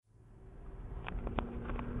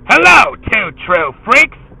Hello, two true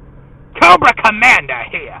freaks. Cobra Commander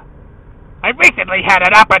here. I recently had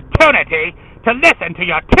an opportunity to listen to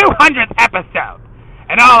your 200th episode,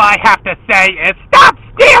 and all I have to say is stop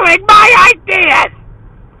stealing my ideas!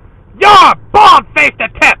 Your bald-faced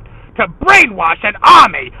attempt to brainwash an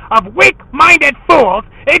army of weak-minded fools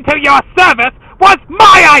into your service was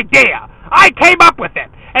my idea! I came up with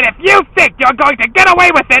it, and if you think you're going to get away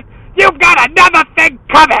with it, you've got another thing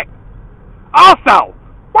coming! Also,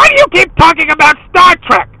 why do you keep talking about Star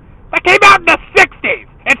Trek? That came out in the 60s!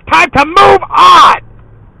 It's time to move on!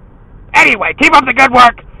 Anyway, keep up the good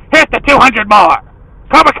work. Here's to 200 more.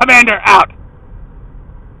 Cobra Commander out.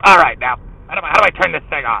 Alright, now, how do I turn this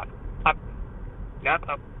thing on?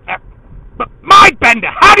 Mind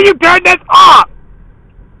Bender, how do you turn this off?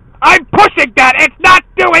 I'm pushing that. It's not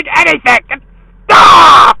doing anything.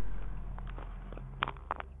 Stop!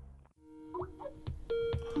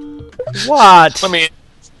 What? Let me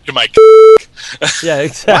to my. Yeah,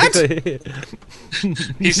 exactly.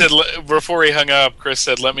 He said before he hung up. Chris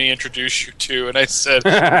said, "Let me introduce you to," and I said,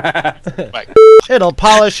 "My." It'll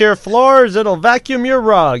polish your floors. It'll vacuum your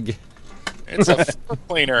rug. It's a floor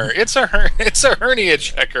cleaner. It's a hernia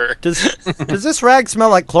checker. Does this rag smell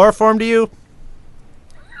like chloroform to you?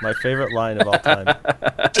 My favorite line of all time.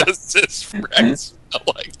 Does this rag smell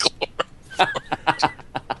like chloroform?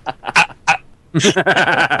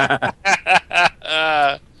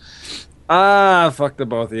 Fuck the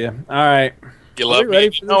both of you. All right. You love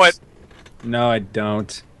me. You know it. No, I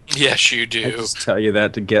don't. Yes, you do. I just tell you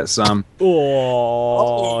that to get some.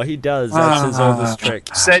 Oh, he does. That's his oldest trick.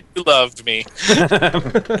 You said you loved me.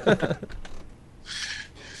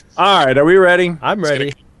 All right, are we ready? I'm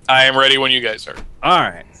ready. I am ready when you guys are. All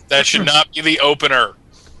right. That should not be the opener.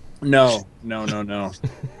 No. All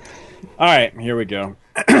right, here we go.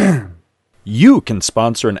 You can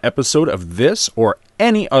sponsor an episode of this or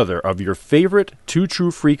any other of your favorite Two True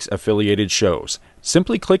Freaks affiliated shows.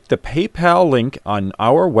 Simply click the PayPal link on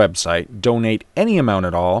our website, donate any amount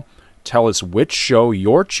at all, tell us which show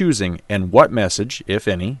you're choosing and what message, if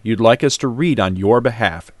any, you'd like us to read on your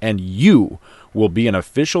behalf, and you will be an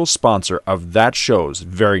official sponsor of that show's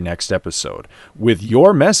very next episode, with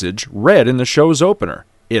your message read in the show's opener.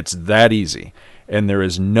 It's that easy, and there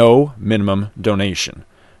is no minimum donation.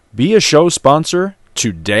 Be a show sponsor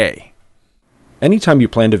today. Anytime you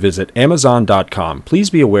plan to visit Amazon.com, please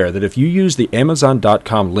be aware that if you use the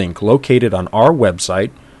Amazon.com link located on our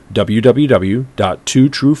website,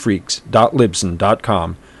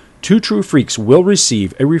 www.twotruefreaks.libsyn.com, Two True Freaks will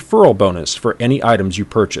receive a referral bonus for any items you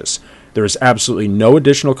purchase. There is absolutely no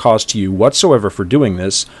additional cost to you whatsoever for doing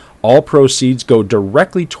this. All proceeds go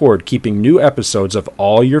directly toward keeping new episodes of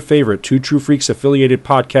all your favorite Two True Freaks affiliated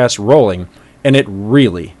podcasts rolling, and it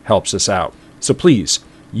really helps us out. So please,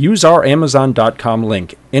 use our Amazon.com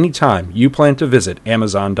link anytime you plan to visit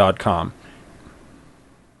Amazon.com.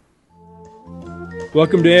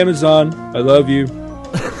 Welcome to Amazon. I love you.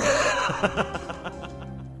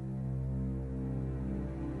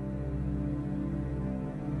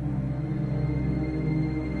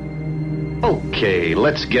 Okay,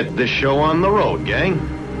 let's get this show on the road, gang.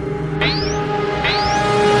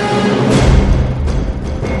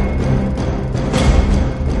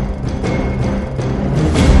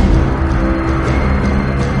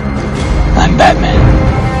 I'm Batman.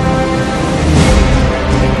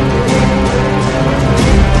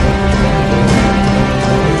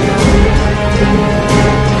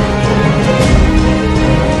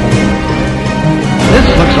 This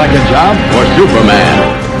looks like a job for Superman.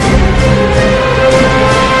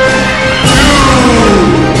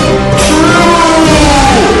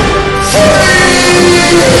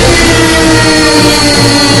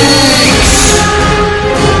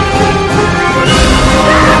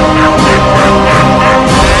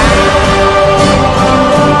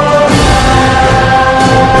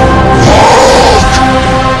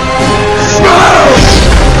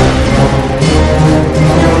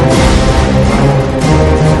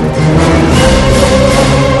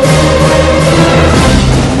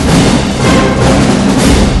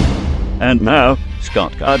 And now,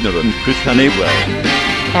 Scott Gardner and Chris Honeywell.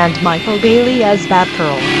 And Michael Bailey as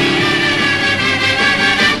Batgirl.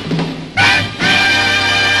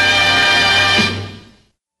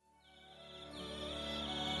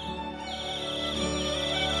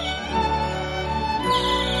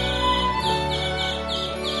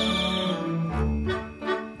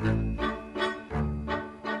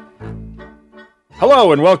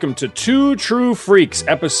 Hello and welcome to Two True Freaks,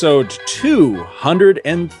 episode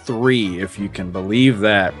 203, if you can believe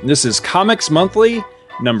that. This is Comics Monthly,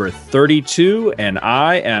 number 32, and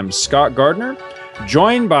I am Scott Gardner,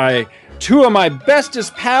 joined by two of my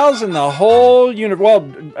bestest pals in the whole universe. Well,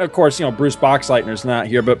 of course, Bruce Boxleitner's not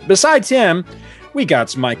here, but besides him, we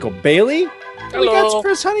got Michael Bailey. And we got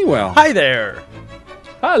Chris Honeywell. Hi there.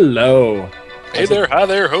 Hello. Hey there, hi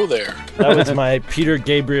there, ho there. That was my Peter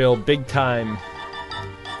Gabriel big time.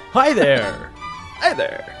 Hi there. Hi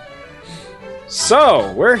there.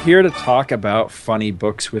 So, we're here to talk about funny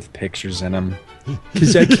books with pictures in them.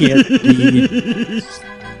 Because I can't read.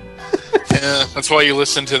 Yeah, that's why you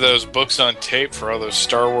listen to those books on tape for all those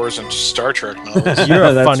Star Wars and Star Trek novels. You're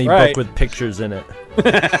a funny right. book with pictures in it.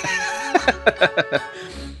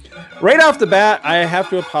 Right off the bat, I have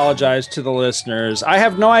to apologize to the listeners. I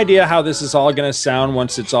have no idea how this is all going to sound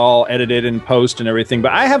once it's all edited and post and everything,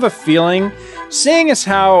 but I have a feeling, seeing as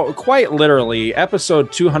how, quite literally,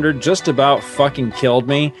 episode 200 just about fucking killed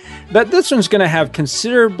me, that this one's going to have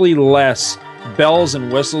considerably less bells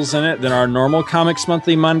and whistles in it than our normal Comics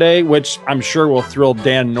Monthly Monday, which I'm sure will thrill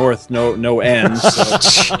Dan North no end.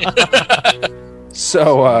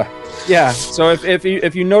 So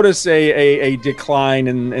if you notice a decline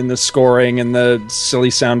in the scoring and the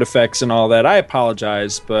silly sound effects and all that, I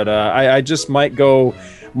apologize, but I just might go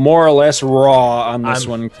more or less raw on this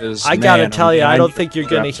one because I gotta tell you, I don't think you're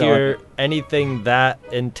gonna hear anything that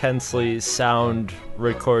intensely sound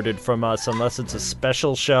recorded from us unless it's a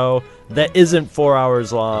special show that isn't 4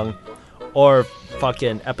 hours long or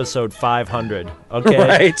fucking episode 500. Okay,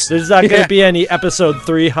 right. There's not gonna be any episode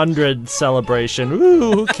 300 celebration.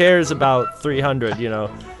 Ooh, who cares about 300?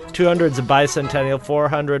 200's a bicentennial,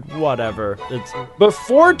 400, whatever. But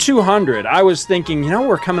for 200, I was thinking,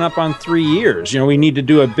 we're coming up on 3 years. We need to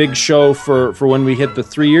do a big show for when we hit the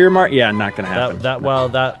 3-year mark. Yeah, not going to happen.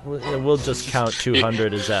 We'll just count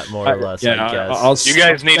 200 as that more or less. Yeah, I guess. You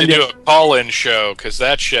guys need to do a call-in show because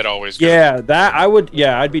that shit always goes. Yeah, that I would.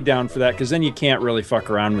 Yeah, I'd be down for that because then you can't really fuck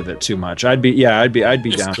around with it too much. I'd be down.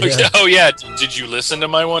 Yeah. Oh yeah, did you listen to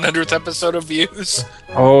my 100th episode of Views?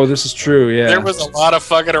 Oh, this is true. Yeah, there was a lot of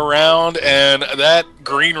fucking around, and that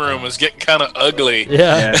green room was getting kind of ugly.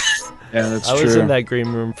 Yeah, that's true. I was in that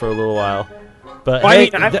green room for a little while. But well, hey,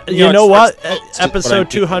 you know what? Episode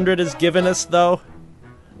 200 has given us, though?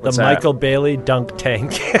 What's the that? Michael Bailey dunk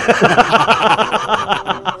tank.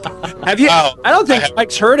 Have you? I don't think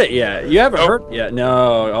Mike's heard it yet. You haven't heard it yet?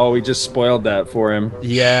 No. Oh, we just spoiled that for him.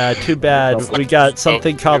 Yeah, too bad. We got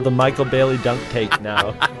something called the Michael Bailey dunk tank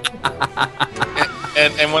now.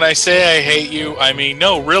 And when I say I hate you, I mean,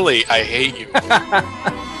 no, really, I hate you.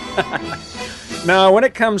 No, when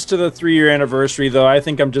it comes to the 3-year anniversary, though, I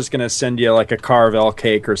think I'm just going to send you like a Carvel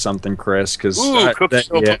cake or something, Chris. Ooh, cookie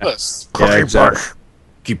puss. Yeah, exactly.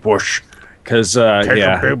 Cookie push. Because, Take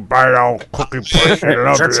a big bite out, Cookie Push. I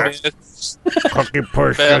love it. Cookie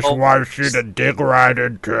Push just wants you to dig right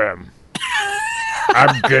into him.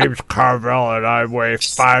 I'm James Carvel, and I weigh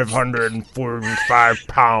 545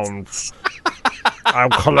 pounds. I'm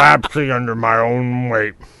collapsing under my own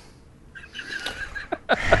weight.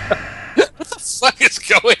 What the fuck is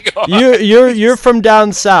going on? You're from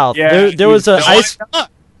down south. Yeah, there was an ice.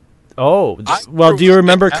 Oh, well, do you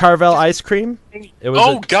remember Carvel ice cream?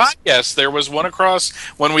 God, yes. There was one across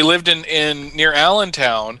when we lived in near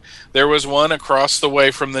Allentown. There was one across the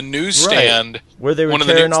way from the newsstand, right, where they were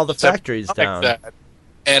tearing all the factories down.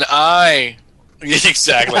 And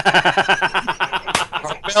exactly.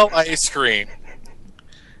 Carvel ice cream.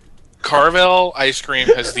 Carvel ice cream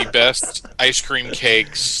has the best ice cream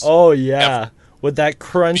cakes. Oh yeah, with that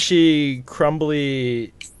crunchy,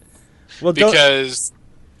 crumbly. Well, because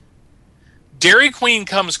Dairy Queen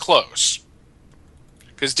comes close.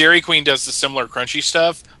 Because Dairy Queen does the similar crunchy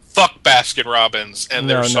stuff. Fuck Baskin Robbins and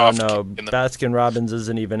their soft. No. Baskin Robbins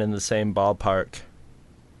isn't even in the same ballpark.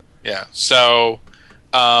 Yeah. So,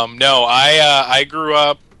 no, I grew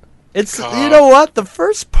up. It's you know what? The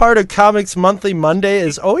first part of Comics Monthly Monday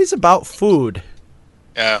is always about food.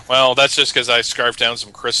 Yeah, well, that's just because I scarfed down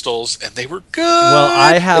some crystals and they were good. Well,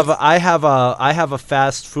 I have a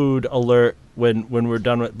fast food alert when we're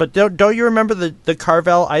done with. But don't you remember the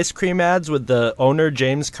Carvel ice cream ads with the owner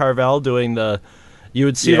James Carvel doing the? You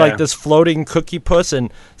would see like this floating cookie puss,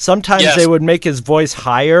 and sometimes they would make his voice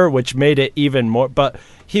higher, which made it even more. But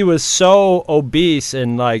he was so obese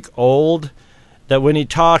and like old that when he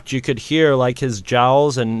talked, you could hear like his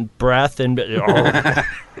jowls and breath. And we've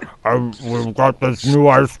got this new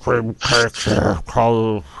ice cream cake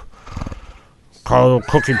called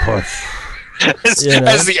Cookie Puss.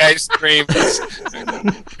 As the ice cream is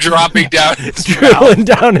dropping down his drilling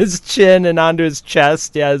down his chin and onto his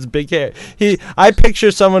chest. Yeah, his big hair. I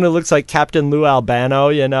picture someone who looks like Captain Lou Albano,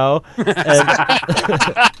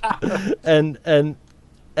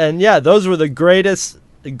 and yeah, those were the greatest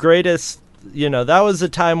that was a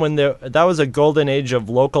time when that was a golden age of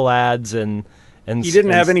local ads and he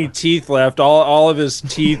didn't have any teeth left. All of his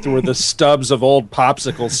teeth were the stubs of old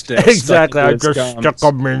popsicle sticks. Exactly. I just stuck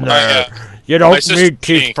them in there. You don't need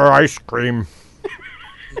teeth for ice cream.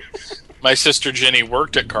 My sister Jenny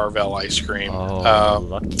worked at Carvel Ice Cream.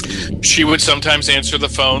 Lucky. She would sometimes answer the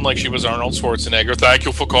phone like she was Arnold Schwarzenegger. Thank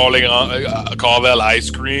you for calling Carvel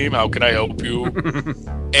Ice Cream. How can I help you?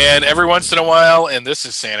 And every once in a while, and this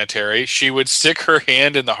is sanitary, she would stick her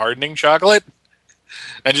hand in the hardening chocolate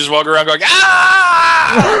and just walk around going,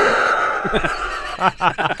 ah!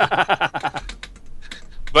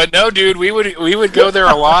 But no, dude, we would go there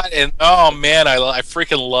a lot, and oh man, I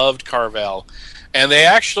freaking loved Carvel. And they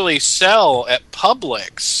actually sell at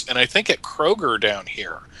Publix and I think at Kroger down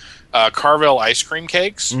here, Carvel ice cream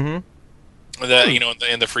cakes. Mm-hmm.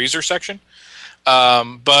 In the freezer section.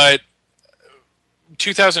 But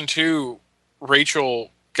 2002,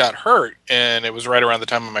 Rachel got hurt, and it was right around the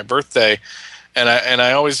time of my birthday. And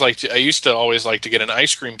I used to always like to get an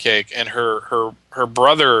ice cream cake, and her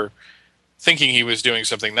brother, thinking he was doing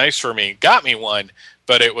something nice for me, got me one,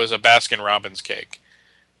 but it was a Baskin Robbins cake.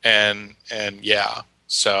 And yeah,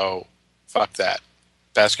 so fuck that.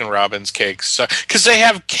 Baskin Robbins cakes, because they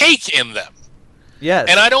have cake in them. Yes.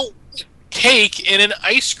 And I don't want cake in an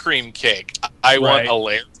ice cream cake. I want a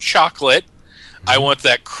layer of chocolate. I want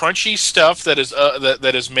that crunchy stuff that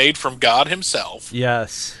is made from God himself.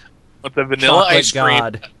 Yes. With the vanilla chocolate ice cream.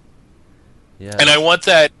 God. Yes. And I want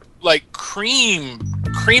that like creamy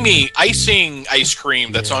icing ice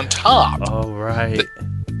cream that's on top. Oh, right.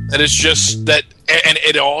 That is just that, and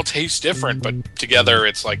it all tastes different, but together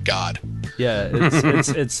it's like God. Yeah,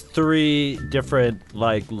 it's three different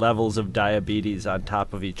like levels of diabetes on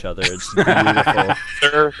top of each other. It's beautiful.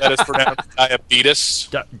 Sir, that is pronounced diabetes.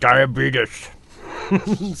 Diabetes.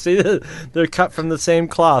 See, they're cut from the same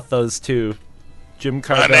cloth. Those two, Jim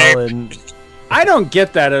Carvel and. I don't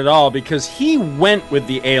get that at all because he went with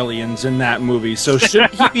the aliens in that movie. So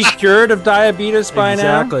shouldn't he be cured of diabetes by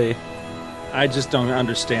now? Exactly. I just don't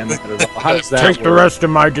understand that at all. How does that Take work? the rest of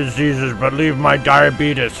my diseases, but leave my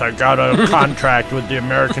diabetes. I got a contract with the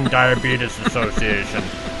American Diabetes Association.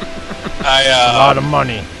 A lot of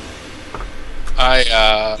money.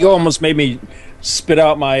 You almost made me spit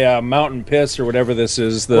out my mountain piss or whatever this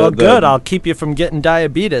is. Good. I'll keep you from getting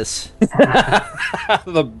diabetes.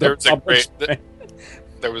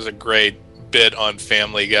 There was a great bit on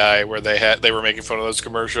Family Guy where they were making fun of those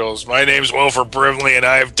commercials. My name's Wilford Brimley and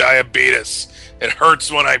I have diabetes. It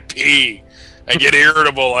hurts when I pee. I get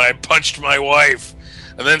irritable and I punched my wife.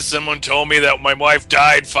 And then someone told me that my wife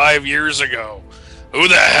died 5 years ago. Who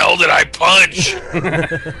the hell did I punch?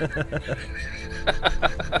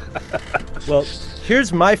 Well,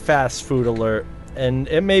 here's my fast food alert, and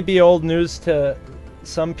it may be old news to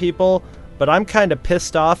some people, but I'm kind of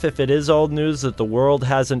pissed off if it is old news that the world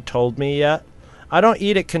hasn't told me yet. I don't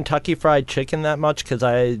eat at Kentucky Fried Chicken that much because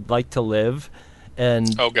I like to live,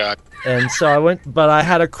 and oh god, and so I went, but I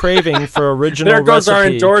had a craving for original. There goes recipe. our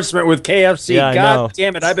endorsement with KFC. Yeah, God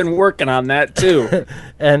damn it, I've been working on that too.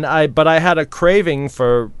 But I had a craving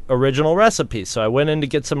for original recipe, so I went in to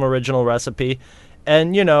get some original recipe,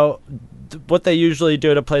 and what they usually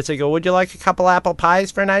do at a place, they go, would you like a couple apple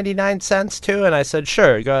pies for 99 cents too? And I said,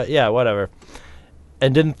 sure, go, yeah, whatever.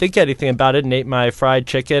 And didn't think anything about it and ate my fried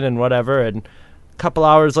chicken and whatever. And a couple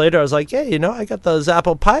hours later, I was like, yeah, I got those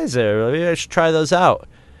apple pies there. Maybe I should try those out.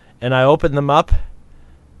 And I opened them up,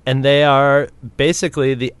 and they are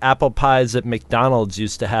basically the apple pies that McDonald's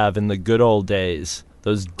used to have in the good old days.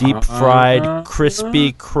 Those deep fried,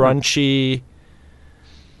 crispy, crunchy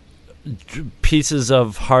pieces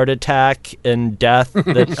of heart attack and death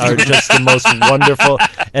that are just the most wonderful,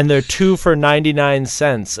 and they're 2 for 99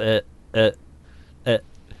 cents.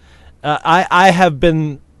 I have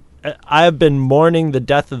been mourning the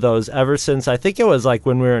death of those ever since, I think it was like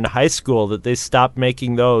when we were in high school that they stopped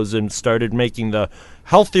making those and started making the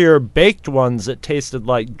healthier baked ones that tasted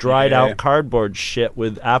like dried out cardboard shit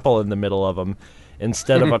with apple in the middle of them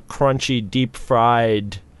instead of a crunchy deep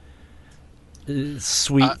fried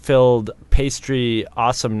sweet-filled pastry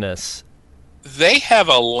awesomeness. They have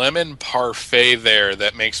a lemon parfait there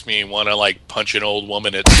that makes me want to punch an old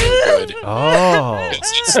woman. It's so good. Oh,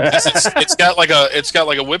 it's got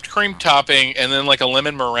like a whipped cream topping and then like a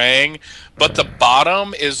lemon meringue, but the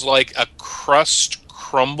bottom is like a crust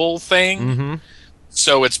crumble thing. Mm-hmm.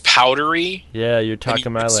 So it's powdery. Yeah, you're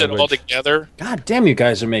talking my language. It all together. God damn, you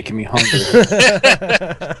guys are making me hungry.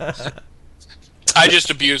 I just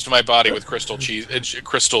abused my body with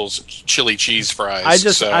Crystal's chili cheese fries.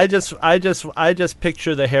 I just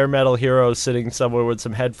picture the hair metal hero sitting somewhere with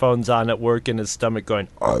some headphones on at work in his stomach going.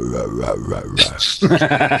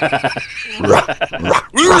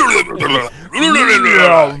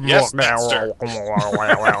 Yes, master.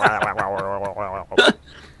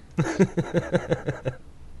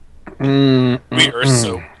 We are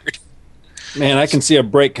so weird. Man, I can see a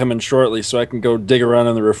break coming shortly, so I can go dig around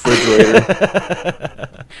in the refrigerator.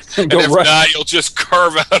 And if not, you'll just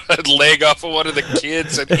carve out a leg off of one of the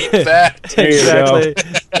kids and eat that. Exactly.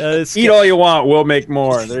 Eat all you want, we'll make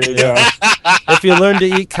more. There you go. If you learn to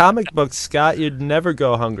eat comic books, Scott, you'd never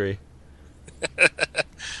go hungry. I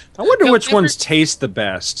wonder which ones taste the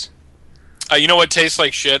best. You know what tastes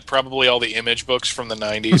like shit? Probably all the Image books from the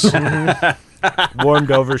 90s.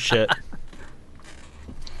 Warmed over shit.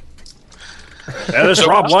 Yeah, this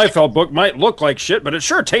Rob Liefeld book might look like shit, but it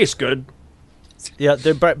sure tastes good. Yeah,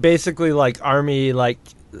 they're basically like army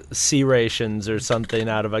sea rations or something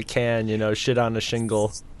out of a can, shit on a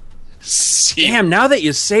shingle. Damn, now that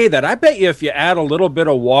you say that, I bet you if you add a little bit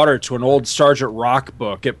of water to an old Sergeant Rock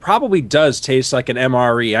book, it probably does taste like an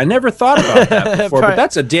MRE. I never thought about that before, but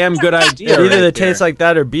that's a damn good idea. Either it tastes like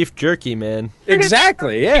that or beef jerky, man.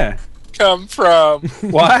 Exactly, yeah. Come from?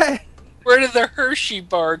 What? Where did the Hershey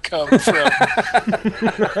bar come from?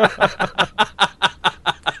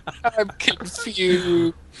 I'm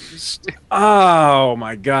confused. Oh,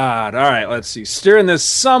 my God. All right, let's see. Steering this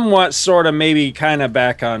somewhat, sort of, maybe kind of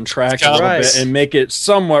back on track a little bit and make it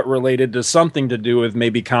somewhat related to something to do with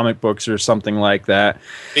maybe comic books or something like that.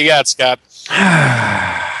 What you got, Scott?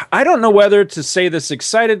 I don't know whether to say this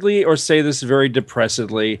excitedly or say this very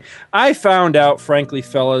depressedly. I found out, frankly,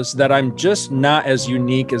 fellas, that I'm just not as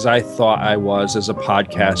unique as I thought I was as a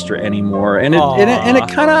podcaster anymore. And it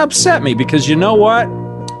kind of upset me because you know what?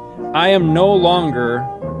 I am no longer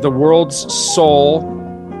the world's sole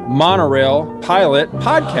monorail pilot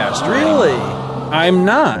podcaster. Really? I'm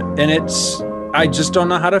not. And I just don't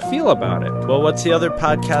know how to feel about it. Well, what's the other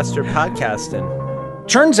podcaster podcasting?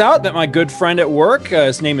 Turns out that my good friend at work,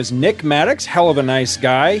 his name is Nick Maddox, hell of a nice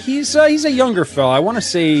guy. He's a younger fella. I want to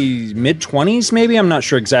say mid-20s maybe. I'm not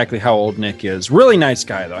sure exactly how old Nick is. Really nice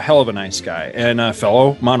guy, though. Hell of a nice guy. And a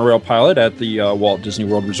fellow monorail pilot at the Walt Disney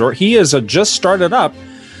World Resort. He has just started up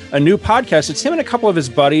a new podcast. It's him and a couple of his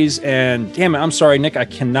buddies. And damn it, I'm sorry, Nick, I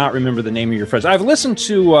cannot remember the name of your friends. I've listened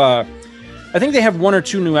to... I think they have 1 or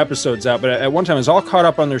 2 new episodes out, but at one time I was all caught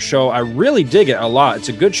up on their show. I really dig it a lot. It's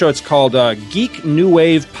a good show. It's called Geek New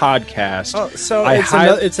Wave Podcast. Oh, so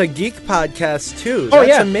it's a geek podcast too.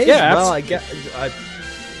 That's amazing. Yeah,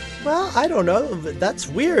 well, I don't know. That's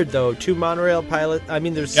weird though. 2 monorail pilot. I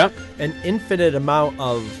mean, there's an infinite amount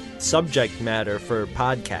of subject matter for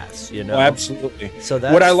podcasts. Oh, absolutely. So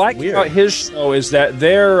that's what I like weird about his show is that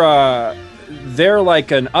they're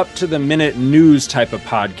like an up-to-the-minute news type of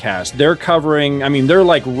podcast. They're covering, they're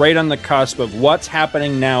like right on the cusp of what's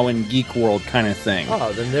happening now in geek world kind of thing.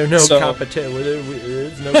 Oh, then there's no competition.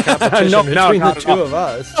 There's no competition between the two of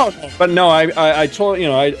us. No, but no, I told,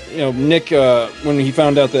 Nick, when he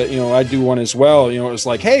found out that, I do one as well, it was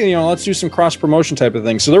like, hey, let's do some cross-promotion type of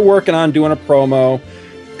thing. So they're working on doing a promo.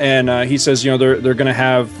 And he says, they're going to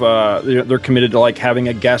have, they're committed to like having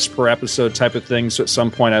a guest per episode type of thing. So at some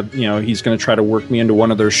point, he's going to try to work me into one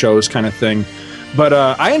of their shows kind of thing. But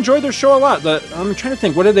I enjoyed their show a lot. I'm trying to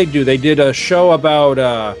think, what did they do? They did a show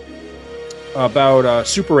about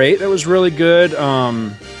Super 8 that was really good.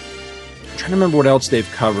 I'm trying to remember what else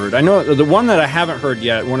they've covered. I know the one that I haven't heard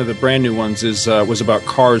yet, one of the brand new ones, was about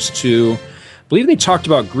Cars 2. I believe they talked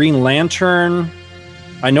about Green Lantern.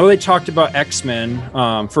 I know they talked about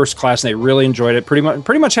X-Men First Class, and they really enjoyed it. Pretty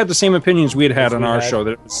much had the same opinions we had on our show.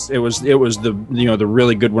 That it was the the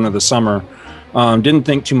really good one of the summer. Didn't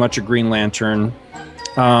think too much of Green Lantern.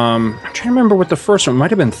 I'm trying to remember what the first one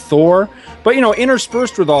might have been. Thor, but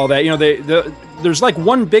interspersed with all that, there's like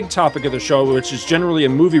one big topic of the show, which is generally a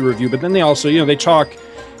movie review. But then they also they talk.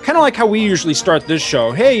 Kind of like how we usually start this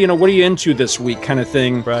show. Hey, what are you into this week kind of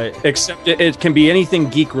thing. Right. Except it can be anything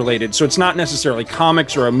geek related. So it's not necessarily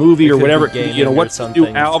comics or a movie or whatever. What's the new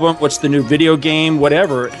album? What's the new video game?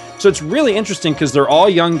 Whatever. So it's really interesting because they're all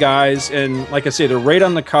young guys. And like I say, they're right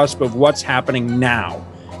on the cusp of what's happening now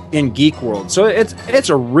in geek world. So it's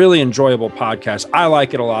a really enjoyable podcast. I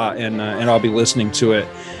like it a lot and I'll be listening to it.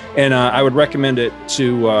 And I would recommend it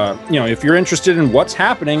to, if you're interested in what's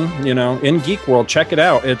happening, in Geek World, check it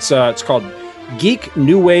out. It's called Geek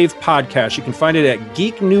New Wave Podcast. You can find it at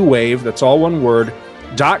geeknewwave, that's all one word,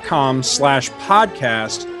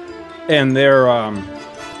 .com/podcast. And their,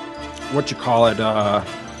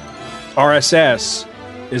 RSS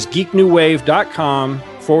is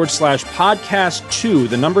geeknewwave.com/podcast2,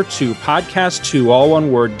 the number 2, podcast2, all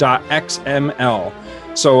one word, .xml.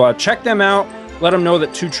 So check them out. Let them know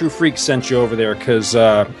that Two True Freaks sent you over there because,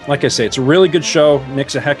 like I say, it's a really good show.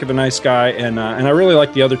 Nick's a heck of a nice guy, and I really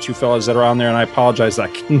like the other two fellas that are on there, and I apologize that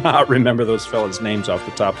I cannot remember those fellas' names off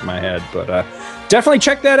the top of my head, but definitely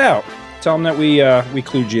check that out. Tell them that we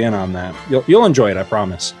clued you in on that. You'll enjoy it, I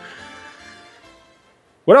promise.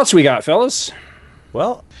 What else we got, fellas?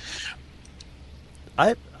 Well,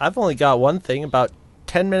 I've only got one thing. About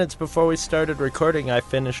 10 minutes before we started recording, I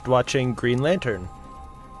finished watching Green Lantern.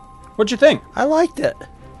 What'd you think? I liked it.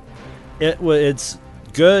 It's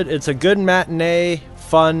good. It's a good matinee,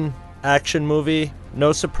 fun action movie.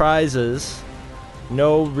 No surprises.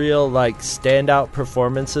 No real, standout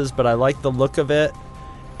performances, but I like the look of it.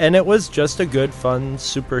 And it was just a good, fun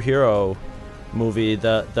superhero movie.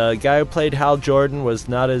 The guy who played Hal Jordan was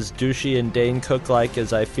not as douchey and Dane Cook-like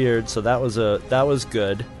as I feared, so that was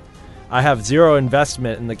good. I have zero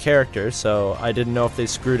investment in the character, so I didn't know if they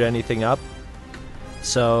screwed anything up.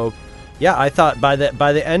 So, yeah, I thought by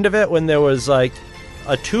the end of it, when there was a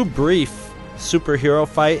too brief superhero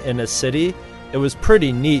fight in a city, it was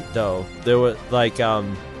pretty neat though. There was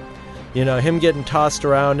him getting tossed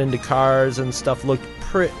around into cars and stuff looked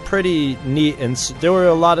pretty neat, and there were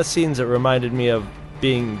a lot of scenes that reminded me of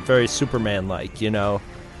being very Superman-like, of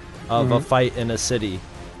a fight in a city,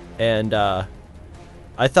 and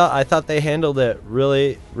I thought they handled it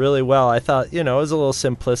really, really well. I thought, it was a little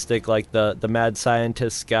simplistic, like the mad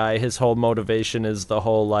scientist guy. His whole motivation is the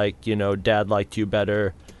whole, dad liked you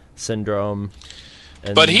better syndrome.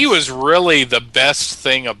 But he was really the best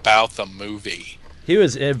thing about the movie. He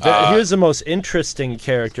was the most interesting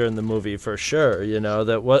character in the movie for sure.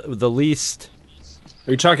 The least.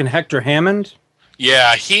 Are you talking Hector Hammond?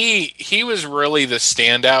 Yeah, he was really the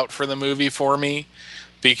standout for the movie for me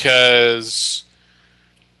because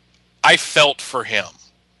I felt for him.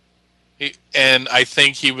 And I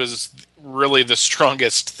think he was really the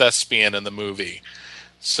strongest thespian in the movie.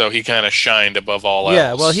 So he kind of shined above all else.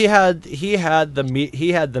 Yeah, well, he had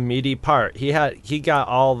the meaty part. He got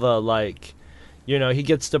all the he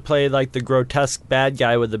gets to play the grotesque bad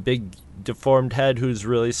guy with a big deformed head who's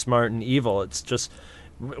really smart and evil. It's just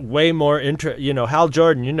way more Hal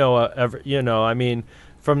Jordan, I mean,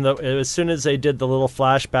 from as soon as they did the little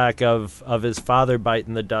flashback of his father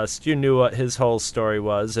biting the dust, you knew what his whole story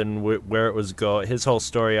was and where it was going. His whole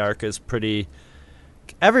story arc is pretty.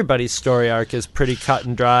 Everybody's story arc is pretty cut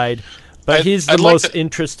and dried, but he's the most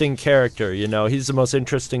interesting character. He's the most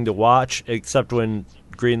interesting to watch, except when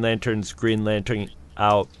Green Lantern's Green Lantern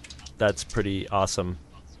out. That's pretty awesome.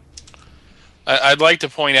 I'd like to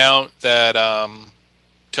point out that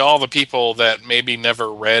to all the people that maybe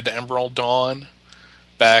never read Emerald Dawn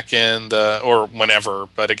back in or whenever,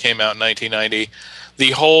 but it came out in 1990.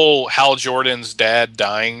 The whole Hal Jordan's dad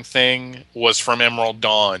dying thing was from Emerald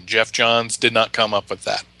Dawn. Jeff Johns did not come up with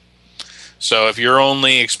that. So if your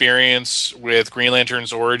only experience with Green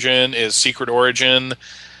Lantern's origin is Secret Origin,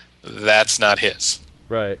 that's not his.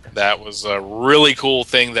 Right. That was a really cool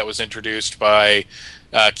thing that was introduced by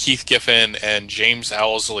Keith Giffen and James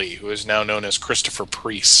Owsley, who is now known as Christopher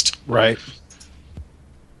Priest. Right.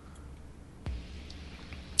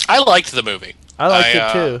 I liked the movie. I liked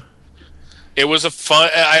it too. It was a fun.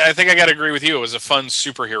 I think I got to agree with you. It was a fun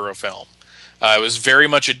superhero film. It was very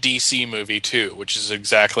much a DC movie too, which is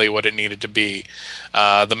exactly what it needed to be.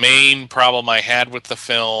 The main problem I had with the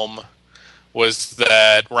film was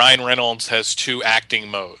that Ryan Reynolds has two acting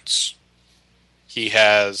modes. He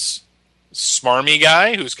has smarmy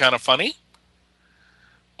guy who's kind of funny,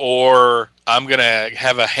 or I'm gonna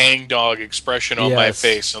have a hangdog expression on my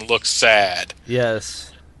face and look sad. Yes.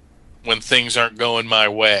 When things aren't going my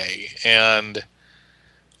way. And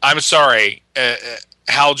I'm sorry,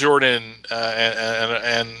 Hal Jordan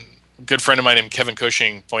and a good friend of mine named Kevin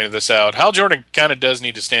Cushing pointed this out. Hal Jordan kind of does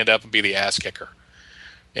need to stand up and be the ass kicker,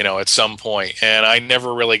 at some point. And I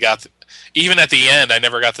never really got, even at the end, I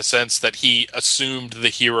never got the sense that he assumed the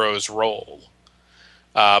hero's role.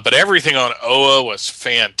 But everything on Oa was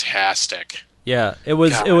fantastic. Yeah, it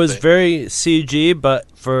was very CG, but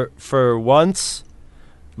for once,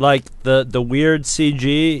 the weird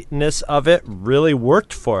CG-ness of it really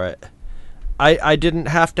worked for it. I didn't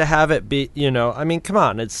have to have it be, I mean, come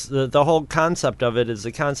on, it's the whole concept of it is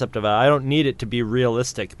the concept of it. I don't need it to be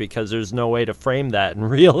realistic because there's no way to frame that in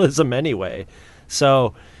realism anyway.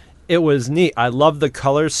 So it was neat. I love the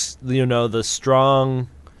colors, the strong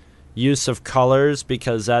use of colors,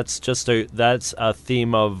 because that's a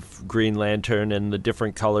theme of Green Lantern and the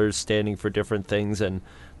different colors standing for different things, and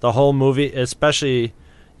the whole movie, especially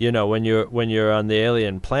You know, when you're on the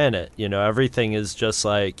alien planet, you know, everything is just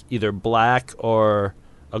like either black or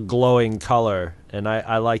a glowing color, and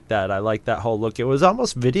I like that. I like that whole look. It was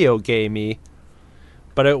almost video gamey,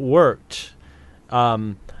 but it worked.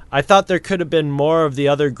 I thought there could have been more of the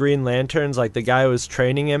other Green Lanterns, like the guy who was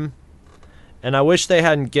training him. And I wish they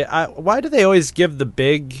hadn't why do they always give the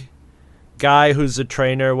big guy who's a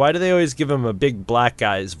trainer, why do they always give him a big black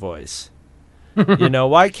guy's voice? You know,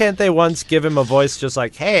 why can't they once give him a voice just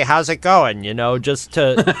like, hey, how's it going? You know, just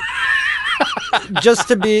to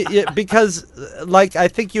be, because like I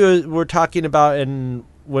think you were talking about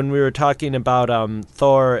when we were talking about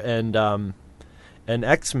Thor and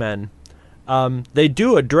X-Men, they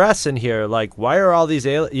do address in here, like, why are all these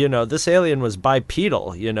this alien was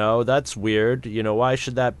bipedal, you know, that's weird, you know, why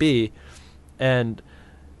should that be? And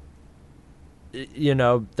you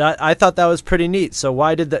know, that I thought that was pretty neat. So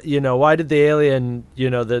why did the alien, you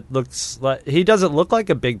know, that looks like, he doesn't look like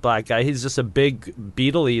a big black guy, he's just a big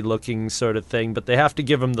beetle-y looking sort of thing, but they have to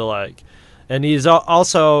give him the, like, and he's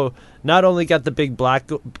also not only got the big black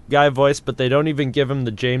guy voice, but they don't even give him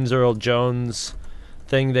the James Earl Jones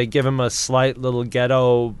thing. They give him a slight little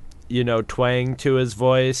ghetto, you know, twang to his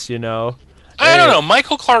voice, you know. I don't know.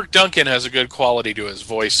 Michael Clark Duncan has a good quality to his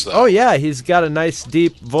voice, though. Oh yeah, he's got a nice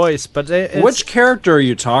deep voice. But which character are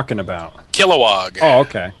you talking about? Kilowog. Oh,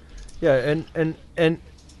 okay. Yeah, and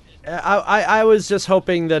I was just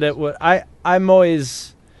hoping that it would. I'm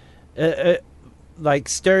always like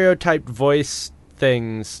stereotyped voice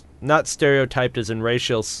things, not stereotyped as in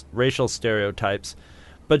racial stereotypes,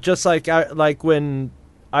 but just like when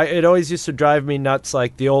it always used to drive me nuts,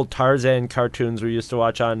 like the old Tarzan cartoons we used to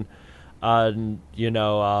watch on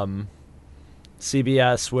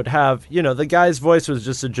CBS would have, you know, the guy's voice was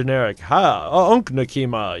just a generic Unc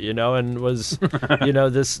Nakima, you know, and was you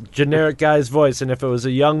know, this generic guy's voice. And if it was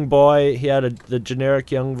a young boy, he had the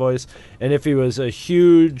generic young voice, and if he was a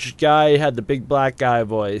huge guy, he had the big black guy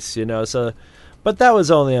voice, you know. So, but that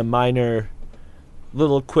was only a minor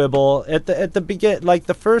little quibble at the begin. Like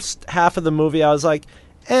the first half of the movie, I was like,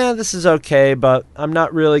 this is okay, but I'm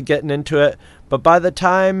not really getting into it. But by the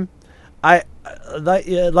time like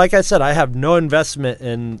I said, I have no investment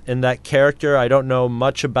in that character. I don't know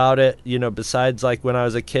much about it, you know, besides like when I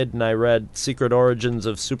was a kid and I read Secret Origins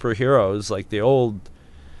of Superheroes, like the old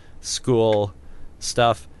school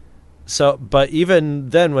stuff. So, but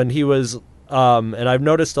even then when he was, and I've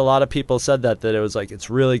noticed a lot of people said that it was like,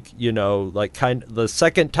 it's really, you know, like the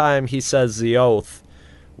second time he says the oath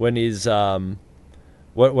when he's,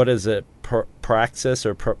 what is it? Praxis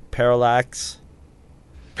or Parallax?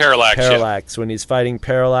 Parallax, when he's fighting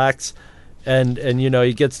Parallax, and you know,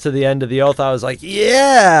 he gets to the end of the oath, I was like,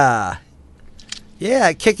 yeah,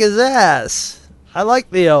 kick his ass. I like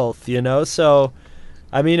the oath, you know. So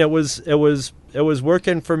I mean, it was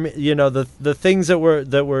working for me, you know. The things that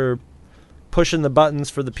were pushing the buttons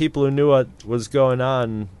for the people who knew what was going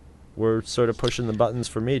on were sort of pushing the buttons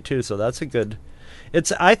for me too. So that's a good,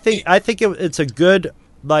 I think it's a good,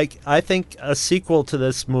 like, I think a sequel to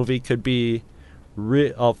this movie could be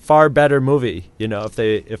a far better movie, you know, if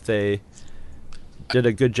they did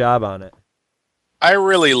a good job on it. I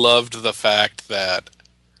really loved the fact that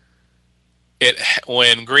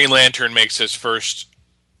when Green Lantern makes his first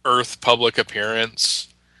Earth public appearance,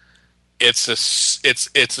 it's a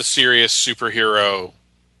serious superhero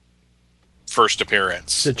first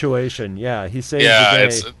appearance situation. Yeah, he saves the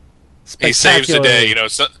day. He saves the day. You know,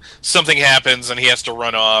 something happens and he has to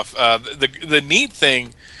run off. The neat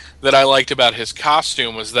thing that I liked about his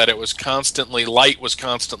costume was that light was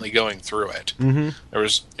constantly going through it. Mm-hmm. There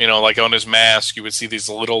was, you know, like on his mask, you would see these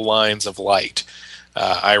little lines of light.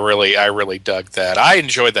 I really dug that. I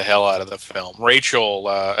enjoyed the hell out of the film. Rachel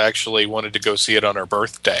actually wanted to go see it on her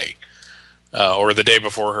birthday, or the day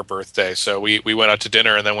before her birthday. So we went out to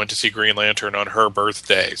dinner and then went to see Green Lantern on her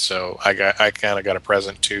birthday. So I kind of got a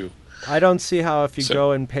present too. I don't see how if you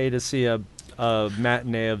go and pay to see a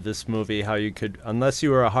matinee of this movie, how you could, unless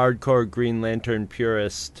you were a hardcore Green Lantern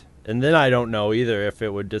purist, and then I don't know either if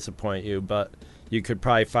it would disappoint you, but you could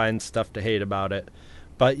probably find stuff to hate about it.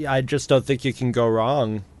 But I just don't think you can go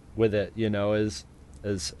wrong with it, you know, as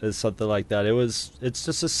something like that. It's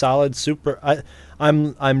just a solid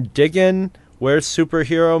I'm digging where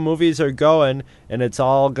superhero movies are going, and it's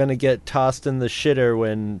all gonna get tossed in the shitter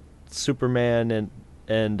when Superman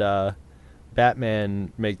and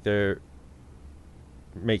Batman make their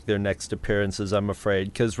next appearances, I'm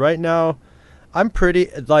afraid, because right now I'm pretty,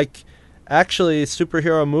 like, actually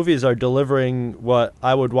superhero movies are delivering what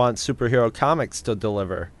I would want superhero comics to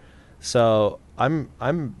deliver. So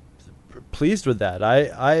I'm pleased with that.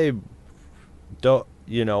 I don't,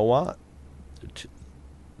 you know, want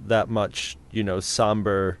that much,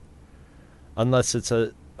 somber, unless it's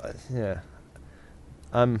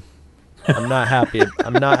I'm not happy.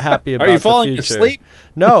 I'm not happy about Are you the falling future. asleep?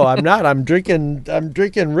 No, I'm not. I'm drinking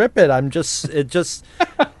Rip It.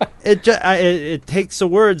 It takes the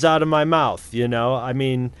words out of my mouth, I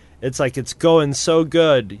mean, it's like it's going so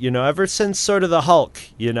good, ever since sort of the Hulk,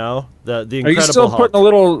 the Incredible Are you still Hulk.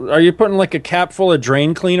 are you putting like a cap full of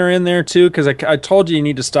drain cleaner in there too? Because I told you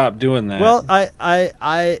need to stop doing that. Well,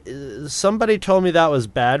 somebody told me that was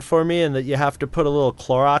bad for me, and that you have to put a little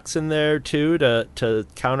Clorox in there too to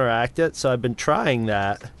counteract it. So I've been trying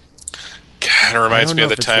that. God, it reminds me of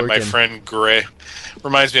the time my friend Greg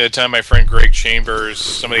Chambers,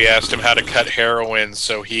 somebody asked him how to cut heroin,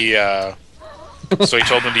 so he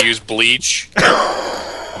told them to use bleach.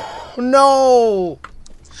 No.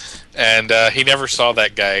 And he never saw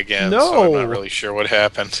that guy again. No. So I'm not really sure what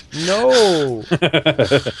happened. No.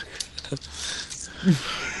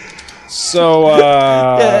 So,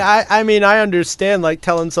 yeah, I mean, I understand, like,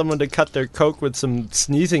 telling someone to cut their Coke with some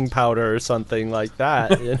sneezing powder or something like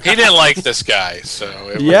that. He didn't like this guy, so...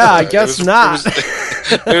 I guess not.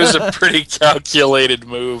 It was a pretty calculated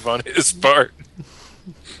move on his part.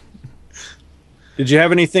 Did you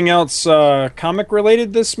have anything else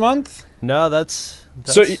comic-related this month? No, that's...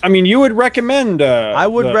 So, I mean, you would recommend... I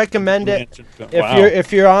would recommend it.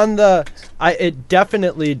 If you're on the... it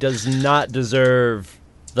definitely does not deserve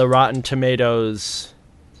the Rotten Tomatoes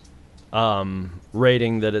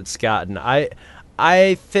rating that it's gotten.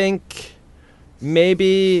 I think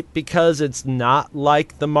maybe because it's not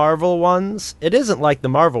like the Marvel ones. It isn't like the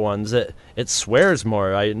Marvel ones. It swears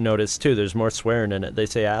more, I noticed, too. There's more swearing in it. They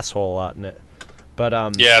say asshole a lot in it. But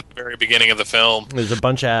yeah, at the very beginning of the film, there's a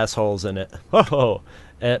bunch of assholes in it. But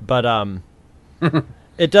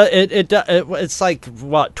it's like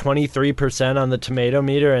what 23% on the tomato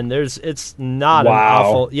meter, and it's not an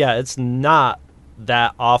awful. Yeah, it's not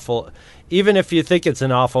that awful. Even if you think it's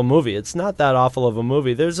an awful movie, it's not that awful of a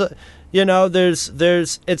movie. There's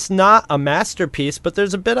it's not a masterpiece, but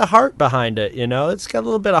there's a bit of heart behind it. It's got a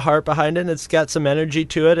little bit of heart behind it. And it's got some energy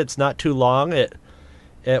to it. It's not too long. It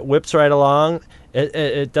whips right along.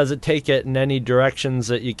 It doesn't take it in any directions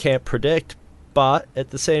that you can't predict. But at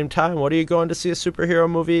the same time, what are you going to see a superhero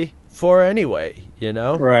movie for anyway?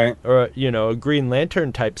 Right? Or a Green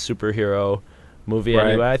Lantern type superhero movie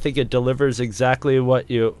anyway. I think it delivers exactly what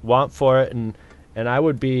you want for it, and I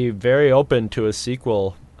would be very open to a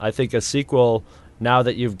sequel. I think a sequel, now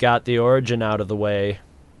that you've got the origin out of the way,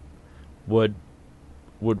 would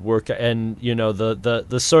work. And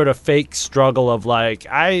the sort of fake struggle of like,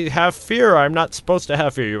 I have fear, I'm not supposed to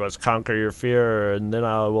have fear, you must conquer your fear, and then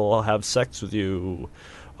I will have sex with you.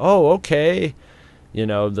 Oh, okay.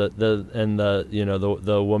 The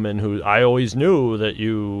woman who I always knew that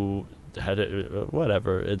you had it,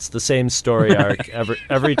 whatever. It's the same story arc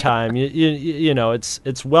every time.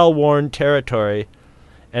 It's well-worn territory,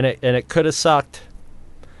 and it could have sucked.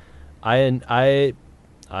 I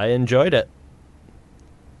enjoyed it.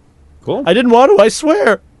 Cool. I didn't want to, I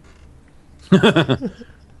swear.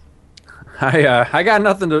 I got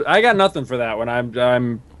nothing for that one.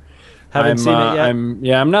 Haven't seen it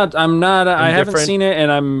yet. I'm not. I haven't seen it,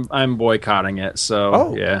 and I'm boycotting it.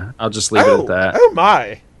 So yeah, I'll just leave it at that. Oh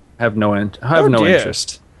my! I have no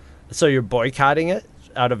interest. So you're boboycotting it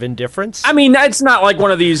out of indifference? I mean, it's not like one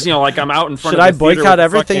of these. Like I'm out in front. Should of I the theater boycott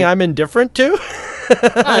everything I'm indifferent to?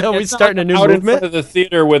 Are we starting a new out movement? In front of the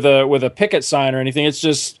theater with a picket sign or anything. It's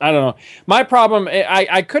just, I don't know. My problem,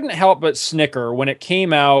 I couldn't help but snicker when it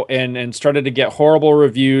came out and started to get horrible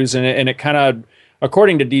reviews, and it kind of,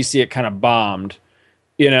 according to DC, it kind of bombed.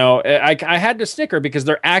 I had to snicker because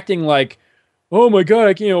they're acting like, oh my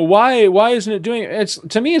god, why isn't it doing it?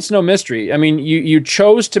 To me, it's no mystery. I mean, you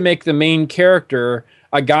chose to make the main character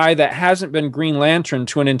a guy that hasn't been Green Lantern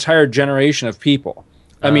to an entire generation of people.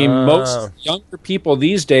 I mean, most younger people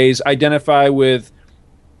these days identify with,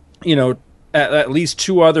 at least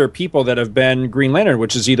two other people that have been Green Lantern,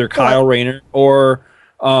 which is either Kyle Rayner or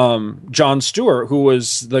John Stewart, who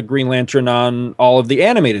was the Green Lantern on all of the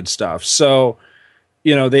animated stuff. So,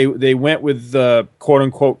 they went with the quote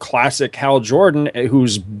unquote classic Hal Jordan,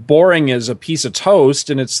 who's boring as a piece of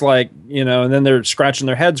toast, and it's like, and then they're scratching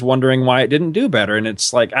their heads wondering why it didn't do better. And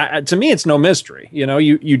it's like, to me, it's no mystery.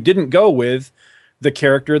 You didn't go with the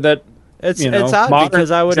character that it's odd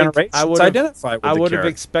because I would have identified.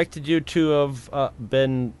 Expected you to have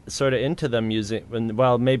been sort of into them using.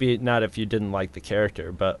 Well, maybe not if you didn't like the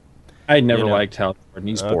character, but I never liked Hal Jordan.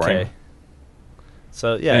 He's boring.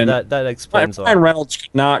 So yeah, And that explains a Ryan lot. Reynolds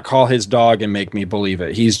could not call his dog and make me believe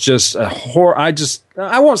it. He's just a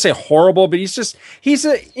I won't say horrible, but he's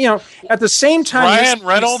a at the same time Ryan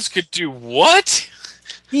Reynolds could do what?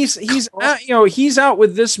 He's out, he's out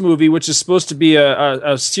with this movie, which is supposed to be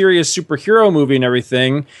a serious superhero movie and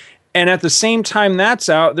everything. And at the same time that's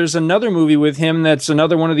out, there's another movie with him that's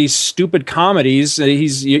another one of these stupid comedies.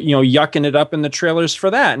 He's yucking it up in the trailers for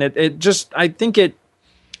that, and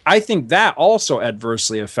I think that also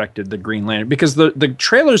adversely affected the Green Lantern, because the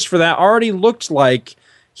trailers for that already looked like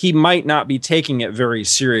he might not be taking it very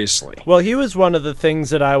seriously. Well, he was one of the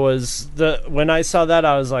things that when I saw that,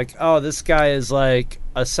 I was like, oh, this guy is like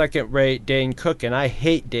a second-rate Dane Cook, and I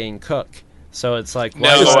hate Dane Cook. So it's like,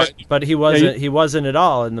 but he wasn't. He wasn't at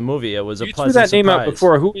all in the movie. It was a pleasant surprise. You threw that name out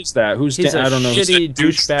before. Who is that? He's I don't know. Shitty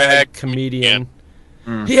douchebag comedian.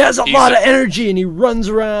 He has a lot of energy, and he runs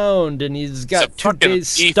around, and he's got 2 days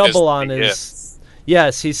stubble on his.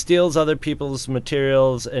 Yes, he steals other people's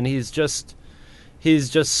materials, and he's just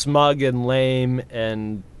smug and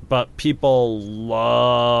lame, but people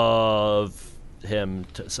love him,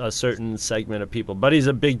 a certain segment of people. But he's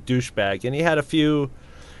a big douchebag, and he had a few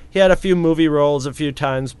movie roles a few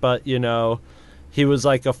times, but he was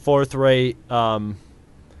like a fourth-rate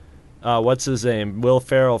what's his name? Will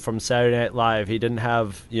Ferrell from Saturday Night Live. He didn't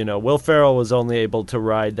have, Will Ferrell was only able to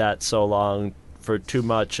ride that so long for too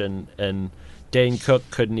much, and Dane Cook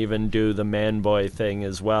couldn't even do the man boy thing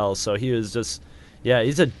as well. So he was just,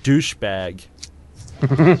 he's a douchebag.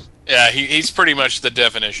 Yeah, he's pretty much the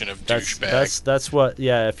definition of douchebag. That's what.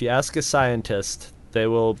 Yeah, if you ask a scientist, they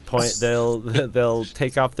will point. They'll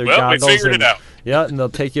take off their goggles. We figured it out. Yeah, and they'll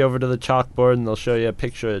take you over to the chalkboard and they'll show you a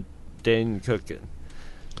picture of Dane Cook.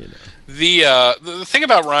 The thing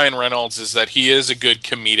about Ryan Reynolds is that he is a good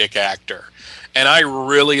comedic actor, and I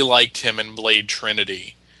really liked him in Blade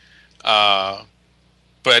Trinity.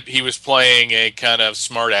 But he was playing a kind of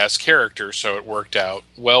smart-ass character, so it worked out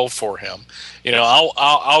well for him.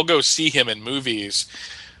 I'll go see him in movies,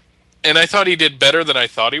 and I thought he did better than I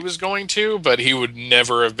thought he was going to, but he would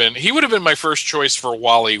never have been. He would have been my first choice for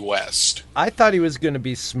Wally West. I thought he was going to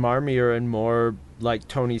be smarmier and more like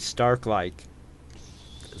Tony Stark-like.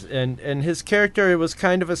 And his character was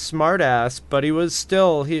kind of a smart-ass, but he was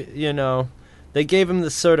still, they gave him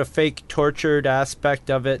this sort of fake tortured aspect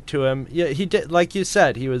of it to him. Yeah, he did, like you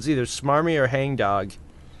said, he was either smarmy or hangdog.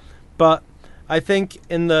 But I think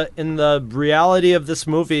in the reality of this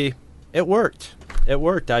movie, it worked. It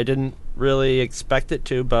worked. I didn't really expect it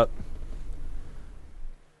to, but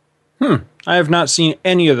I have not seen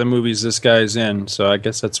any of the movies this guy's in, so I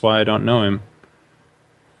guess that's why I don't know him.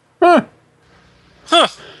 Huh.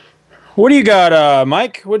 What do you got,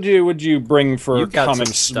 Mike? What'd you bring for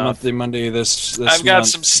Comics Monthly Monday this I've got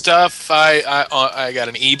some stuff. I got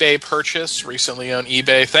an eBay purchase recently on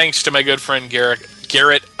eBay, thanks to my good friend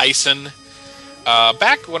Garrett Eisen.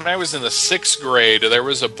 Back when I was in the 6th grade, there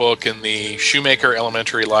was a book in the Shoemaker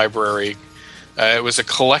Elementary Library. It was a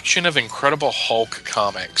collection of Incredible Hulk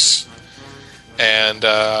comics, and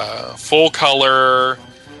full color.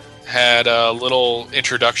 Had little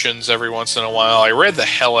introductions every once in a while. I read the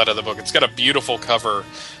hell out of the book. It's got a beautiful cover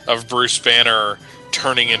of Bruce Banner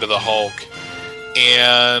turning into the Hulk.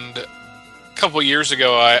 And a couple years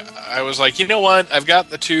ago, I was like, you know what? I've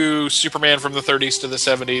got the 2 Superman from the 30s to the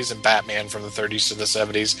 70s and Batman from the 30s to the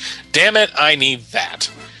 70s. Damn it, I need that.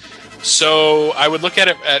 So I would look at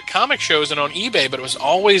it at comic shows and on eBay, but it was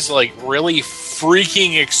always like really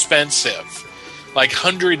freaking expensive. Like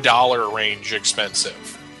 $100 range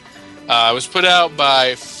expensive. It was put out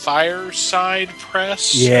by Fireside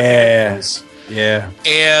Press. Yes. Yeah.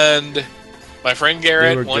 And my friend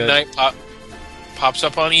Garrett one night pops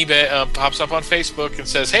up on eBay, pops up on Facebook and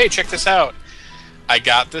says, hey, check this out. I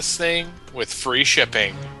got this thing with free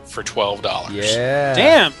shipping for $12. Yeah.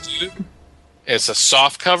 Damn, dude. It's a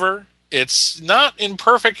soft cover. It's not in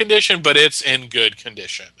perfect condition, but it's in good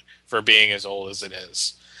condition for being as old as it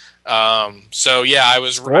is. So, yeah,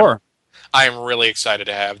 I am really excited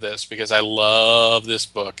to have this because I love this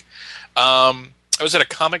book. I was at a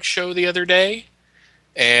comic show the other day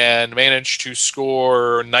and managed to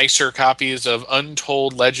score nicer copies of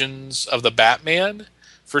Untold Legends of the Batman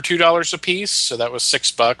for $2 a piece. So that was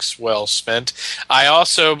 $6 well spent. I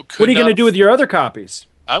also could What are you going to do with your other copies?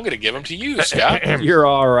 I'm going to give them to you, Scott. You're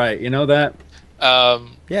all right. You know that?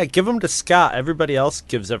 Yeah, give them to Scott. Everybody else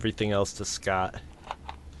gives everything else to Scott.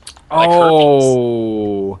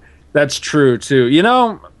 Oh, that's true too.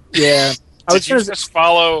 Yeah. Did you just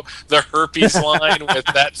follow the herpes line with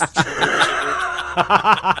that?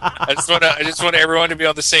 I just want everyone to be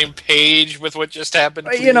on the same page with what just happened.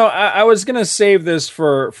 You know, I was gonna save this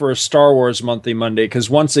for Star Wars Monthly Monday because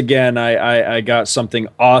once again I got something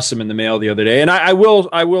awesome in the mail the other day, and I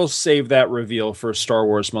will save that reveal for Star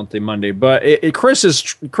Wars Monthly Monday. But Chris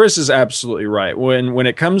is absolutely right. When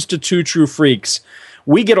it comes to Two True Freaks,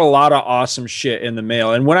 we get a lot of awesome shit in the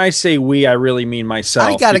mail, and when I say we, I really mean myself.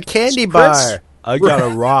 I got a candy bar. I got a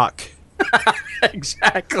rock.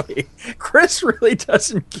 Exactly. Chris really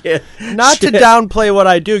doesn't get not shit. to downplay what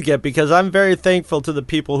I do get, because I'm very thankful to the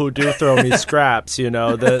people who do throw me scraps.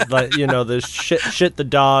 The shit the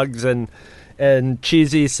dogs and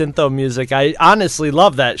cheesy syntho music. I honestly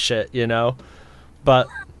love that shit. But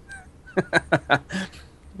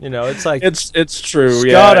it's like it's true.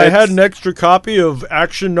 Scott, I had an extra copy of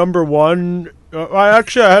Action Number 1. I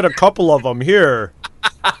had a couple of them here.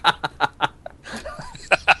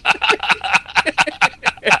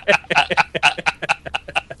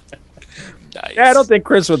 Nice. Yeah, I don't think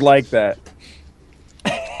Chris would like that.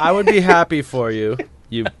 I would be happy for you,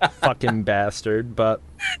 you fucking bastard, but...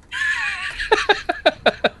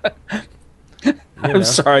 I'm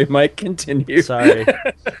sorry, Mike, continue. Sorry.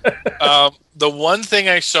 The one thing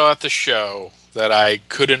I saw at the show that I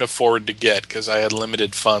couldn't afford to get because I had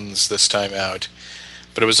limited funds this time out,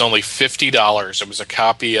 but it was only $50. It was a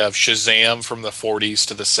copy of Shazam from the 40s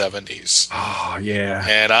to the 70s. Oh, yeah.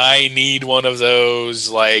 And I need one of those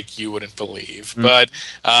like you wouldn't believe. But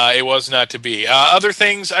it was not to be. Other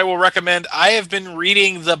things I will recommend. I have been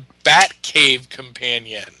reading The Batcave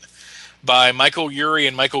Companion by Michael Urie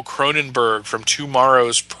and Michael Cronenberg from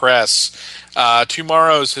Tomorrow's Press.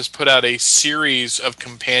 Tomorrow's has put out a series of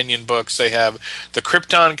companion books. They have The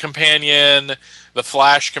Krypton Companion, The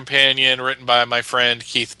Flash Companion, written by my friend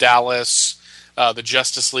Keith Dallas, the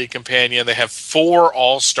Justice League Companion. They have 4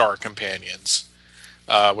 All-Star Companions,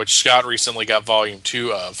 which Scott recently got Volume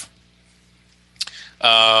 2 of.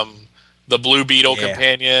 The Blue Beetle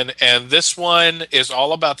Companion, and this one is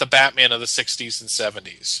all about the Batman of the 60s and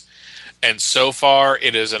 70s. And so far,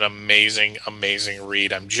 it is an amazing, amazing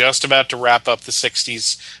read. I'm just about to wrap up the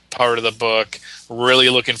 60s part of the book. Really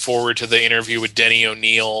looking forward to the interview with Denny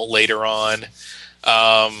O'Neil later on.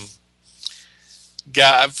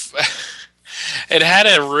 It had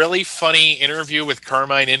a really funny interview with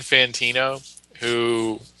Carmine Infantino,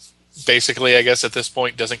 who basically, I guess at this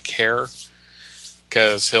point, doesn't care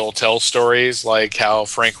because he'll tell stories like how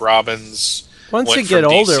Frank Robbins... Once you get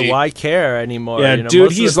older, why care anymore? Yeah,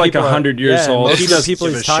 dude, he's like 100 years old. Most He of the doesn't people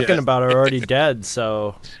give he's a talking shit. about are already dead,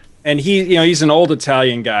 so... And he's an old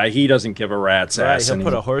Italian guy. He doesn't give a rat's ass. He'll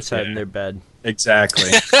put a horse head in their bed.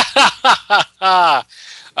 Exactly. But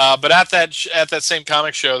at that same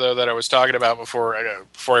comic show though that I was talking about before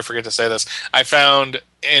I forget to say this, I found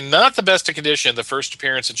in not the best of condition the first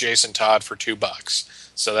appearance of Jason Todd for $2.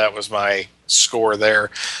 So that was my score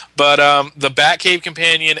there. But the Batcave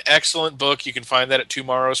Companion, excellent book. You can find that at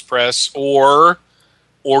Tomorrow's Press or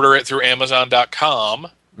order it through Amazon.com,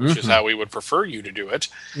 which is how we would prefer you to do it.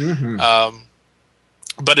 But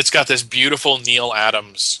it's got this beautiful Neil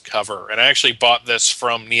Adams cover. And I actually bought this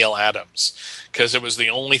from Neil Adams because it was the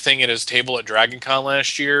only thing at his table at DragonCon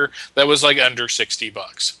last year that was like under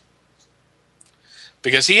 $60.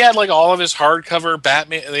 Because he had like all of his hardcover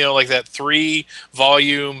Batman, like that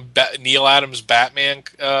 3-volume Neil Adams Batman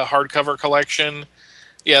hardcover collection.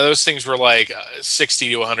 Yeah, those things were like $60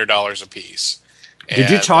 to $100 a piece. Did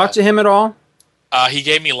you talk to him at all? He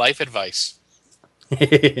gave me life advice.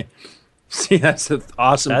 See, that's the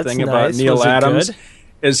awesome thing about nice. Neil Was it Adams. good?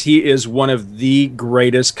 Is he is one of the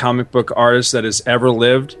greatest comic book artists that has ever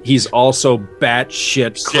lived. He's also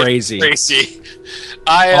batshit crazy.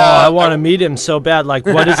 I want to meet him so bad. Like,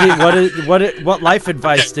 what is he? What life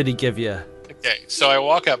advice did he give you? Okay, so I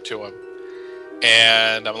walk up to him,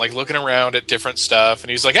 and I'm like looking around at different stuff,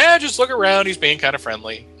 and he's like, just look around. He's being kind of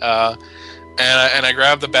friendly. And I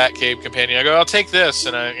grab the Batcave Companion. I go, I'll take this,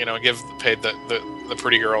 and I paid the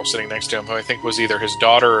pretty girl sitting next to him, who I think was either his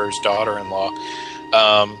daughter or his daughter-in-law.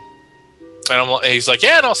 And he's like,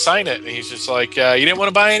 and I'll sign it. And he's just like, you didn't want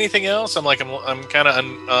to buy anything else? I'm like, I'm kind of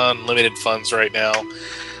unlimited funds right now.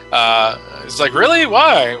 It's like, really?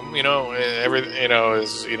 Why? You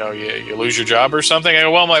lose your job or something? I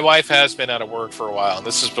go, well, my wife has been out of work for a while. And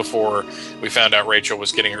this is before we found out Rachel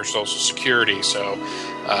was getting her Social Security. So,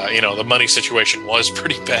 the money situation was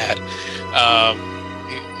pretty bad.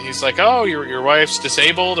 He's like, oh, your wife's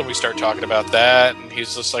disabled, and we start talking about that, and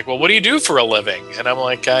he's just like, well, what do you do for a living? And I'm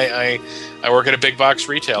like, I work at a big box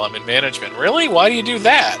retail. I'm in management. Really? Why do you do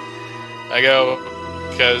that? I go,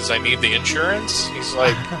 because I need the insurance. He's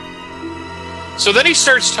like, So then he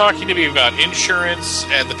starts talking to me about insurance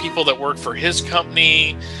and the people that work for his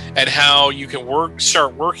company and how you can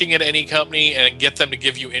start working at any company and get them to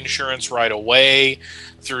give you insurance right away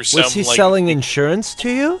through some. Was he selling insurance to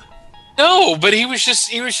you? No, but he was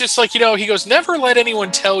just like, he goes, never let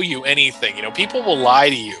anyone tell you anything. People will lie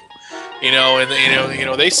to you.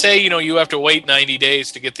 And they say, you have to wait 90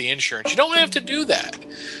 days to get the insurance. You don't have to do that.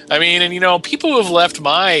 I mean, and people who have left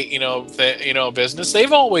my, business,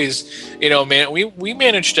 they've always, we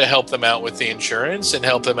managed to help them out with the insurance and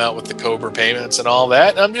help them out with the Cobra payments and all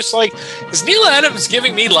that. And I'm just like, is Neil Adams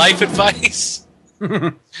giving me life advice?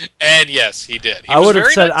 And yes, he did. I would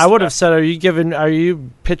have said, are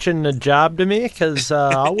you pitching a job to me? Because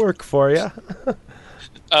I'll work for you.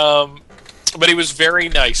 But he was very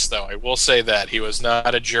nice, though. I will say that he was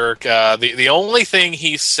not a jerk. The only thing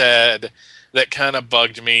he said that kind of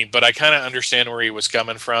bugged me, but I kind of understand where he was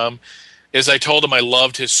coming from, is I told him I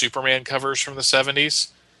loved his Superman covers from the 70s.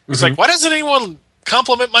 He's like, why doesn't anyone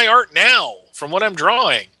compliment my art now from what I'm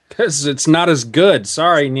drawing? Because it's not as good.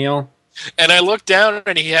 Sorry, Neil. And I looked down,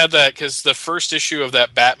 and he had that, because the first issue of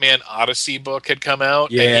that Batman Odyssey book had come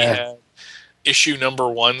out, and he had issue number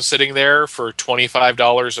 1 sitting there for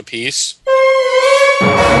 $25 a piece.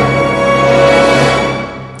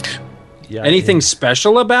 Anything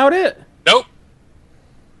special about it? Nope.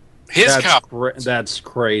 That's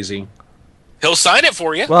crazy. He'll sign it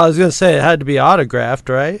for you. Well, I was gonna say it had to be autographed,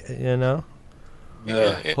 right? Yeah.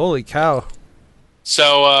 Holy cow.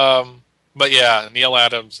 So, but yeah, Neil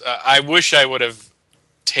Adams. I wish I would have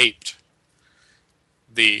taped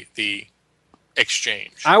the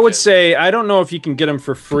exchange. I would say, I don't know if you can get them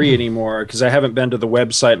for free anymore, because I haven't been to the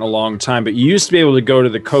website in a long time, but you used to be able to go to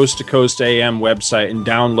the Coast to Coast AM website and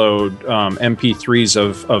download MP3s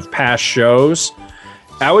of past shows.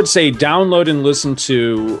 I would say download and listen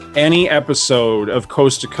to any episode of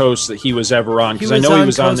Coast to Coast that he was ever on, because I know he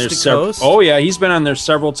was on there several. Oh yeah, he's been on there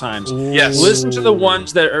several times. Yes. Listen to the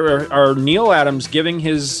ones that are Neil Adams giving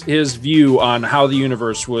his view on how the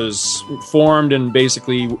universe was formed and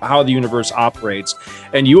basically how the universe operates,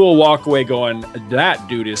 and you will walk away going, "That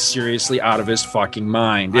dude is seriously out of his fucking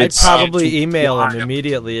mind." I'd probably email him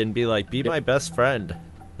immediately and be like, "Be my best friend."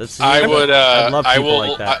 I love people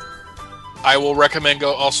like that. I will recommend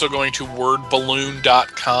also going to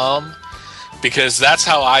wordballoon.com, because that's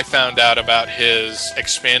how I found out about his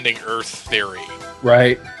expanding Earth theory.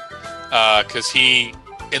 Right. Because he,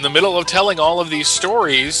 in the middle of telling all of these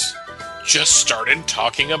stories, just started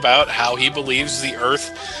talking about how he believes the Earth,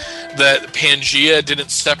 that Pangea didn't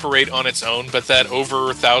separate on its own, but that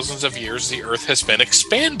over thousands of years the Earth has been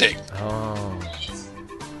expanding. Oh.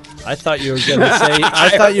 I thought you were gonna say. I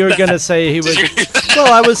thought you were gonna say he was.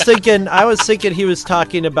 Well, I was thinking he was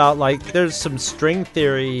talking about, like, there's some string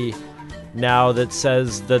theory now that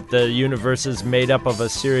says that the universe is made up of a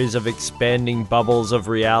series of expanding bubbles of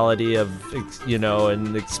reality,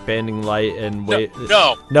 and expanding light and weight.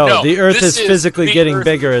 No. The Earth is physically getting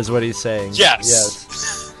bigger, is what he's saying.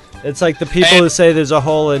 Yes. It's like the people who say there's a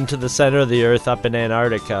hole into the center of the Earth up in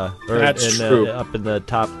Antarctica, or that's true. Up in the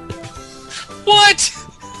top. What?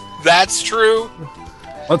 That's true.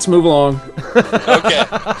 Let's move along. Okay.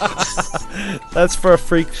 That's for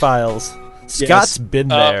Freak Files. Scott's been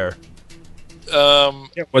there.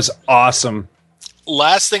 It was awesome.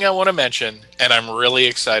 Last thing I want to mention, and I'm really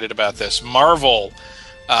excited about this, Marvel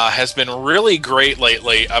has been really great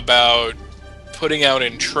lately about putting out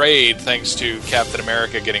in trade, thanks to Captain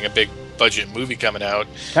America getting a big budget movie coming out.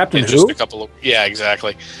 Captain just who? a couple of, yeah,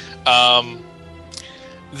 exactly.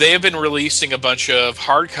 They have been releasing a bunch of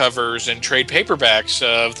hardcovers and trade paperbacks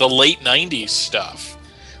of the late 90s stuff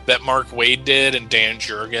that Mark Waid did and Dan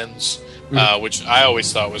Jurgens, which I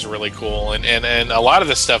always thought was really cool. And a lot of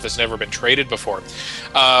this stuff has never been traded before.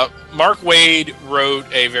 Mark Waid wrote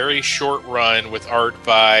a very short run with art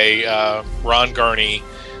by Ron Garney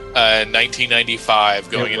in 1995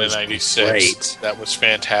 going into 96. Great. That was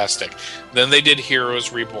fantastic. Then they did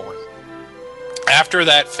Heroes Reborn. After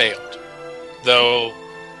that failed, though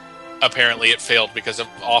apparently it failed because of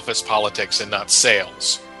office politics and not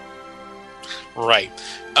sales. Right.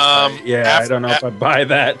 I don't know if I buy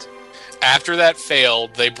that. After that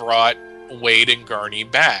failed, they brought Waid and Garney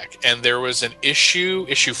back, and there was an issue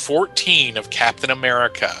 14 of Captain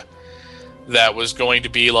America, that was going to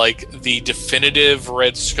be like the definitive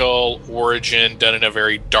Red Skull origin done in a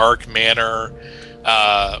very dark manner.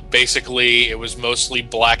 Basically, it was mostly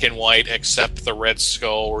black and white except the Red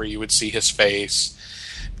Skull where you would see his face.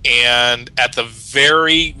 And at the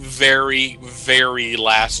very, very, very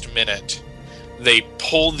last minute, they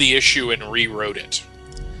pulled the issue and rewrote it.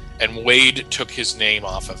 And Waid took his name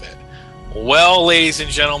off of it. Well, ladies and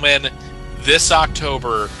gentlemen, this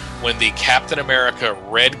October, when the Captain America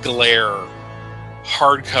Red Glare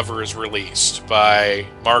hardcover is released by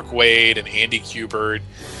Mark Waid and Andy Kubert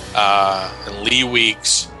and Lee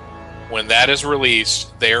Weeks, when that is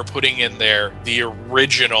released, they are putting in there the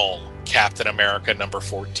original Captain America number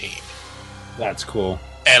 14. That's cool.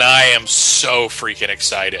 And I am so freaking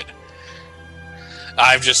excited.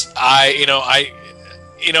 I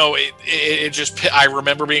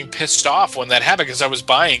remember being pissed off when that happened because I was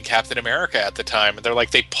buying Captain America at the time, and they're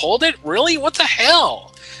like, they pulled it? Really? What the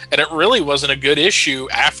hell? And it really wasn't a good issue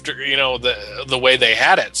after, the way they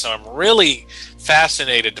had it. So I'm really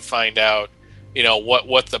fascinated to find out,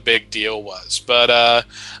 what the big deal was. But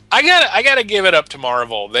I gotta give it up to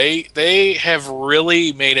Marvel. They have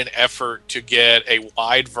really made an effort to get a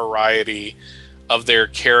wide variety of their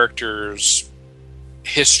characters'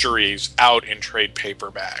 histories out in trade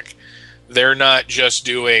paperback. They're not just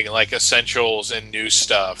doing like essentials and new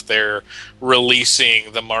stuff. They're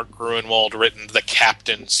releasing the Mark Gruenwald written The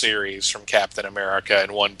Captain series from Captain America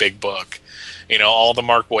in one big book. All the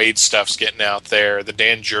Mark Waid stuff's getting out there. The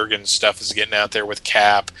Dan Jurgens stuff is getting out there with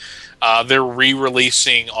Cap. They're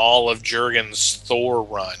re-releasing all of Jurgens' Thor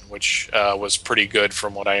run, which was pretty good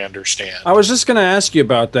from what I understand. I was just going to ask you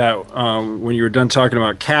about that when you were done talking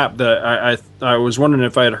about Cap. That I was wondering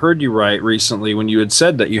if I had heard you right recently when you had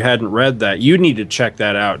said that you hadn't read that. You need to check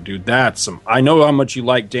that out, dude. I know how much you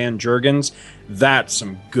like Dan Jurgens. That's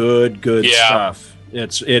some good stuff.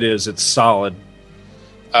 It's solid.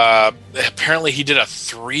 Apparently he did a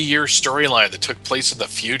 3-year storyline that took place in the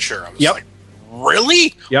future. I was like,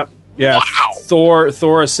 really? Yep. Yeah. Wow.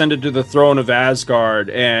 Thor ascended to the throne of Asgard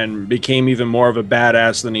and became even more of a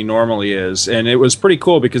badass than he normally is. And it was pretty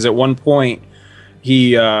cool because at one point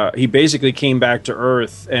he basically came back to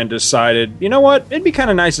Earth and decided, you know what? It'd be kind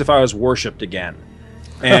of nice if I was worshipped again.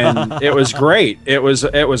 And it was great. It was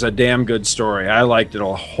a damn good story. I liked it a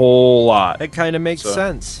whole lot. It kind of makes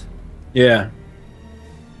sense. Yeah.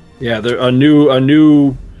 Yeah, a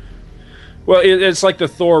new. Well, it's like the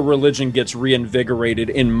Thor religion gets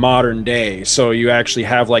reinvigorated in modern day. So you actually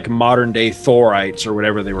have like modern day Thorites or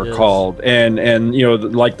whatever they were called, and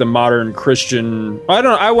like the modern Christian. I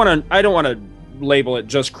don't want to label it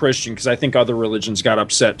just Christian because I think other religions got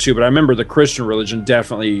upset too. But I remember the Christian religion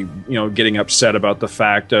definitely getting upset about the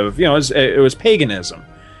fact of it was paganism,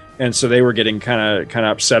 and so they were getting kind of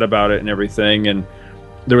upset about it and everything. And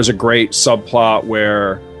there was a great subplot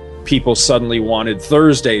where people suddenly wanted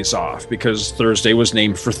Thursdays off because Thursday was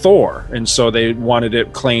named for Thor, and so they wanted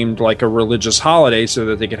it claimed like a religious holiday so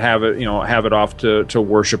that they could have it off to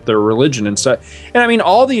worship their religion and stuff. And I mean,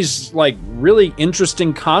 all these like really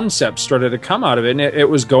interesting concepts started to come out of it, and it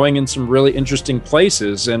was going in some really interesting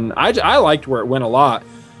places, and I liked where it went a lot.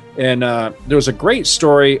 And there was a great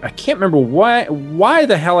story. I can't remember why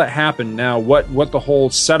the hell it happened now, what the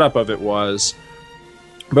whole setup of it was,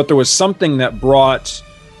 but there was something that brought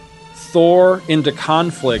Thor into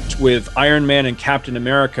conflict with Iron Man and Captain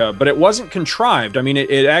America, but it wasn't contrived. I mean,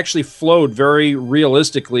 it actually flowed very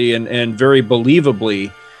realistically and very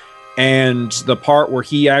believably, and the part where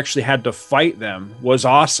he actually had to fight them was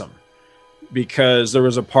awesome because there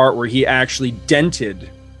was a part where he actually dented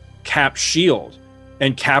Cap's shield,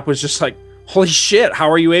 and Cap was just like, holy shit,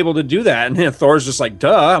 how are you able to do that? And then Thor's just like,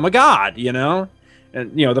 duh, I'm a god,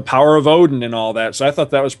 and the power of Odin and all that. So I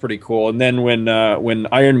thought that was pretty cool. And then when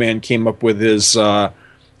Iron Man came up with his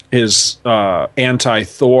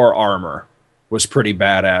anti-Thor armor was pretty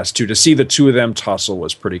badass too. To see the two of them tussle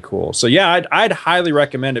was pretty cool. So yeah, I'd highly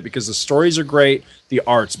recommend it because the stories are great, the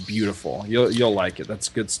art's beautiful. You'll like it. That's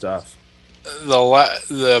good stuff.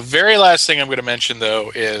 The very last thing I'm going to mention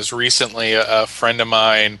though is recently a friend of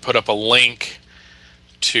mine put up a link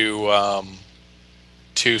to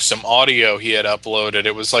some audio he had uploaded.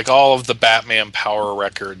 It was like all of the Batman Power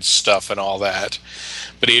Records stuff and all that.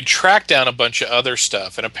 But he had tracked down a bunch of other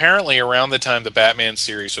stuff. And apparently around the time the Batman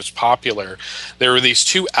series was popular, there were these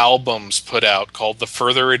 2 albums put out called The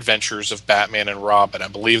Further Adventures of Batman and Robin. I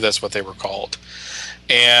believe that's what they were called.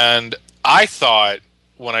 And I thought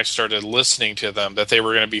when I started listening to them that they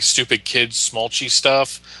were going to be stupid kids smulchy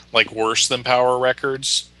stuff, like worse than Power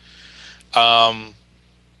Records.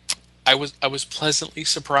 I was pleasantly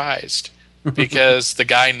surprised because the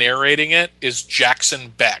guy narrating it is Jackson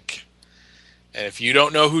Beck. And if you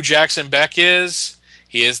don't know who Jackson Beck is,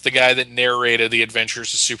 he is the guy that narrated the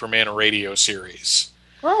Adventures of Superman radio series.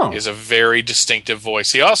 Oh. He has a very distinctive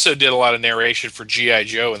voice. He also did a lot of narration for G.I.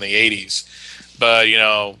 Joe in the 80s. But,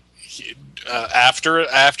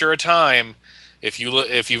 after a time, if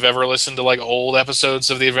you've ever listened to like old episodes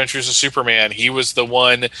of the Adventures of Superman, he was the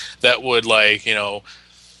one that would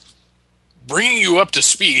bringing you up to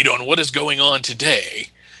speed on what is going on today.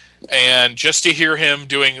 And just to hear him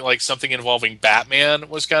doing like something involving Batman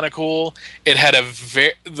was kind of cool. It had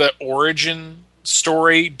the origin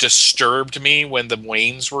story disturbed me when the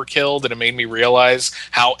Waynes were killed, and it made me realize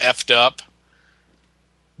how effed up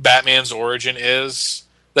Batman's origin is.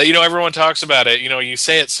 That, you know, everyone talks about it. You know, you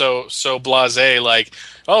say it so blasé, like,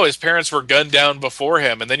 oh, his parents were gunned down before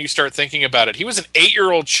him, and then you start thinking about it. He was an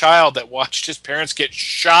 8-year-old child that watched his parents get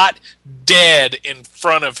shot dead in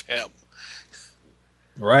front of him.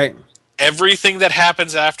 Right. Everything that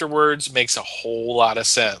happens afterwards makes a whole lot of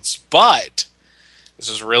sense. But this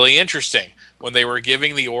is really interesting. When they were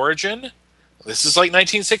giving the origin, this is like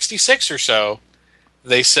 1966 or so,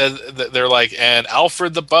 they said that they're like, and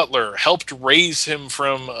Alfred the butler helped raise him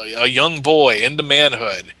from a young boy into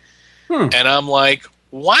manhood. And I'm like,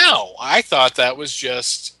 wow, I thought that was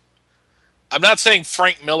just... I'm not saying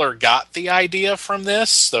Frank Miller got the idea from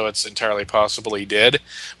this, though it's entirely possible he did,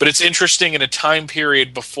 but it's interesting in a time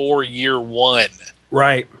period before year one.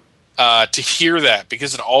 Right. To hear that,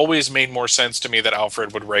 because it always made more sense to me that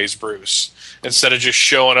Alfred would raise Bruce instead of just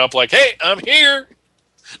showing up like, hey, I'm here,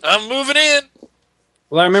 I'm moving in.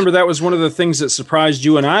 Well, I remember that was one of the things that surprised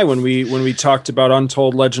you and I when we talked about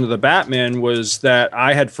Untold Legend of the Batman, was that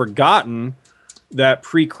I had forgotten that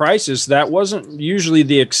pre-Crisis, that wasn't usually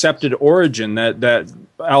the accepted origin, that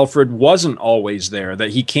Alfred wasn't always there, that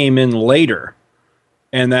he came in later.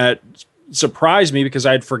 And that surprised me because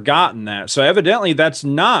I'd forgotten that. So evidently that's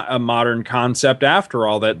not a modern concept after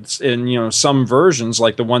all. That's in, you know, some versions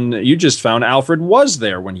like the one that you just found, Alfred was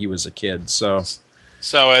there when he was a kid. So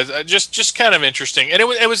just kind of interesting, and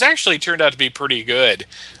it was actually turned out to be pretty good.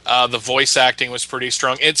 The voice acting was pretty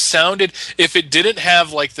strong. It sounded, if it didn't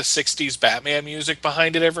have like the '60s Batman music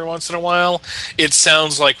behind it every once in a while, it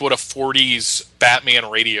sounds like what a '40s Batman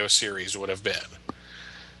radio series would have been.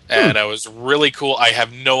 And it was really cool. I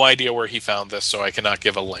have no idea where he found this, so I cannot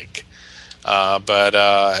give a link. But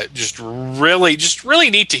just really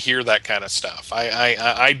neat to hear that kind of stuff.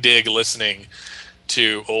 I dig listening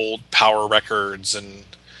to old power records and,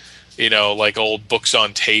 you know, like old books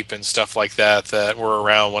on tape and stuff like that were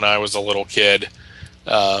around when I was a little kid,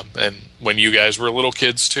 and when you guys were little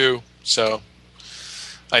kids too. So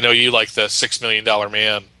I know you like the $6 Million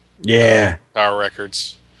Man. Yeah. Power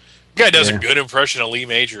records. The guy does a good impression of Lee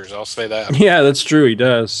Majors, I'll say that. Yeah, that's true. He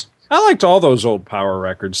does. I liked all those old Power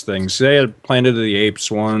Records things. They had Planet of the Apes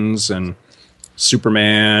ones and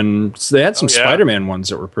Superman. So they had some Spider-Man ones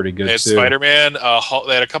that were pretty good, they had too. Spider-Man. They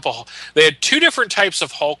had a couple. They had two different types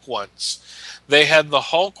of Hulk ones. They had the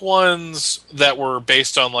Hulk ones that were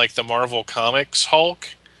based on like the Marvel Comics Hulk,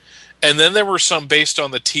 and then there were some based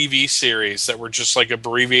on the TV series that were just like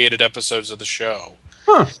abbreviated episodes of the show.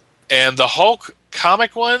 Huh. And the Hulk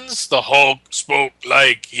comic ones, the Hulk spoke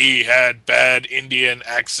like he had bad Indian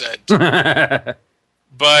accent.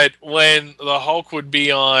 But when the Hulk would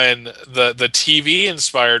be on the TV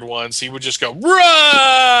inspired ones, he would just go,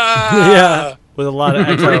 "Rah!" Yeah, with a lot of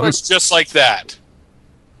echo. Pretty much just like that.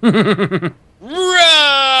 Rah!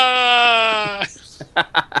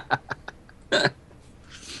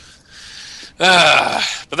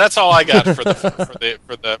 But that's all I got for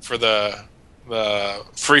the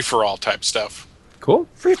free for all type stuff. Cool.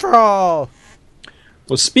 Free for all.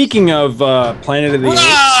 Well, speaking of Planet of the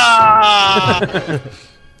Apes,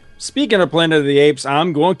 speaking of Planet of the Apes,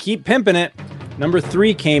 I'm going to keep pimping it. Number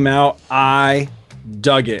 3 came out. I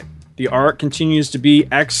dug it. The art continues to be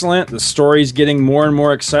excellent. The story's getting more and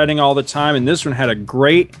more exciting all the time, and this one had a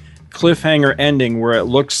great cliffhanger ending where it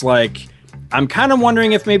looks like, I'm kind of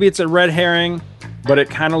wondering if maybe it's a red herring, but it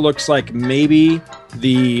kind of looks like maybe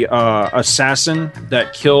the assassin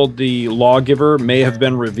that killed the lawgiver may have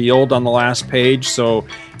been revealed on the last page. So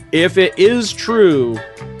if it is true,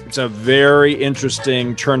 it's a very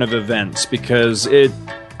interesting turn of events, because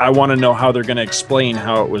I want to know how they're going to explain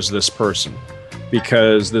how it was this person,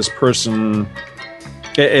 because this person,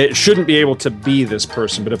 it shouldn't be able to be this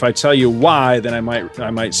person. But if I tell you why, then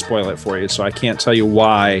I might spoil it for you. So I can't tell you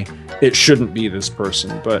why it shouldn't be this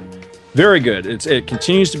person, but very good. It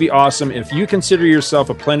continues to be awesome. If you consider yourself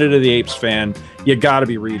a Planet of the Apes fan, you got to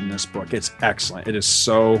be reading this book. It's excellent. It is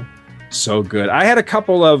so good. I had a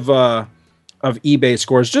couple of eBay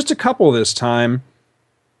scores, just a couple this time,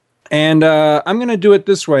 and I'm going to do it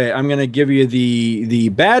this way. I'm going to give you the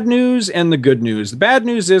bad news and the good news. The bad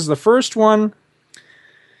news is the first one.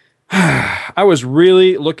 I was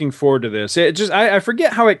really looking forward to this. I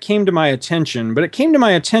forget how it came to my attention, but it came to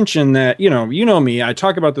my attention that, you know me, I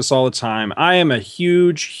talk about this all the time. I am a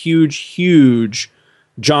huge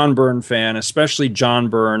John Byrne fan, especially John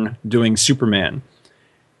Byrne doing Superman.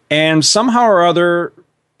 And somehow or other,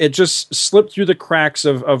 it just slipped through the cracks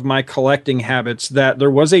of my collecting habits that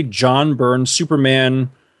there was a John Byrne Superman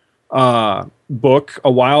book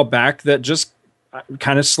a while back that just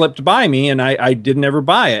kind of slipped by me, and I didn't ever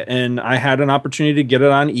buy it. And I had an opportunity to get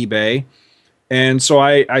it on eBay, and so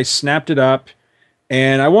I snapped it up.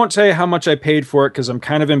 And I won't tell you how much I paid for it because I'm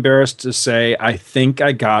kind of embarrassed to say I think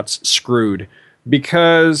I got screwed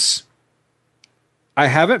because I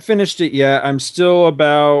haven't finished it yet. I'm probably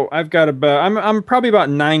about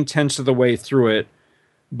 9/10 of the way through it.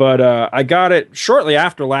 But I got it shortly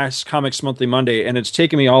after last Comics Monthly Monday, and it's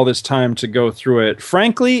taken me all this time to go through it.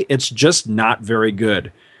 Frankly, it's just not very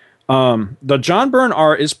good. The John Byrne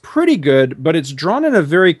art is pretty good, but it's drawn in a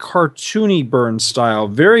very cartoony Byrne style,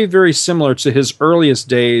 very, very similar to his earliest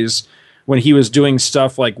days when he was doing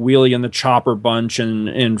stuff like Wheelie and the Chopper Bunch and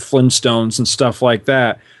Flintstones and stuff like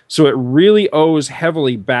that. So it really owes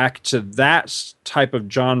heavily back to that type of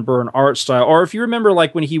John Byrne art style. Or if you remember,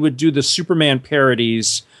 like when he would do the Superman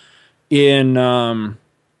parodies in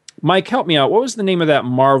Mike, help me out. What was the name of that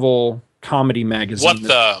Marvel comedy magazine?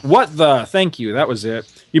 What the? Thank you. That was it.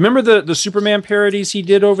 You remember the Superman parodies he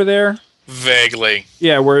did over there? Vaguely.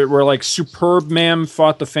 Yeah, where like Superb Man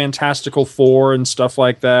fought the Fantastical Four and stuff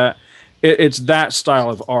like that. It's that style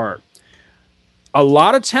of art. A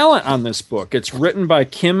lot of talent on this book. It's written by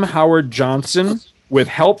Kim Howard Johnson with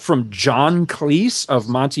help from John Cleese of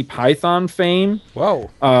Monty Python fame. Whoa.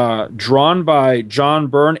 Drawn by John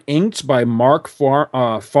Byrne, inked by Mark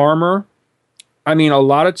Farmer. I mean, a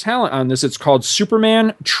lot of talent on this. It's called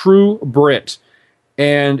Superman True Brit.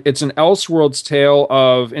 And it's an Elseworlds tale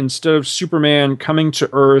of, instead of Superman coming to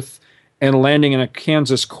Earth and landing in a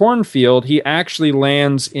Kansas cornfield, he actually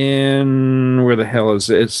lands in, where the hell is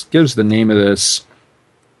it? It gives the name of this.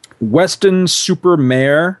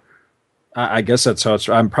 Weston-super-Mare. I guess that's how it's,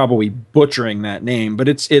 I'm probably butchering that name, but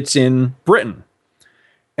it's in Britain.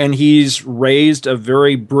 And he's raised a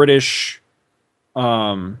very British,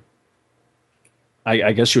 I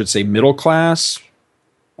guess you would say middle class.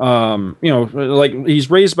 Like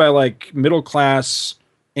he's raised by like middle class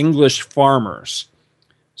English farmers.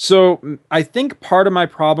 So I think part of my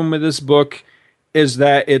problem with this book is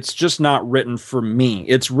that it's just not written for me.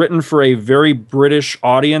 It's written for a very British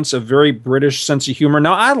audience, a very British sense of humor.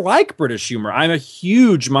 Now, I like British humor. I'm a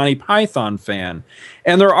huge Monty Python fan.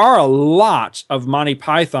 And there are a lot of Monty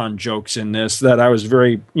Python jokes in this that I was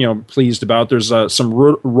very, pleased about. There's some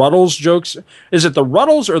Ruddles jokes. Is it the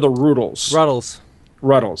Ruddles or the Roodles? Ruddles.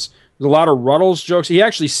 There's a lot of Ruddles jokes. He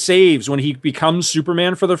actually saves, when he becomes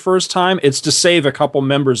Superman for the first time, it's to save a couple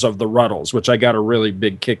members of the Ruddles, which I got a really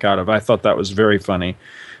big kick out of. I thought that was very funny.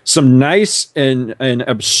 Some nice and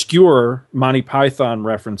obscure Monty Python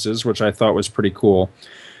references, which I thought was pretty cool.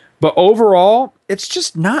 But overall, it's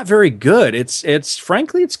just not very good. It's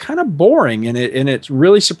frankly, it's kind of boring, and it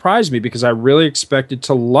really surprised me because I really expected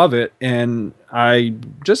to love it, and I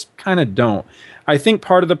just kind of don't. I think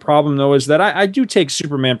part of the problem, though, is that I do take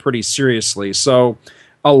Superman pretty seriously. So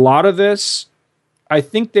a lot of this, I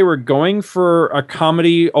think they were going for a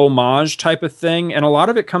comedy homage type of thing, and a lot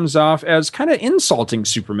of it comes off as kind of insulting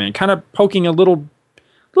Superman, kind of poking a little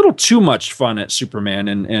too much fun at Superman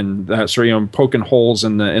and that sort of, poking holes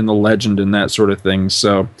in the legend and that sort of thing.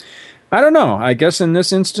 So I don't know. I guess in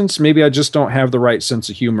this instance, maybe I just don't have the right sense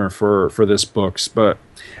of humor for this books. But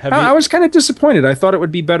I was kind of disappointed. I thought it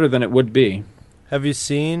would be better than it would be. Have you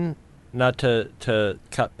seen, not to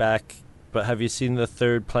cut back, but have you seen the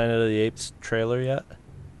third Planet of the Apes trailer yet?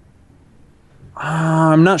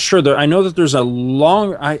 I'm not sure. I know that there's a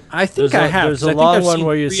long... I think I have. There's a long one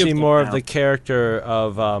where you see more of the character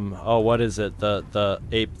of... what is it? The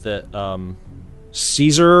ape that...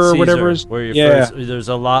 Caesar or whatever. There's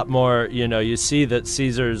a lot more... you see that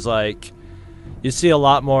Caesar's like... You see a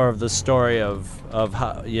lot more of the story of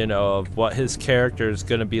how, of what his character is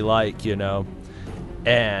going to be like,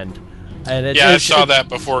 And I saw that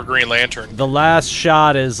before Green Lantern. The last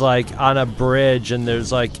shot is like on a bridge, and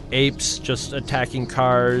there's like apes just attacking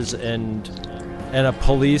cars, and a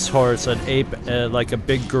police horse. An ape, like a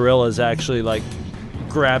big gorilla, is actually like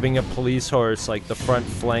grabbing a police horse, like the front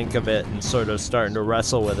flank of it, and sort of starting to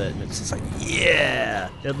wrestle with it. And it's just like, yeah,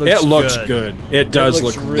 it looks good. It does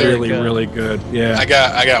look really good. Yeah, I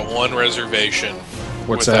got one reservation.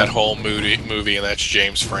 What's that whole movie, and that's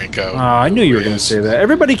James Franco. I knew you were going to say that.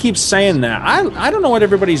 Everybody keeps saying that. I don't know what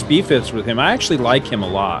everybody's beef is with him. I actually like him a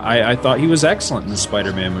lot. I thought he was excellent in the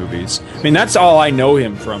Spider-Man movies. I mean, that's all I know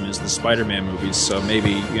him from is the Spider-Man movies. So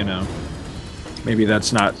maybe maybe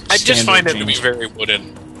that's not. I just find him to be very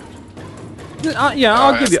wooden.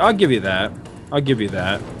 I'll give you that.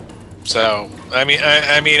 So I mean,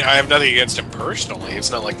 I have nothing against him personally. It's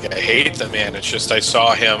not like I hate the man. It's just I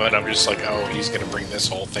saw him and I'm just like, oh, he's going to bring this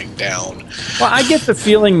whole thing down. Well, I get the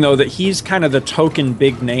feeling though that he's kind of the token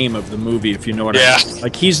big name of the movie, if you know what I mean.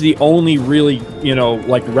 Like he's the only really,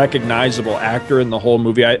 like recognizable actor in the whole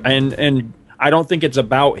movie. And I don't think it's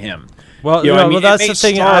about him. Well, well, that's the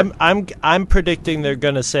thing. I'm predicting they're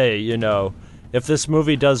going to say, if this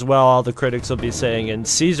movie does well, all the critics will be saying, and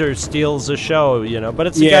Caesar steals the show, but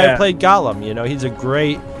it's the guy who played Gollum, he's a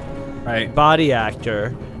great body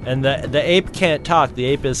actor, and the ape can't talk. The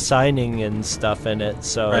ape is signing and stuff in it,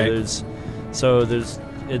 so there's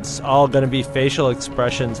it's all going to be facial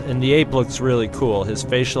expressions, and the ape looks really cool. His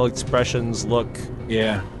facial expressions look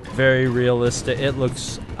very realistic. It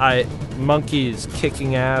looks monkeys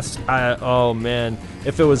kicking ass. Oh man.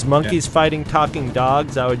 If it was monkeys fighting talking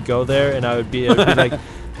dogs, I would go there, and it would be like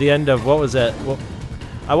the end of, what was that? Well,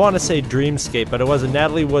 I want to say Dreamscape, but it wasn't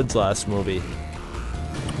Natalie Wood's last movie.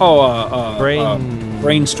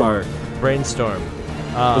 Brainstorm. Brainstorm.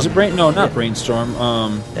 Was it Brain? No, not Brainstorm.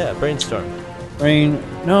 Brainstorm.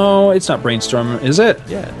 No, it's not Brainstorm, is it?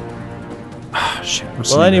 Yeah. Shit,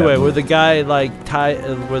 well, anyway, where the guy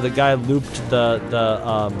where the guy looped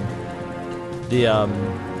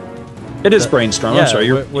It is Brainstorm. Yeah, I'm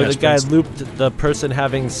sorry. Where the guy looped the person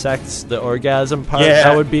having sex, the orgasm part. Yeah.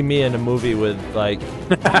 That would be me in a movie with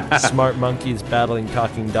smart monkeys battling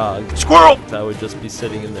talking dogs. Squirrel! I would just be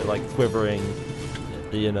sitting in there quivering.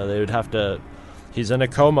 They would have to. He's in a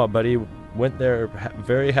coma, but he went there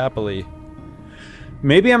very happily.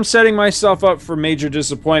 Maybe I'm setting myself up for major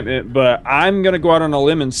disappointment, but I'm going to go out on a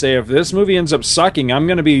limb and say if this movie ends up sucking, I'm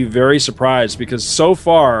going to be very surprised, because so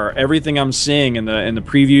far, everything I'm seeing in the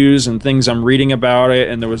previews and things I'm reading about it,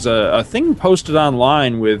 and there was a thing posted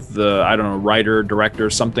online with the, I don't know, writer, director,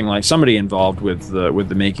 somebody involved with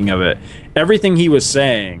the making of it. Everything he was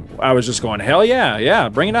saying, I was just going, hell yeah,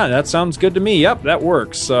 bring it on. That sounds good to me. Yep, that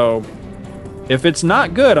works. So if it's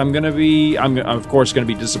not good, I'm of course going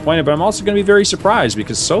to be disappointed, but I'm also going to be very surprised,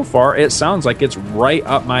 because so far it sounds like it's right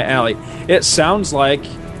up my alley. It sounds like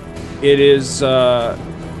it is,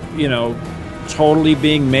 totally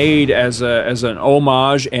being made as an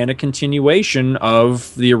homage and a continuation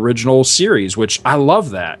of the original series, which I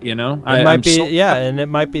love that. It might be, and it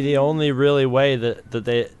might be the only really way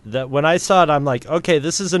that when I saw it, I'm like, okay,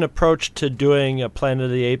 this is an approach to doing a Planet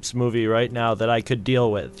of the Apes movie right now that I could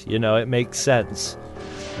deal with. It makes sense,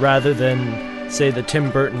 rather than say the Tim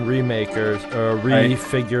Burton remake or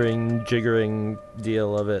refiguring, jiggering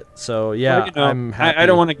deal of it. So I'm happy. I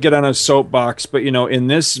don't want to get on a soapbox, but in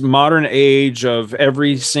this modern age of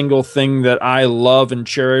every single thing that I love and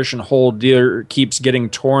cherish and hold dear keeps getting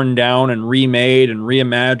torn down and remade and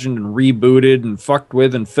reimagined and rebooted and fucked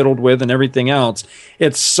with and fiddled with and everything else,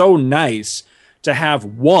 it's so nice to have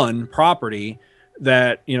one property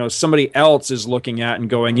that somebody else is looking at and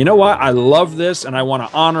going, you know what, I love this and I want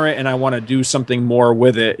to honor it and I want to do something more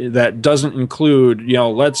with it that doesn't include,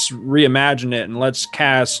 let's reimagine it and let's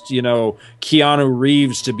cast, Keanu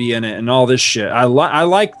Reeves to be in it and all this shit. I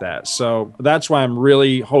like that. So that's why I'm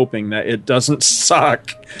really hoping that it doesn't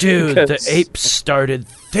suck. Dude, the apes started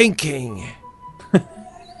thinking.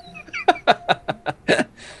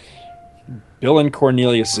 Bill and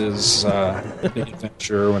Cornelius's big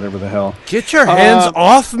adventure, or whatever the hell. Get your hands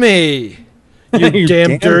off me, you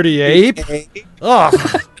damn dirty ape!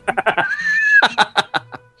 Ugh.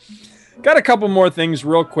 Got a couple more things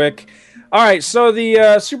real quick. All right, so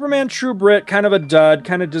the Superman True Brit, kind of a dud,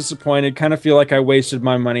 kind of disappointed, kind of feel like I wasted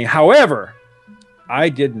my money. However, I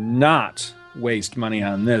did not waste money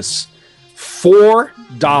on this.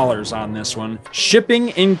 $4 on this one, shipping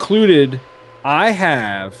included. I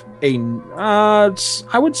have I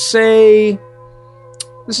would say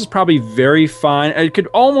this is probably very fine. It could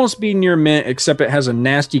almost be near mint, except it has a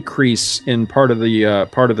nasty crease in part of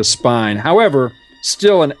the spine. However,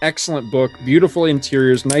 still an excellent book. Beautiful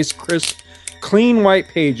interiors, nice, crisp, clean white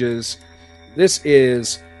pages. This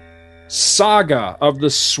is Saga of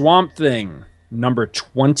the Swamp Thing, number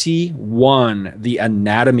 21, The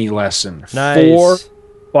Anatomy Lesson. Nice.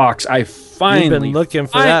 $4. I finally You've been looking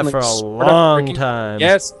for that for a long time.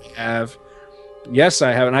 Yes, I have.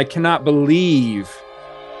 And I cannot believe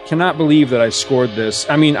that I scored this.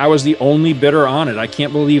 I mean, I was the only bidder on it. I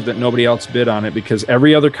can't believe that nobody else bid on it, because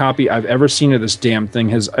every other copy I've ever seen of this damn thing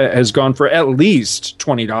has gone for at least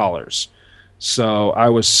 $20. So I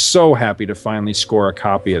was so happy to finally score a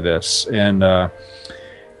copy of this, and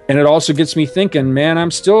it also gets me thinking, man,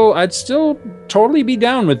 I'd still totally be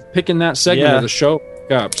down with picking that segment of the show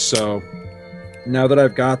up. So Now that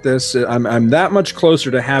I've got this, I'm that much closer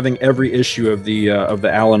to having every issue of the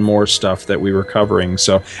Alan Moore stuff that we were covering.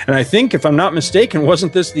 So, and I think, if I'm not mistaken,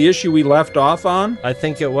 wasn't this the issue we left off on? I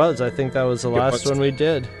think it was. I think that was the last one we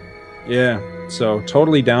did. Yeah, so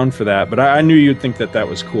totally down for that. But I knew you'd think that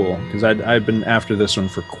was cool, because I've been after this one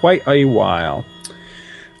for quite a while.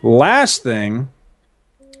 Last thing,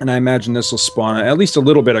 and I imagine this will spawn at least a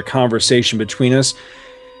little bit of conversation between us.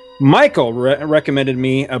 Michael recommended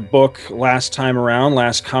me a book last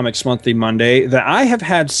Comics Monthly Monday, that I have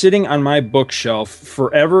had sitting on my bookshelf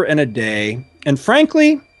forever and a day. And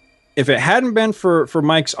frankly, if it hadn't been for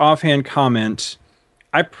Mike's offhand comment,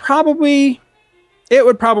 it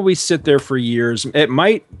would probably sit there for years. It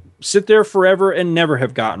might sit there forever and never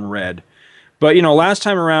have gotten read. But, last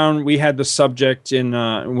time around, we had the subject in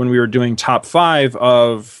when we were doing top five,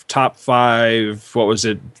 what was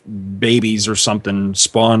it, babies or something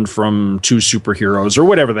spawned from two superheroes or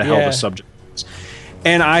whatever the hell the subject is.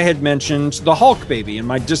 And I had mentioned the Hulk baby and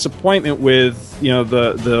my disappointment with,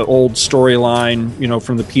 the old storyline,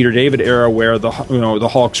 from the Peter David era where the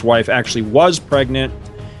Hulk's wife actually was pregnant.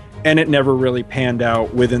 And it never really panned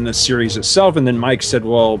out within the series itself. And then Mike said,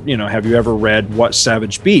 well, have you ever read What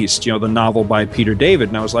Savage Beast, the novel by Peter David?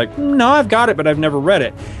 And I was like, no, I've got it, but I've never read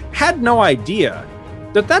it. Had no idea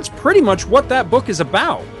that that's pretty much what that book is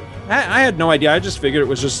about. I had no idea. I just figured it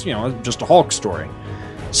was just a Hulk story.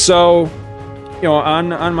 So,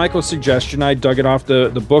 on Michael's suggestion, I dug it off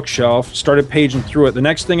the bookshelf, started paging through it. The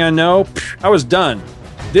next thing I know, I was done.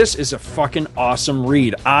 This is a fucking awesome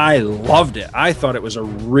read. I loved it. I thought it was a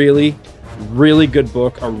really, really good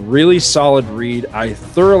book, a really solid read. I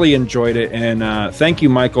thoroughly enjoyed it, and thank you,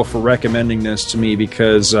 Michael, for recommending this to me,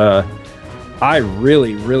 because I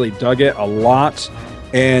really, really dug it a lot,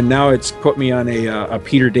 and now it's put me on a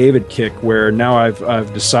Peter David kick, where now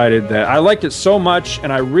I've decided that I liked it so much,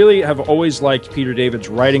 and I really have always liked Peter David's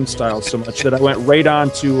writing style so much that I went right on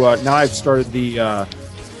to now I've started the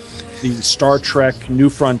Star Trek New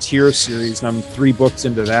Frontier series, and I'm 3 books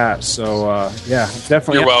into that. So,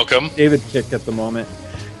 definitely. You're welcome. David kick at the moment.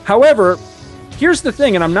 However, here's the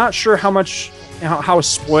thing, and I'm not sure how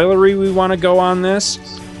spoilery we want to go on this,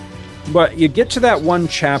 but you get to that one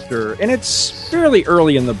chapter, and it's fairly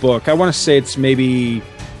early in the book. I want to say it's maybe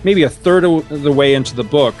a third of the way into the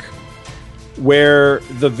book, where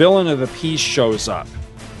the villain of the piece shows up.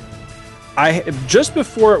 Just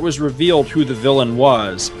before it was revealed who the villain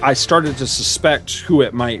was, I started to suspect who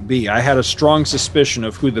it might be. I had a strong suspicion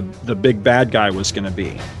of who the big bad guy was going to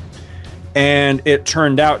be. And it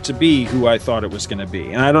turned out to be who I thought it was going to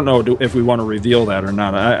be. And I don't know if we want to reveal that or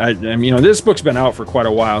not. I mean, this book's been out for quite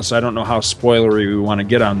a while, so I don't know how spoilery we want to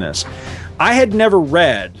get on this. I had never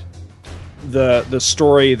read the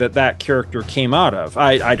story that character came out of.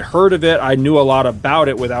 I'd heard of it. I knew a lot about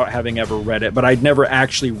it without having ever read it, but I'd never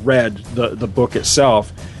actually read the book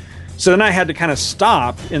itself. So then I had to kind of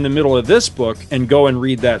stop in the middle of this book and go and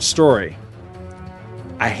read that story.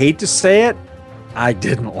 I hate to say it, I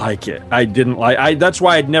didn't like it. That's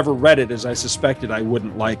why I'd never read it, as I suspected I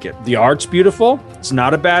wouldn't like it. The art's beautiful. It's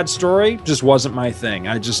not a bad story. Just wasn't my thing.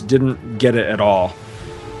 I just didn't get it at all.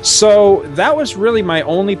 So that was really my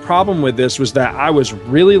only problem with this, was that I was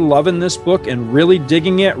really loving this book and really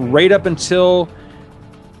digging it right up until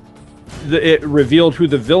it revealed who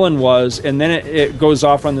the villain was, and then it goes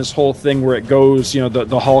off on this whole thing where it goes,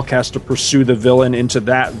 the Hulk has to pursue the villain into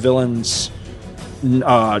that villain's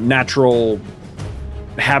natural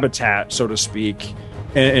habitat, so to speak,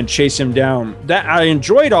 and chase him down. That I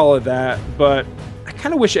enjoyed all of that, but I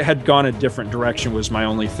kind of wish it had gone a different direction, was my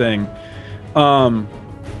only thing.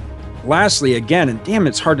 Lastly, again, and damn,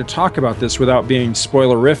 it's hard to talk about this without being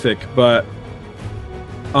spoilerific, but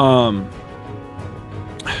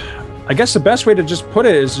I guess the best way to just put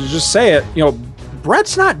it is to just say it.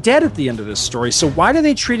 Brett's not dead at the end of this story, so why do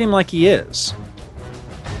they treat him like he is?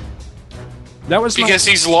 That was because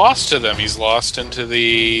he's lost to them. He's lost into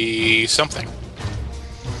the something.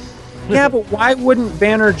 Yeah, but why wouldn't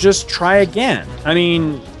Banner just try again? I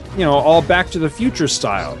mean, all Back to the Future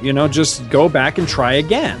style. Just go back and try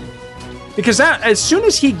again. Because as soon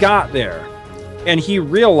as he got there and he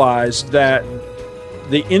realized that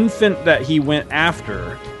the infant that he went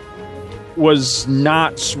after was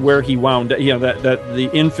not where he wound up, that the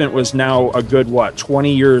infant was now a good,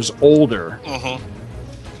 20 years older. Mm-hmm.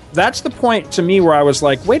 That's the point to me where I was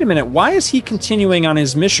like, wait a minute, why is he continuing on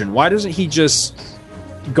his mission? Why doesn't he just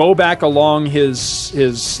go back along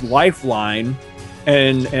his lifeline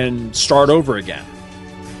and start over again?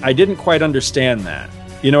 I didn't quite understand that.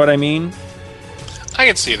 You know what I mean? I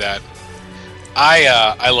can see that.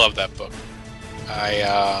 I love that book.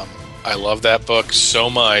 I love that book so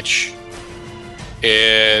much.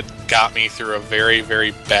 It got me through a very,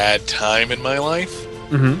 very bad time in my life.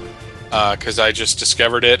 Because I just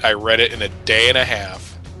discovered it. I read it in a day and a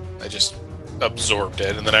half. I just absorbed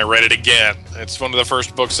it, and then I read it again. It's one of the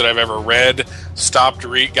first books that I've ever read, stopped,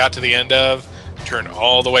 got to the end of, turned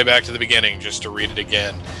all the way back to the beginning just to read it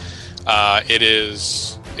again.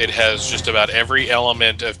 It has just about every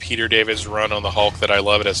element of Peter David's run on the Hulk that I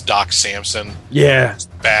love. It has Doc Samson. Yeah. It's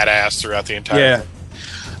badass throughout the entire thing.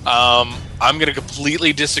 I'm going to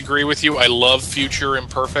completely disagree with you. I love Future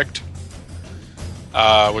Imperfect,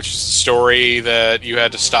 which is a story that you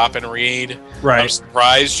had to stop and read. Right. I'm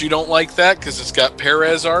surprised you don't like that because it's got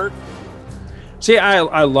Perez art. See,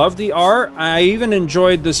 I love the art. I even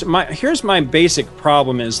enjoyed this. Here's my basic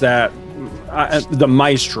problem is that the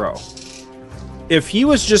Maestro. If he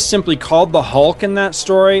was just simply called the Hulk in that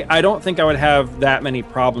story, I don't think I would have that many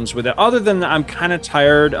problems with it. Other than I'm kind of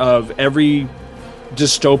tired of every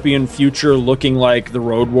dystopian future looking like the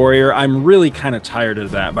Road Warrior. I'm really kind of tired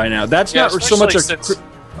of that by now. That's not so much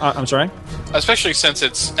I'm sorry? Especially since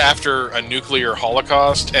it's after a nuclear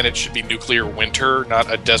holocaust and it should be nuclear winter,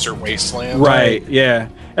 not a desert wasteland. Right, yeah.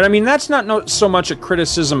 And I mean, that's not so much a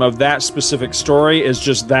criticism of that specific story as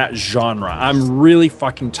just that genre. I'm really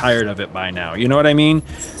fucking tired of it by now. You know what I mean?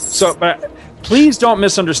 So, but please don't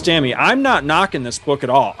misunderstand me. I'm not knocking this book at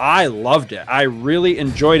all. I loved it. I really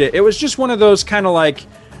enjoyed it. It was just one of those kind of like,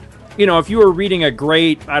 you know, if you were reading a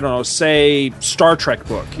great, I don't know, say Star Trek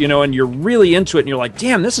book, you know, and you're really into it and you're like,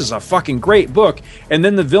 damn, this is a fucking great book. And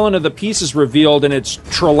then the villain of the piece is revealed and it's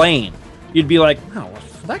Trelane. You'd be like, oh,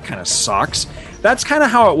 that kind of sucks. That's kind of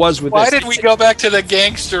how it was with this. Why did we go back to the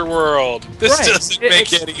gangster world? This doesn't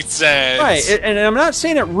make any sense. Right, and I'm not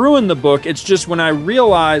saying it ruined the book. It's just when I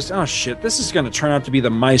realized, oh shit, this is going to turn out to be the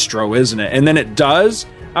Maestro, isn't it? And then it does,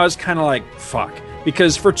 I was kind of like, fuck.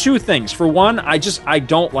 Because for two things. For one, I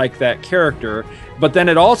don't like that character. But then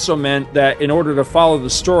it also meant that in order to follow the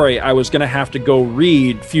story, I was going to have to go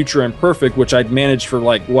read Future Imperfect, which I'd managed for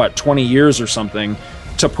 20 years or something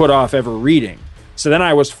to put off ever reading. So then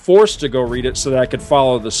I was forced to go read it so that I could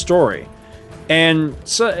follow the story. And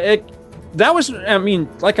so that was, I mean,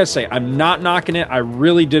 like I say, I'm not knocking it. I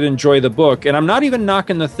really did enjoy the book. And I'm not even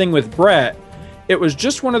knocking the thing with Brett. It was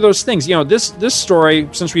just one of those things. You know, this story,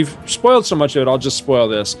 since we've spoiled so much of it, I'll just spoil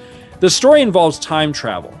this. The story involves time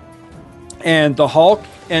travel. And the Hulk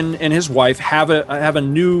and his wife have a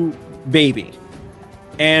new baby.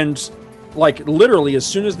 And literally, as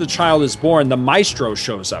soon as the child is born, the Maestro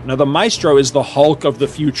shows up. Now, the Maestro is the Hulk of the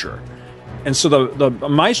future. And so the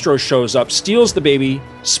Maestro shows up, steals the baby,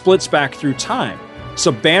 splits back through time.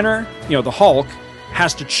 So Banner, you know, the Hulk,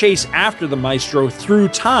 has to chase after the Maestro through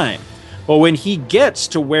time. But when he gets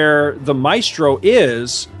to where the Maestro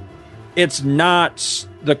is, it's not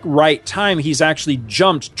the right time. He's actually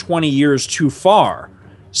jumped 20 years too far.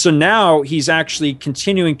 So now he's actually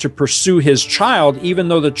continuing to pursue his child, even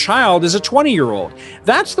though the child is a 20-year-old.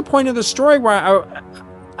 That's the point of the story where,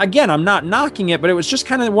 I'm not knocking it, but it was just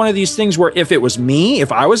kind of one of these things where if it was me,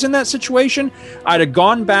 if I was in that situation, I'd have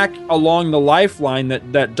gone back along the lifeline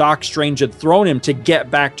that Doc Strange had thrown him to get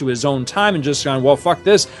back to his own time and just gone, well, fuck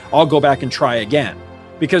this, I'll go back and try again.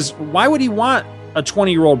 Because why would he want a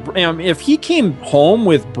 20-year-old? If he came home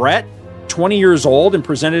with Brett, 20 years old, and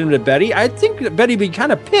presented him to Betty, I think that Betty would be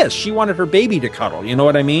kind of pissed. She wanted her baby to cuddle, you know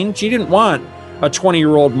what I mean? She didn't want a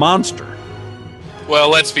 20-year-old monster. Well,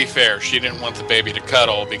 let's be fair. She didn't want the baby to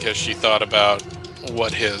cuddle because she thought about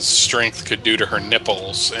what his strength could do to her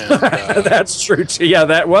nipples. And, that's true, too. Yeah,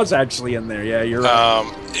 that was actually in there. Yeah, you're right.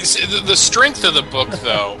 The strength of the book,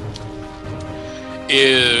 though,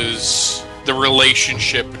 is the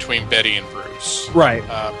relationship between Betty and Bruce. Right.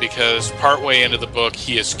 Because partway into the book,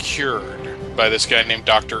 he is cured by this guy named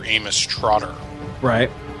Dr. Amos Trotter.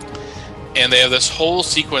 Right. And they have this whole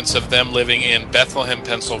sequence of them living in Bethlehem,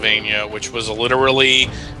 Pennsylvania, which was literally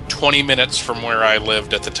 20 minutes from where I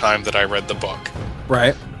lived at the time that I read the book.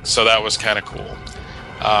 Right. So that was kind of cool.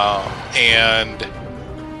 And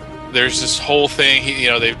there's this whole thing,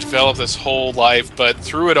 they've developed this whole life, but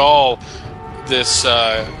through it all, this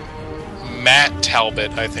Matt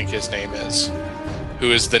Talbot, I think his name is,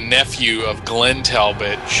 who is the nephew of Glenn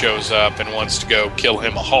Talbot, shows up and wants to go kill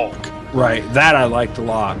him a Hulk. Right. That I liked a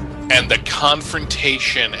lot. And the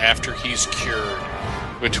confrontation after he's cured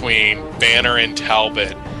between Banner and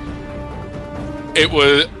Talbot,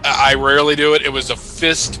 I rarely do it. It was a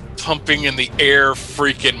fist pumping in the air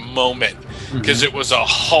freaking moment because it was a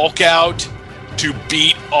Hulk out to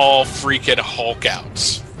beat all freaking Hulk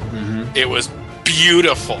outs. Mm-hmm. It was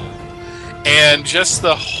beautiful. And just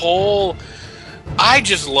I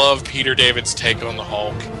just love Peter David's take on the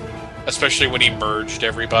Hulk, especially when he merged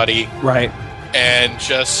everybody. Right. and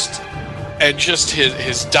just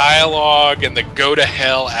his dialogue and the go to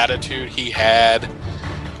hell attitude he had,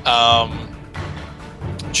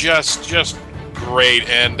 just great.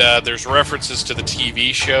 And there's references to the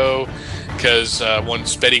TV show, because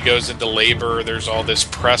once Betty goes into labor, there's all this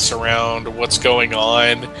press around what's going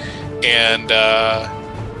on, and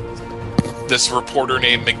this reporter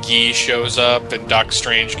named McGee shows up, and Doc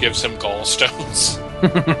Strange gives him gallstones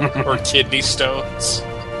or kidney stones.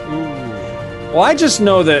 Well, I just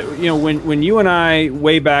know that, when you and I,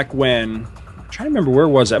 way back when, I'm trying to remember, where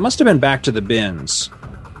was that? It must have been Back to the Bins.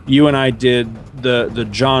 You and I did the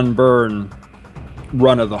John Byrne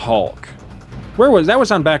run of the Hulk. Where was that?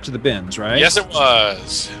 Was on Back to the Bins, right? Yes, it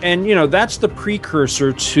was. And that's the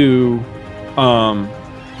precursor to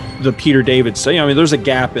the Peter David stuff. There's a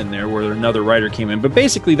gap in there where another writer came in, but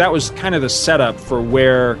basically that was kind of the setup for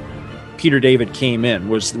where Peter David came in.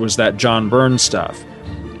 Was that John Byrne stuff?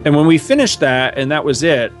 And when we finished that, and that was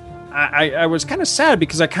it, I was kind of sad,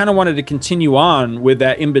 because I kind of wanted to continue on with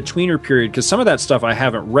that in-betweener period, because some of that stuff I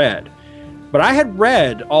haven't read. But I had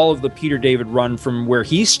read all of the Peter David run from where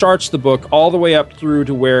he starts the book all the way up through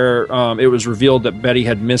to where it was revealed that Betty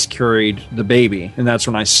had miscarried the baby, and that's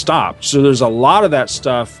when I stopped. So there's a lot of that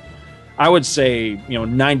stuff. I would say,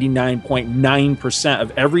 99.9%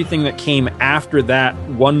 of everything that came after that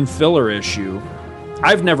one filler issue,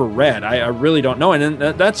 I've never read. I really don't know. And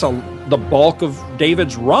that's the bulk of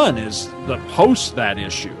David's run is the post that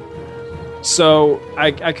issue. So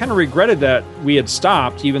I kind of regretted that we had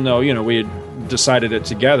stopped, even though, we had decided it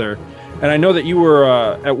together. And I know that you were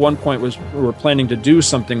at one point were planning to do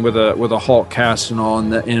something with a Hulk cast and all,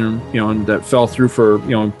 and that fell through for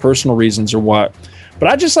personal reasons or what. But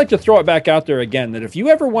I'd just like to throw it back out there again, that if you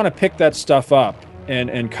ever want to pick that stuff up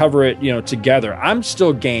and cover it, together, I'm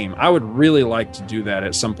still game. I would really like to do that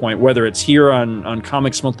at some point, whether it's here on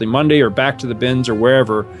Comics Monthly Monday or Back to the Bins or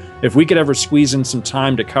wherever. If we could ever squeeze in some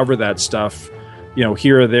time to cover that stuff,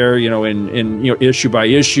 here or there, in issue by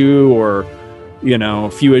issue, or a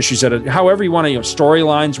few issues at a, however you want to,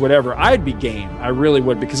 storylines, whatever, I'd be game. I really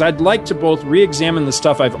would, because I'd like to both re-examine the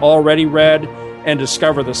stuff I've already read and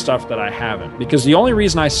discover the stuff that I haven't. Because the only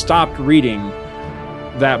reason I stopped reading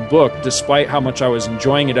that book, despite how much I was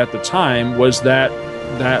enjoying it at the time, was that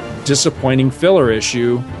disappointing filler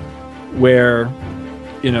issue where,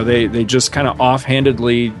 they just kind of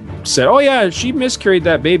offhandedly said, "Oh yeah, she miscarried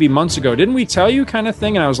that baby months ago. Didn't we tell you?" kind of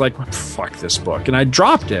thing. And I was like, fuck this book. And I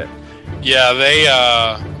dropped it.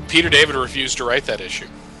 Yeah, Peter David refused to write that issue.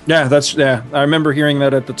 Yeah, I remember hearing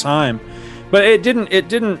that at the time. But it didn't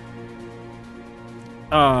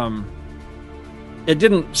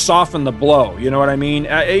soften the blow, you know what I mean?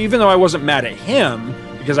 Even though I wasn't mad at him,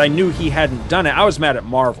 because I knew he hadn't done it, I was mad at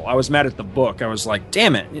Marvel. I was mad at the book. I was like,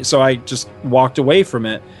 damn it. So I just walked away from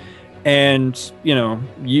it. And,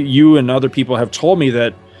 you and other people have told me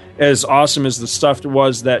that as awesome as the stuff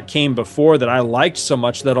was that came before that I liked so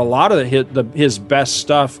much, that a lot of his best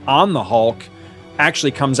stuff on the Hulk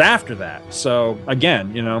actually comes after that. So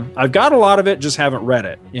again, I've got a lot of it, just haven't read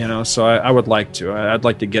it, so I would like to. I'd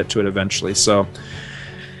like to get to it eventually. So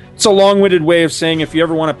it's a long-winded way of saying, if you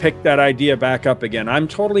ever want to pick that idea back up again, I'm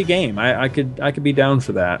totally game. I could be down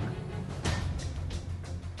for that.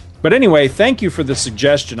 But anyway, thank you for the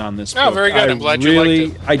suggestion on this book. Oh, very good. I'm glad you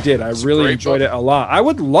liked it. I did. I really enjoyed it a lot. I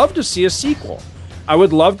would love to see a sequel. I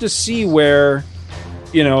would love to see where,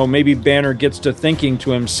 maybe Banner gets to thinking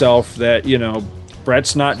to himself that,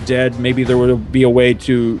 Brett's not dead. Maybe there would be a way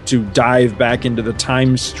to dive back into the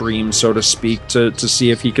time stream, so to speak, to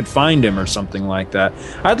see if he could find him or something like that.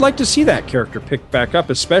 I'd like to see that character picked back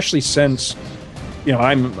up, especially since,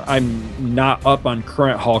 I'm not up on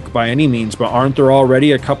current Hulk by any means, but aren't there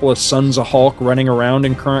already a couple of Sons of Hulk running around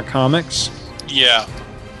in current comics? Yeah.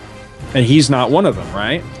 And he's not one of them,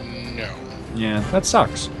 right? No. Yeah, that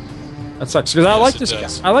sucks. That sucks, because I like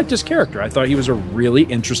this character. I thought he was a really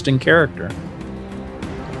interesting character.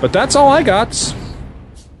 But that's all I got.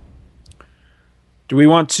 Do we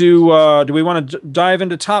want to dive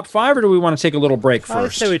into top 5, or do we want to take a little break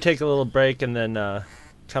first? I say we take a little break and then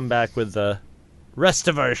come back with the rest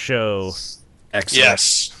of our show. Excellent.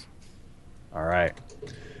 Yes. All right.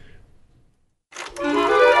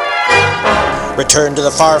 Return to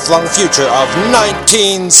the far-flung future of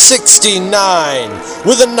 1969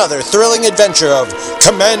 with another thrilling adventure of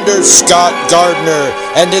Commander Scott Gardner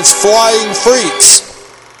and his flying freaks.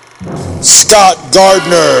 Scott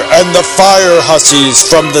Gardner and the Fire Hussies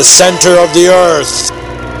from the center of the Earth.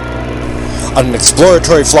 On an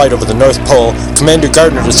exploratory flight over the North Pole, Commander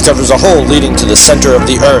Gardner discovers a hole leading to the center of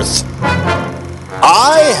the Earth.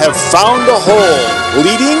 I have found a hole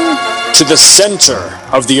leading to the center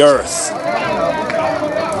of the Earth.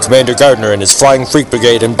 Commander Gardner and his Flying Freak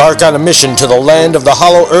Brigade embark on a mission to the land of the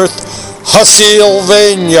Hollow Earth,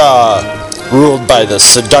 Husylvania, ruled by the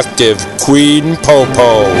seductive Queen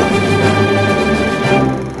Popo.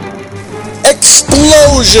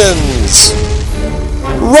 Explosions!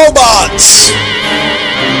 Robots!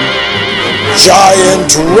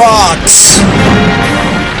 Giant rocks!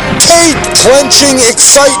 Teeth-clenching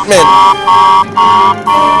excitement!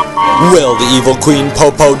 Will the evil Queen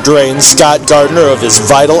Popo drain Scott Gardner of his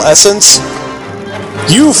vital essence?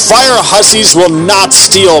 You fire hussies will not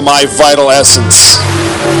steal my vital essence.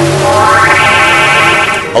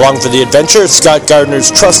 Along for the adventure, Scott Gardner's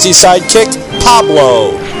trusty sidekick,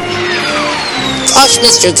 Pablo. Gosh,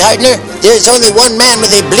 Mr. Gardner, there's only one man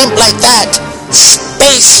with a blimp like that.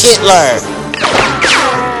 Space Hitler!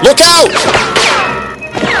 Look out!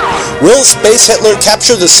 Will Space Hitler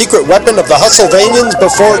capture the secret weapon of the Husylvanians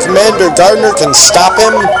before Commander Gardner can stop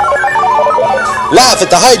him? Laugh at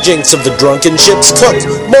the hijinks of the drunken ship's cook,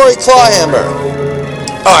 Maury Clawhammer.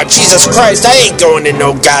 Oh, Jesus Christ, I ain't going in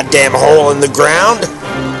no goddamn hole in the ground.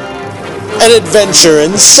 An adventure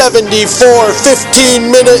in 74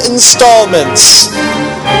 15-minute installments.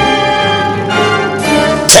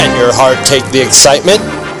 Can your heart take the excitement?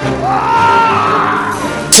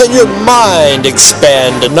 Can your mind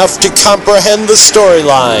expand enough to comprehend the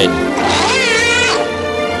storyline?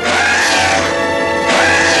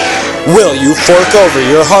 Will you fork over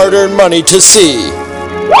your hard-earned money to see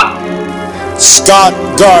Scott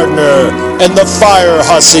Gardner and the Fire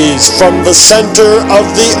Hussies from the center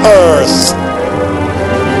of the earth?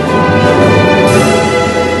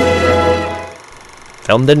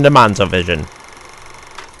 Filmed in Demanzovision.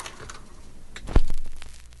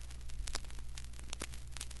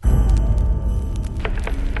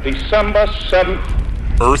 December 7th,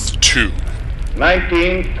 Earth 2.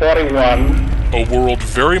 1941. A world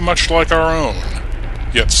very much like our own,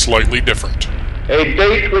 yet slightly different. A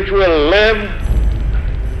date which will live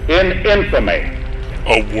in infamy.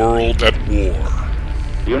 A world at war.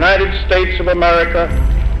 The United States of America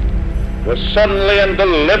was suddenly and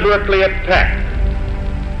deliberately attacked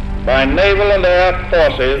by naval and air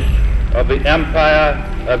forces of the Empire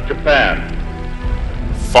of Japan.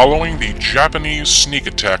 Following the Japanese sneak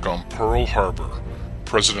attack on Pearl Harbor,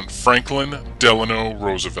 President Franklin Delano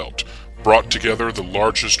Roosevelt brought together the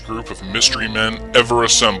largest group of mystery men ever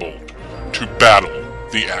assembled to battle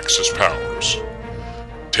the Axis powers.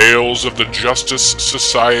 Tales of the Justice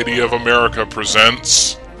Society of America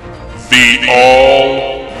presents the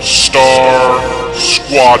All-Star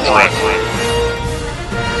Squadron.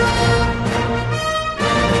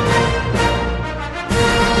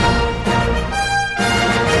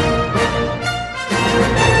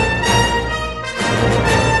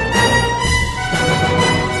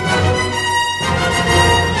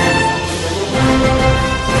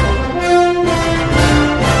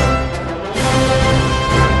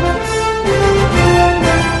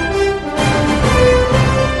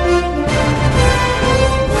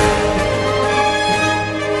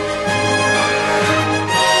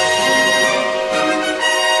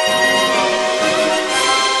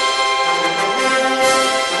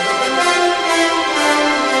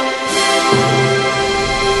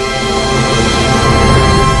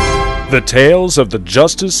 The Tales of the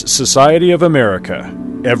Justice Society of America,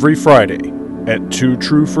 every Friday at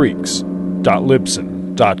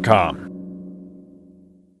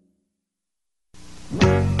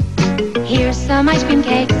twotruefreaks.libsyn.com. Here's some ice cream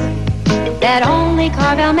cakes that only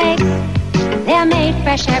Carvel makes. They're made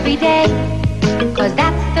fresh every day, 'cause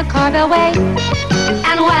that's the Carvel way.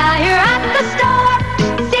 And while you're at the store,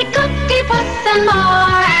 see Cookie Puss and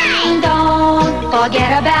more. And don't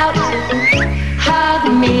forget about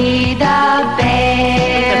Hug Me the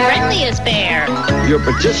Bear. The friendliest bear. Your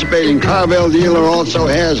participating Carvel dealer also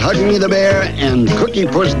has Hug Me the Bear and Cookie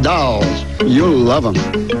Puss dolls. You'll love them.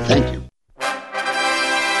 Thank you.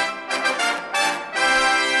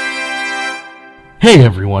 Hey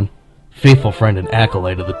everyone! Faithful friend and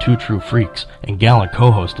acolyte of the Two True Freaks and gallant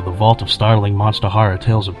co-host of the Vault of Startling Monster Horror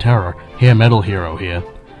Tales of Terror, Hair Metal Hero here.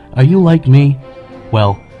 Are you like me?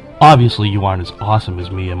 Well, obviously you aren't as awesome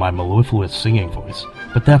as me and my mellifluous singing voice,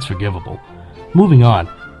 but that's forgivable. Moving on,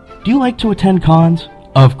 do you like to attend cons?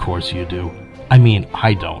 Of course you do. I mean,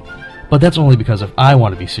 I don't. But that's only because if I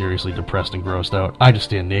want to be seriously depressed and grossed out, I just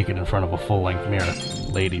stand naked in front of a full-length mirror.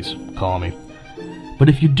 Ladies, call me. But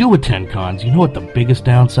if you do attend cons, you know what the biggest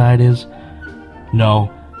downside is?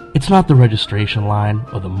 No, it's not the registration line,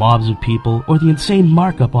 or the mobs of people, or the insane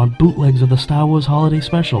markup on bootlegs of the Star Wars Holiday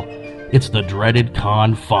Special. It's the dreaded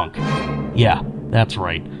con funk. Yeah, that's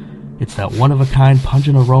right. It's that one-of-a-kind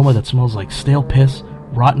pungent aroma that smells like stale piss,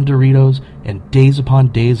 rotten Doritos, and days upon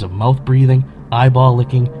days of mouth-breathing,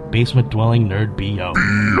 eyeball-licking, basement-dwelling nerd BO.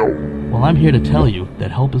 Well, I'm here to tell you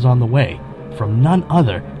that help is on the way, from none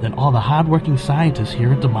other than all the hard-working scientists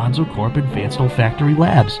here at DiManzo Corp Advanced Olfactory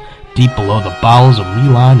Labs, deep below the bowels of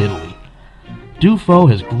Milan, Italy. Dufo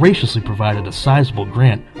has graciously provided a sizable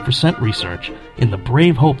grant for scent research in the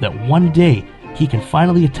brave hope that one day he can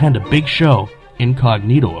finally attend a big show,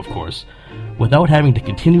 incognito of course, without having to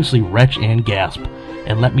continuously retch and gasp.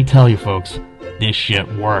 And let me tell you folks, this shit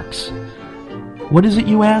works. What is it,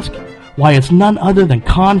 you ask? Why, it's none other than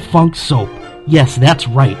Con-Funk soap. Yes, that's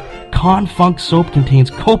right. Con-Funk soap contains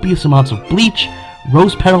copious amounts of bleach,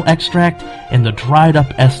 rose petal extract, and the dried up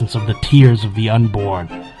essence of the tears of the unborn.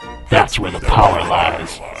 That's where the power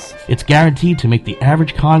lies. It's guaranteed to make the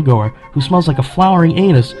average congoer who smells like a flowering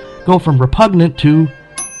anus go from repugnant to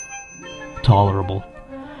tolerable.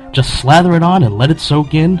 Just slather it on and let it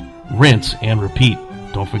soak in, rinse, and repeat.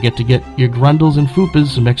 Don't forget to get your grundles and fupas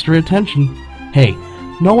some extra attention. Hey,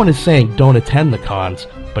 no one is saying don't attend the cons,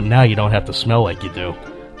 but now you don't have to smell like you do.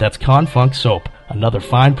 That's Con-Funk soap, another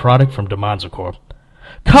fine product from DiManzo Corp.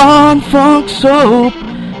 Con-Funk soap,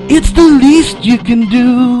 it's the least you can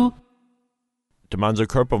do. DiManzo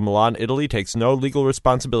Corp of Milan, Italy takes no legal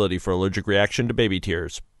responsibility for allergic reaction to baby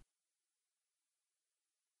tears.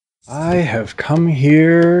 I have come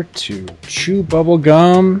here to chew bubble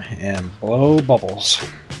gum and blow bubbles.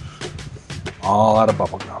 All out of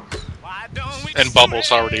bubble gum. And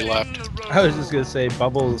Bubbles already left. I was just going to say,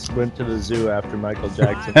 Bubbles went to the zoo after Michael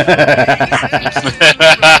Jackson.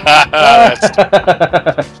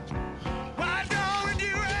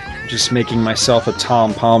 Just making myself a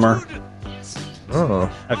Tom Palmer. Oh.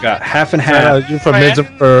 I've got half and half. Euphemism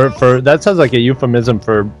for that sounds like a euphemism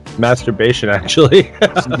for masturbation, actually.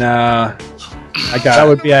 Nah. That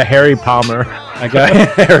would be a Harry Palmer. I got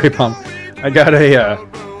Harry Palmer. I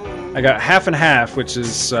got half and half, which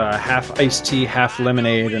is half iced tea, half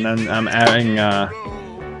lemonade, and then I'm adding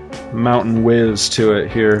Mountain Whiz to it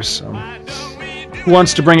here. So, who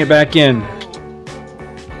wants to bring it back in?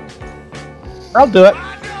 I'll do it.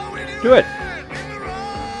 Do it.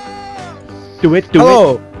 Do it.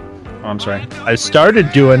 Hello. Oh, I'm sorry. I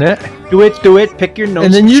started doing it. Do it. Pick your nose.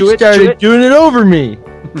 And then you started doing it over me.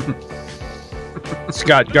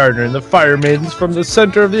 Scott Gardner and the Fire Maidens from the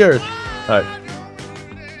center of the earth. All right.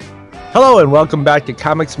 Hello and welcome back to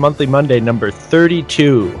Comics Monthly Monday number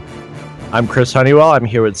 32. I'm Chris Honeywell. I'm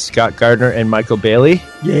here with Scott Gardner and Michael Bailey.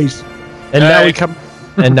 Yes. And now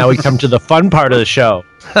we come to the fun part of the show.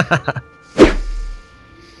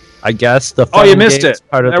 I guess the fun you missed it.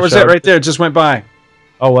 Part of that was show. it right there. It just went by.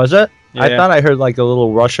 Oh, was it? Yeah. I thought I heard like a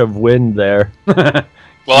little rush of wind there. Well,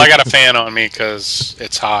 I got a fan on me because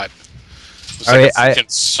it's hot. It's like a freaking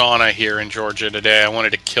sauna here in Georgia today. I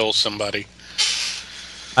wanted to kill somebody.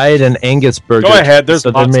 I ate an Angus burger. Go ahead.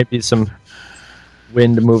 So there may be some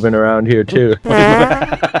wind moving around here too.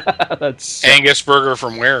 That's Angus burger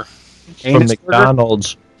from where? From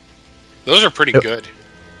McDonald's. Those are pretty good.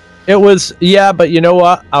 It was, yeah, but you know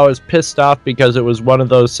what? I was pissed off because it was one of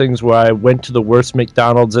those things where I went to the worst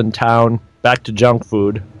McDonald's in town, back to junk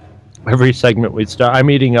food. Every segment we start,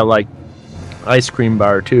 I'm eating a ice cream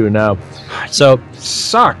bar too now. So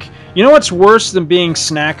suck. You know what's worse than being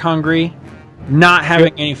snack hungry? Not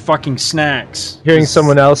having any fucking snacks. Hearing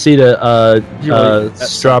someone else eat a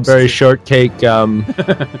strawberry shortcake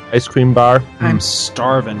ice cream bar. I'm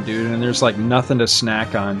starving, dude, and there's like nothing to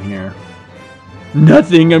snack on here.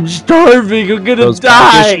 Nothing. I'm starving. I'm gonna Those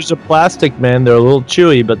die. Those of plastic, man. They're a little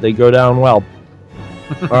chewy, but they go down well.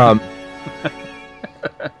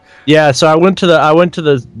 Yeah, so I went to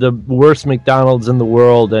the worst McDonald's in the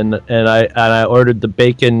world, and I ordered the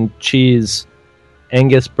bacon cheese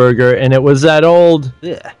Angus burger, and it was that old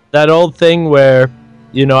thing where,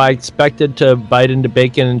 you know, I expected to bite into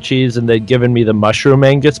bacon and cheese, and they'd given me the mushroom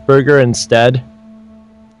Angus burger instead.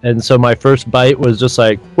 And so my first bite was just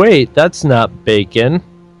like, wait, that's not bacon.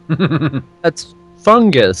 That's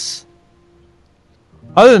fungus.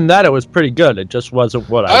 Other than that, it was pretty good. It just wasn't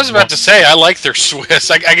what I was about to say. I like their Swiss.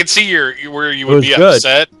 I could see where you would be good.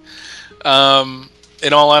 upset,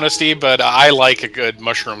 in all honesty, but I like a good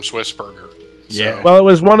mushroom Swiss burger. Yeah. Well, it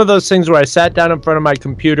was one of those things where I sat down in front of my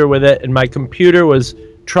computer with it, and my computer was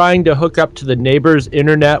trying to hook up to the neighbor's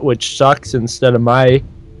internet, which sucks, instead of my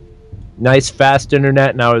nice fast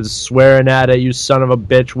internet, and I was swearing at it, you son of a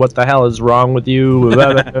bitch, what the hell is wrong with you?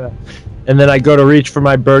 And then I go to reach for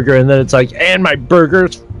my burger, and then it's like, and my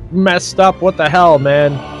burger's messed up, what the hell,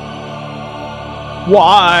 man?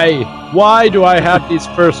 Why do I have these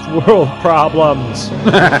first world problems?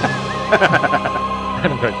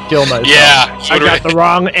 I'm gonna kill myself. Yeah, I got the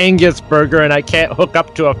wrong Angus burger and I can't hook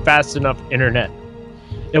up to a fast enough internet.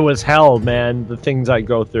 It was hell, man, the things I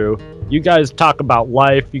go through. You guys talk about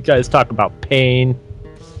life, you guys talk about pain.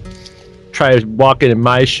 Try walking in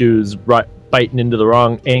my shoes, biting into the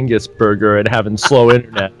wrong Angus burger and having slow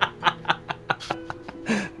internet.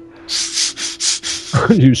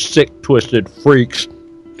 You sick, twisted freaks.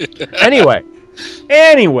 Anyway,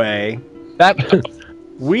 that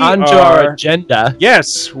we onto our agenda.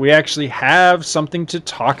 Yes, we actually have something to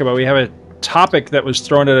talk about. We have a topic that was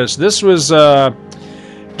thrown at us. This was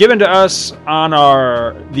given to us on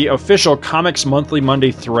the official Comics Monthly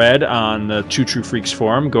Monday thread on the Two True Freaks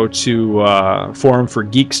forum. Go to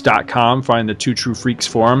forumforgeeks.com, find the Two True Freaks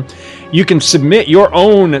forum. You can submit your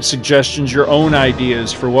own suggestions, your own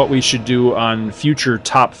ideas for what we should do on future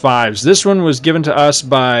top fives. This one was given to us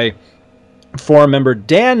by forum member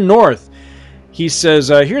Dan North. He says,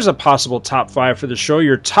 here's a possible top five for the show.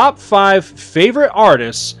 Your top 5 favorite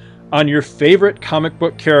artists on your favorite comic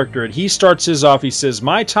book character. And he starts his off. He says,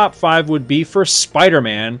 my top 5 would be for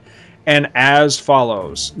Spider-Man, and as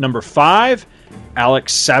follows. Number 5,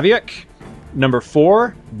 Alex Saviuk. Number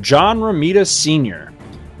 4, John Romita Sr.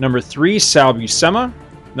 Number 3, Sal Buscema.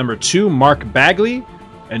 Number 2, Mark Bagley.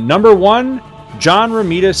 And number 1, John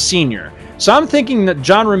Romita Sr. So I'm thinking that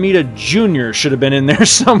John Romita Jr. should have been in there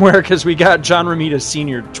somewhere because we got John Romita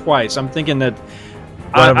Sr. twice. I'm thinking that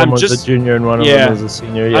one of them was a junior and one of them was a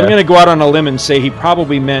senior. Yeah. I'm going to go out on a limb and say he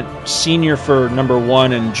probably meant senior for number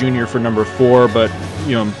 1 and junior for number 4, but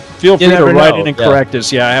feel free to write it and correct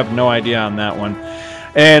us. Yeah, I have no idea on that one.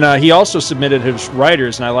 And he also submitted his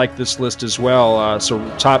writers, and I like this list as well.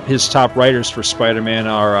 His top writers for Spider-Man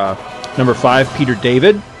are number 5, Peter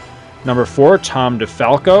David. Number 4, Tom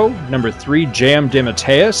DeFalco. Number 3, J.M.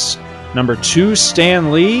 DeMatteis. Number 2,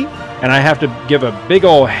 Stan Lee. And I have to give a big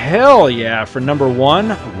ol' hell yeah for number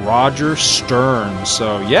 1, Roger Stern.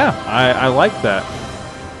 So yeah, I like that.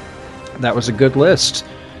 That was a good list.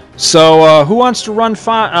 So who wants to run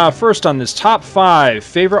first on this top 5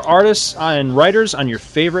 favorite artists and writers on your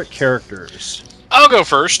favorite characters? I'll go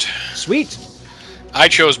first. Sweet. I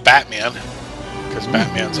chose Batman because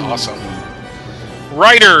Batman's awesome.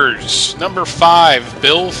 Writers, number 5,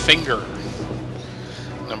 Bill Finger.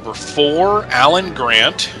 Number 4, Alan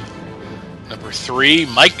Grant. Number 3,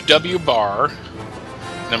 Mike W. Barr.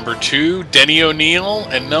 Number 2, Denny O'Neil.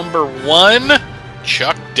 And number 1,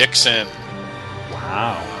 Chuck Dixon.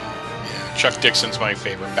 Wow. Yeah, Chuck Dixon's my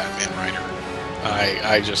favorite Batman writer.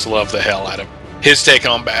 I just love the hell out of his take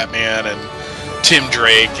on Batman, and Tim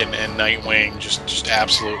Drake and Nightwing, just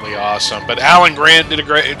absolutely awesome. But Alan Grant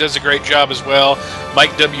does a great job as well.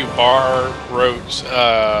 Mike W. Barr wrote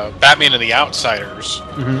Batman and the Outsiders,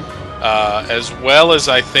 as well as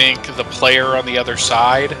I think The Player on the Other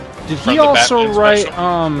Side. Did he also write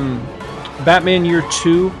Batman Year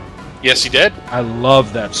 2? Yes, he did. I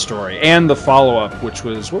love that story. And the follow-up, which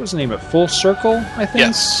was, what was the name of it? Full Circle, I think?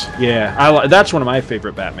 Yes. Yeah, that's one of my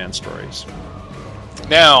favorite Batman stories.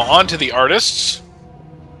 Now, on to the artists.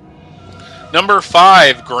 Number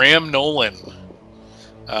 5, Graham Nolan,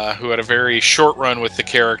 who had a very short run with the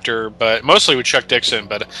character, but mostly with Chuck Dixon,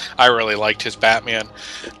 but I really liked his Batman.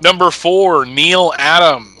 Number 4, Neil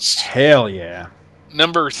Adams. Hell yeah.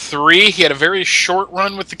 Number 3, he had a very short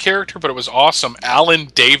run with the character, but it was awesome. Alan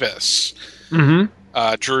Davis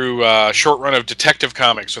drew a short run of Detective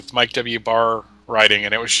Comics with Mike W. Barr writing,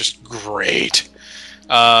 and it was just great.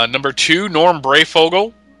 Number 2, Norm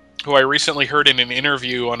Brayfogle, who I recently heard in an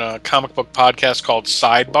interview on a comic book podcast called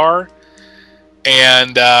Sidebar.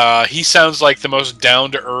 And he sounds like the most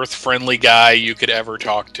down-to-earth, friendly guy you could ever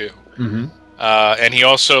talk to. And he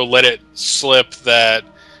also let it slip that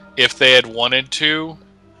if they had wanted to,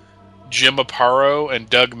 Jim Aparo and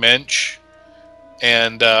Doug Mensch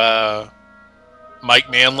and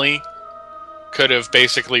Mike Manley could have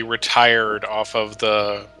basically retired off of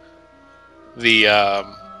the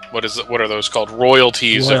what are those called?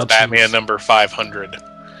 Royalties of Batman number 500.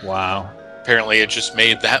 Wow. Apparently it just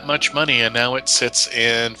made that much money, and now it sits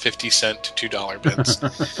in 50-cent to $2 bins.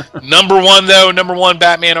 Number one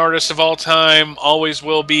Batman artist of all time, always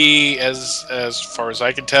will be, as far as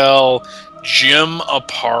I can tell, Jim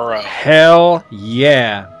Aparo. Hell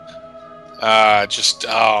yeah.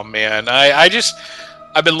 Oh man.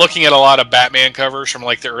 I've been looking at a lot of Batman covers from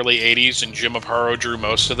like the early 80s, and Jim Aparo drew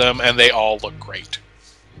most of them, and they all look great.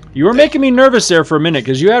 You were making me nervous there for a minute,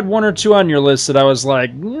 because you had 1 or 2 on your list that I was like,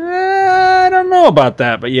 I don't know about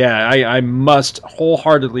that. But yeah, I must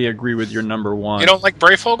wholeheartedly agree with your number 1. You don't like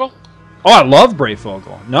Brayfogle? Oh, I love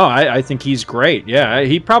Brayfogle. No, I think he's great. Yeah,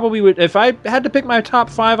 he probably would. If I had to pick my top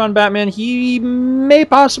 5 on Batman, he may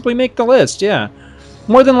possibly make the list. Yeah.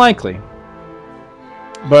 More than likely.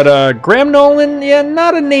 But Graham Nolan, yeah,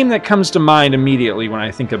 not a name that comes to mind immediately when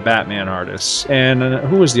I think of Batman artists. And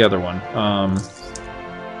who was the other one?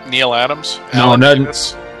 Neil Adams? No,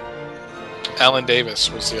 Davis. Alan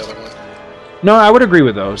Davis was the other one. No, I would agree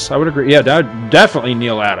with those. I would agree. Yeah, definitely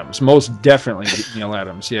Neil Adams. Most definitely Neil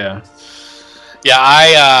Adams, yeah. Yeah,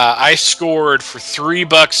 I scored for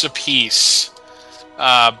 $3 a piece.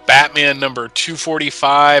 Batman number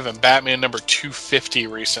 245 and Batman number 250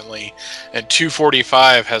 recently, and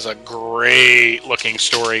 245 has a great looking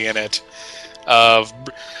story in it of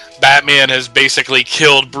Batman has basically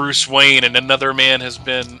killed Bruce Wayne and another man has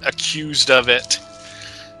been accused of it,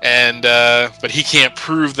 and but he can't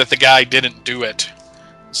prove that the guy didn't do it,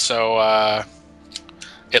 so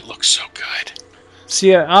it looks so good.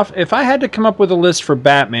 See, if I had to come up with a list for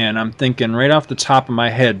Batman, I'm thinking right off the top of my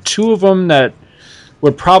head, two of them that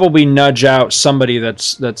would probably nudge out somebody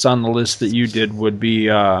that's on the list that you did would be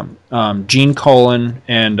Gene Colan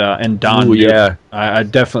and Don Newton. Yeah. I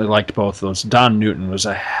definitely liked both of those. Don Newton was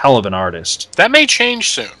a hell of an artist. That may change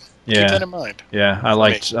soon. Yeah. Keep that in mind. Yeah, I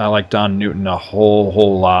liked Don Newton a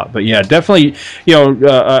whole lot. But yeah, definitely,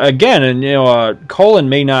 again, and Colan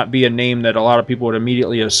may not be a name that a lot of people would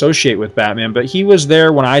immediately associate with Batman, but he was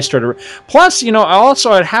there when I started. Plus,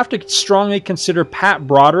 also I'd have to strongly consider Pat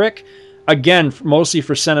Broderick. Again, mostly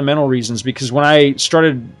for sentimental reasons, because when I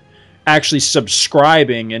started actually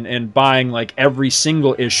subscribing and buying like every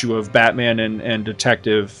single issue of Batman and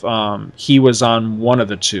Detective, he was on one of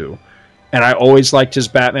the two. And I always liked his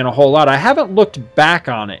Batman a whole lot. I haven't looked back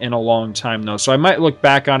on it in a long time, though, so I might look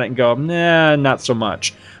back on it and go, nah, not so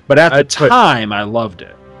much. But at the time, I loved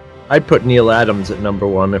it. I'd put Neil Adams at number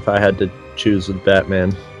one if I had to choose with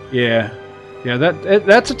Batman. Yeah,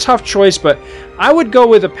 that's a tough choice, but I would go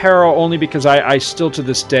with Aparo only because I still to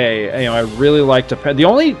this day, I really liked Aparo.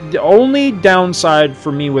 The only downside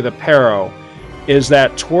for me with Aparo is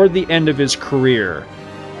that toward the end of his career,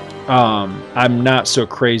 I'm not so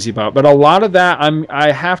crazy about. But a lot of that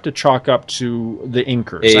I have to chalk up to the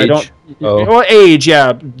inkers. Age. Well, age,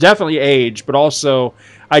 yeah, definitely age, but also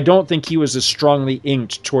I don't think he was as strongly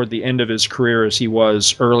inked toward the end of his career as he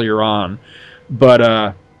was earlier on.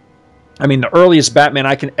 But the earliest Batman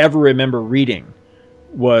I can ever remember reading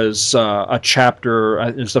was a chapter.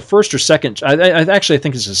 It was the first or second. I actually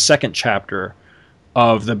think it's the second chapter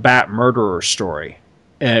of the Bat Murderer story,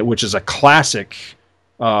 which is a classic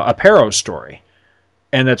Aparo story,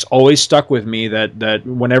 and that's always stuck with me. That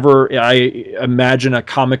whenever I imagine a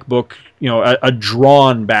comic book, a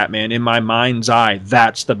drawn Batman in my mind's eye,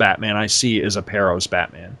 that's the Batman I see is Aparo's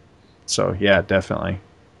Batman. So yeah, definitely,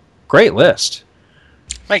 great list.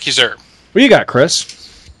 Thank you, sir. What do you got,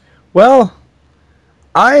 Chris? Well,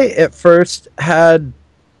 I at first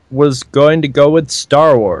was going to go with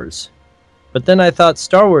Star Wars, but then I thought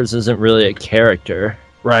Star Wars isn't really a character,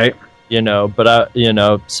 right?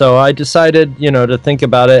 So I decided, to think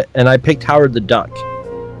about it, and I picked Howard the Duck.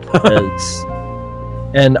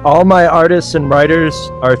 And all my artists and writers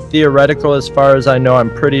are theoretical as far as I know.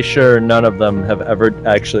 I'm pretty sure none of them have ever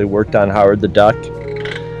actually worked on Howard the Duck.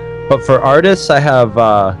 But for artists, I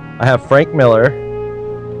have Frank Miller,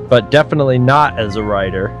 but definitely not as a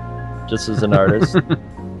writer, just as an artist.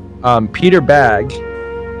 Peter Bagg,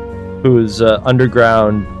 who's an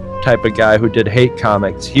underground type of guy who did hate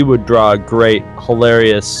comics. He would draw a great,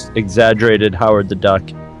 hilarious, exaggerated Howard the Duck,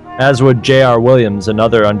 as would J.R. Williams,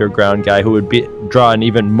 another underground guy who would draw an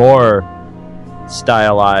even more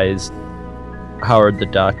stylized Howard the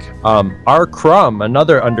Duck. R. Crumb,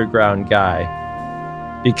 another underground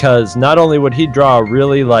guy, because not only would he draw a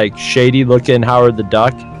really shady looking Howard the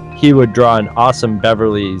Duck, he would draw an awesome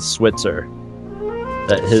Beverly Switzer.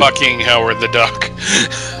 Fucking Howard the Duck.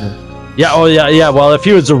 Yeah, oh yeah. Well, if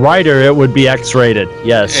he was a writer, it would be X-rated.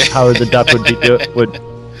 Yes, Howard the Duck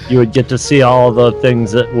you would get to see all the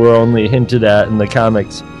things that were only hinted at in the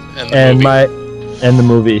comics and the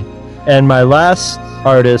movie. And my last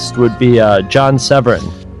artist would be John Severin,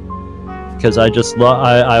 because I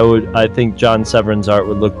think John Severin's art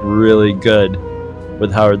would look really good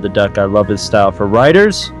with Howard the Duck. I love his style. For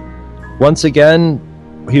writers, once again,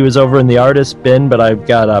 he was over in the artist bin, but I've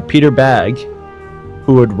got Peter Bagg,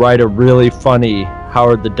 who would write a really funny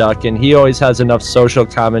Howard the Duck, and he always has enough social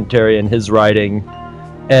commentary in his writing,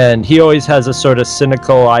 and he always has a sort of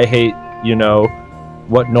cynical, I hate,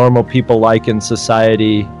 what normal people like in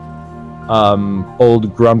society,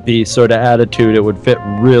 old grumpy sort of attitude. It would fit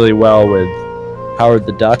really well with Howard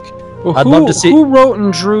the Duck. Well, I'd love to see who wrote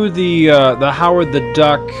and drew the Howard the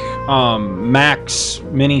Duck Max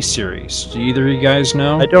miniseries. Do either of you guys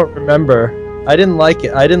know? I don't remember. I didn't like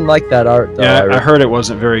it. I didn't like that art though. Yeah, I heard it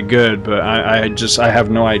wasn't very good, but I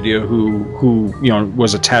have no idea who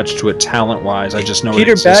was attached to it talent wise. I just know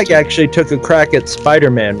Peter it existed. Bagg actually took a crack at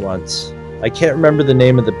Spider-Man once. I can't remember the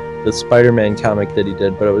name of the Spider-Man comic that he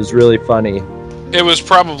did, but it was really funny. It was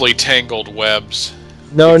probably Tangled Webs.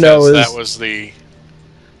 No, It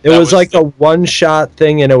was like a one-shot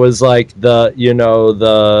thing, and it was like the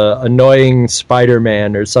annoying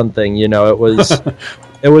Spider-Man or something. It was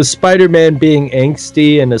it was Spider-Man being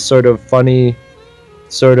angsty in a sort of funny,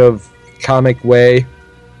 sort of comic way.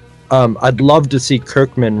 I'd love to see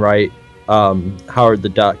Kirkman write Howard the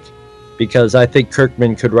Duck, because I think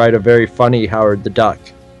Kirkman could write a very funny Howard the Duck,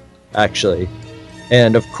 actually.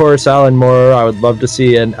 And of course, Alan Moore. I would love to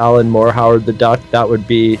see an Alan Moore Howard the Duck. That would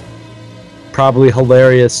be probably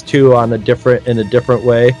hilarious too, in a different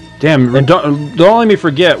way. Damn! And don't let me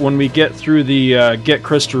forget, when we get through the get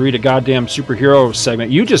Chris to read a goddamn superhero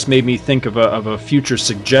segment, you just made me think of a future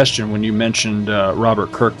suggestion when you mentioned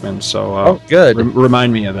Robert Kirkman. So good.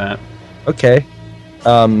 Remind me of that. Okay.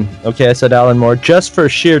 Okay, I said Alan Moore just for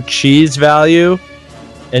sheer cheese value,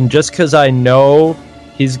 and just because I know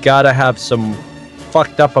he's got to have some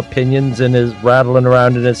fucked up opinions rattling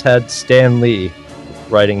around in his head. Stan Lee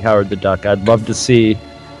writing Howard the Duck. I'd love to see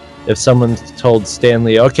if someone told Stan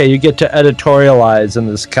Lee, okay, you get to editorialize in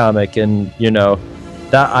this comic, and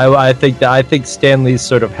that I think Stan Lee's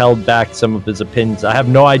sort of held back some of his opinions. I have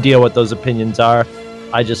no idea what those opinions are.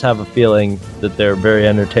 I just have a feeling that they're very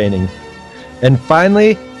entertaining. And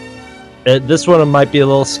finally, this one might be a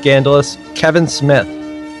little scandalous. Kevin Smith.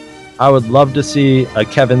 I would love to see a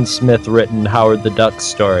Kevin Smith written Howard the Duck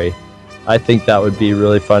story. I think that would be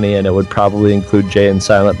really funny, and it would probably include Jay and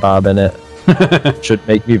Silent Bob in it. Should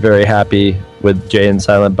make me very happy with Jay and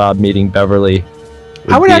Silent Bob meeting Beverly.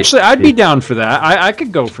 I'd be down for that. I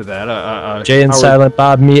could go for that. Jay and Silent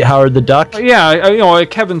Bob meet Howard the Duck. Yeah, a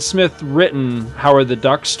Kevin Smith written Howard the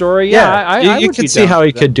Duck story. Yeah, you could see how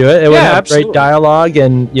he could do it. It would have great dialogue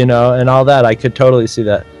and and all that. I could totally see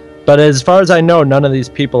that. But as far as I know, none of these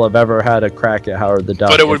people have ever had a crack at Howard the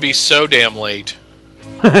Duck. But it would be so damn late.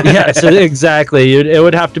 Yes, exactly. It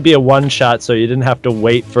would have to be a one-shot, so you didn't have to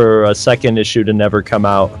wait for a second issue to never come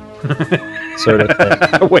out. Sort of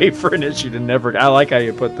thing. Wait for an issue to never... I like how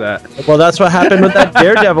you put that. Well, that's what happened with that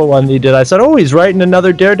Daredevil one he did. I said, he's writing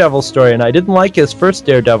another Daredevil story, and I didn't like his first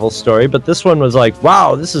Daredevil story, but this one was like,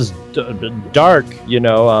 wow, this is dark,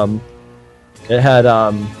 It had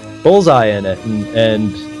Bullseye in it,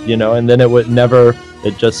 and then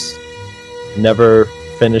it just never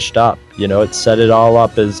finished up. It set it all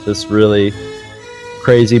up as this really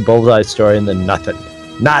crazy Bullseye story, and then nothing.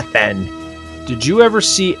 Did you ever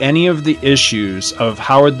see any of the issues of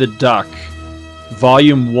Howard the Duck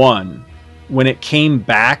Volume 1 when it came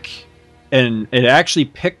back, and it actually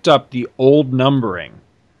picked up the old numbering,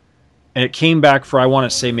 and it came back for, I want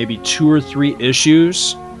to say, maybe 2 or 3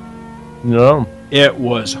 issues? No. It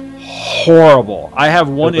was horrible. I have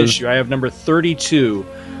one issue. I have number 32.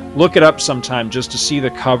 Look it up sometime just to see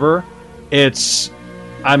the cover. It's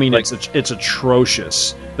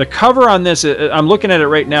atrocious. The cover on this, I'm looking at it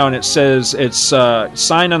right now, and it says it's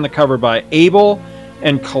signed on the cover by Abel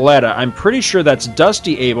and Coletta. I'm pretty sure that's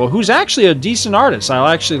Dusty Abel, who's actually a decent artist. I'll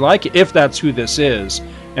actually like it if that's who this is.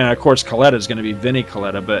 And of course, Coletta is going to be Vinnie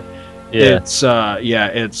Coletta, but it's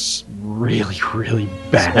really, really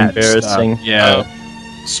bad. It's embarrassing. Stuff. Yeah.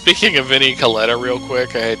 Speaking of Vinnie Coletta, real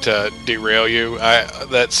quick, I had to derail you.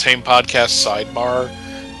 That same podcast, Sidebar,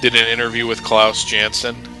 did an interview with Klaus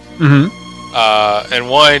Janson. Mm-hmm. And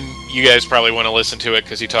one, you guys probably want to listen to it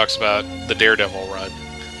because he talks about the Daredevil run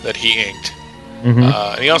that he inked. Mm-hmm.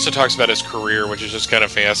 And he also talks about his career, which is just kind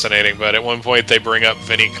of fascinating. But at one point, they bring up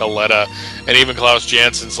Vinnie Coletta, and even Klaus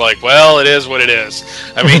Janssen's like, well, it is what it is.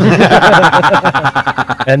 I mean...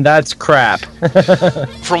 and that's crap.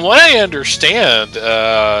 From what I understand,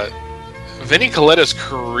 Vinnie Coletta's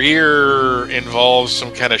career involves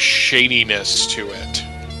some kind of shadiness to it.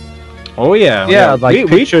 Oh, yeah. Yeah, like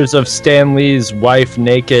pictures of Stan Lee's wife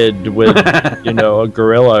naked with, a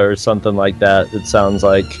gorilla or something like that, it sounds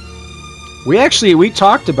like. We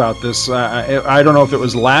talked about this. I don't know if it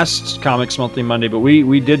was last Comics Monthly Monday, but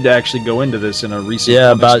we did actually go into this in a recent. Yeah,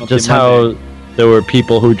 Comics about Monthly just Monday. how there were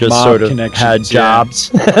people who just Mob sort of had jobs.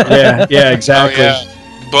 Yeah, exactly. Oh, yeah.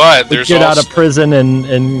 But there's get out of prison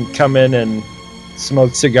and come in and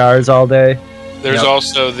smoke cigars all day. There's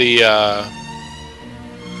also the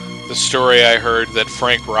story I heard that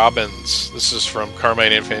Frank Robbins, this is from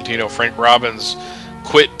Carmine Infantino, Frank Robbins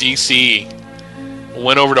quit DC,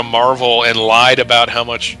 went over to Marvel, and lied about how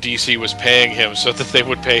much DC was paying him so that they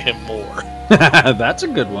would pay him more. That's a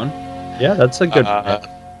good one. Yeah, that's a good one.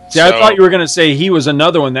 See, I thought you were going to say he was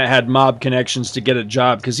another one that had mob connections to get a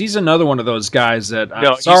job, because he's another one of those guys that.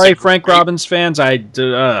 No, sorry, Frank Robbins fans.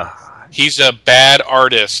 He's a bad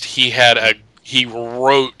artist. He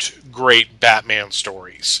wrote great Batman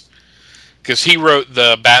stories, because he wrote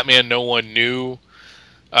the Batman No One Knew,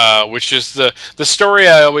 which is the story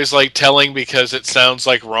I always like telling because it sounds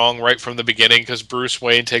like wrong right from the beginning. Because Bruce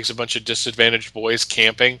Wayne takes a bunch of disadvantaged boys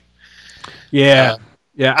camping. Yeah.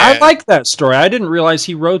 Yeah, I like that story. I didn't realize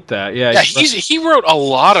he wrote that. Yeah, he wrote a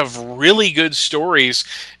lot of really good stories.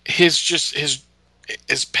 His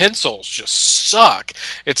pencils just suck.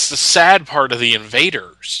 It's the sad part of the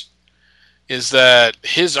Invaders, is that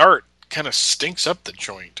his art kind of stinks up the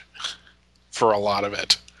joint for a lot of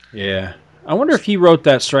it. Yeah. I wonder if he wrote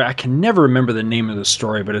that story. I can never remember the name of the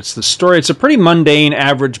story, but it's the story. It's a pretty mundane,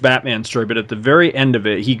 average Batman story, but at the very end of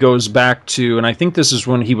it, he goes back to, and I think this is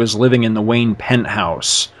when he was living in the Wayne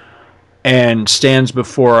penthouse, and stands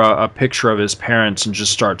before a picture of his parents and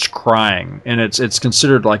just starts crying. And it's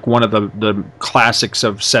considered like one of the classics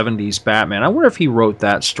of 70s Batman. I wonder if he wrote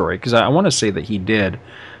that story, because I want to say that he did.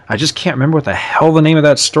 I just can't remember what the hell the name of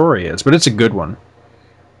that story is, but it's a good one.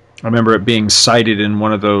 I remember it being cited in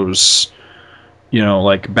one of those,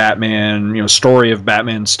 like Batman, story of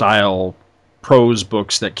Batman style prose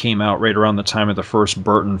books that came out right around the time of the first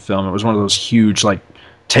Burton film. It was one of those huge, like,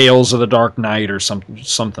 Tales of the Dark Knight or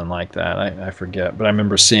something like that. I forget, but I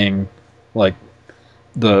remember seeing, like,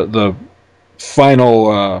 the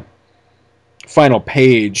final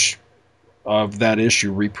page of that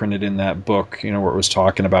issue reprinted in that book, where it was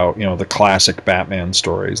talking about, the classic Batman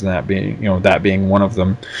stories, and that being one of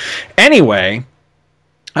them. Anyway,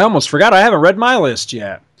 I almost forgot I haven't read my list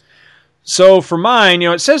yet. So for mine,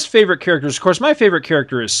 it says favorite characters. Of course, my favorite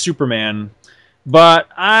character is Superman, but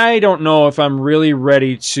I don't know if I'm really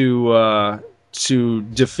ready to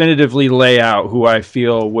definitively lay out who I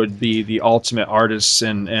feel would be the ultimate artists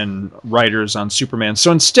and writers on Superman.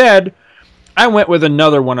 So instead, I went with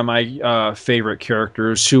another one of my favorite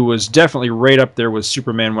characters, who was definitely right up there with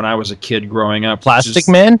Superman when I was a kid growing up. Plastic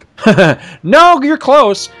Man? No, you're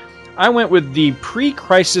close. I went with the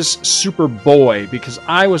pre-Crisis Superboy, because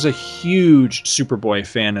I was a huge Superboy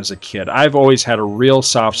fan as a kid. I've always had a real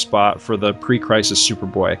soft spot for the pre-Crisis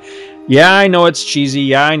Superboy. Yeah, I know it's cheesy.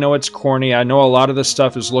 Yeah, I know it's corny. I know a lot of the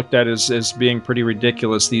stuff is looked at as being pretty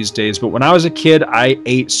ridiculous these days. But when I was a kid, I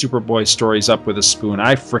ate Superboy stories up with a spoon.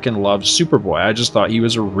 I freaking loved Superboy. I just thought he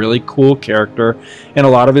was a really cool character in a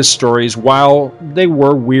lot of his stories. While they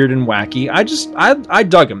were weird and wacky, I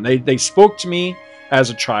dug him. They spoke to me as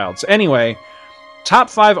a child. So anyway, top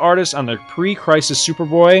 5 artists on the pre-Crisis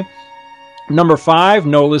Superboy. Number 5,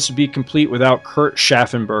 no list would be complete without Kurt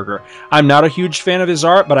Schaffenberger. I'm not a huge fan of his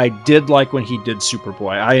art, but I did like when he did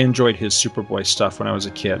Superboy. I enjoyed his Superboy stuff when I was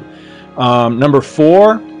a kid. Number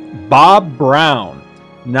 4, Bob Brown.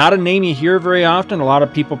 Not a name you hear very often. A lot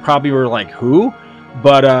of people probably were like, who?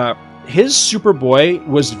 But his Superboy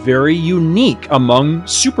was very unique among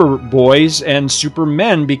Superboys and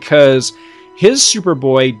Supermen, because his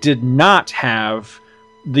Superboy did not have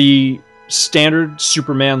the standard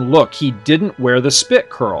Superman look. He didn't wear the spit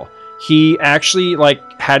curl. He actually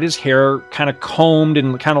had his hair kind of combed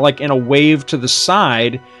and kind of like in a wave to the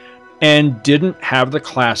side, and didn't have the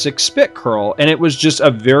classic spit curl. And it was just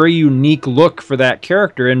a very unique look for that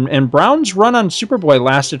character. And Brown's run on Superboy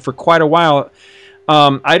lasted for quite a while.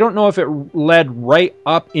 I don't know if it led right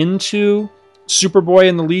up into Superboy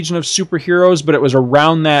and the Legion of Superheroes, but it was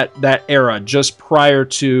around that era, just prior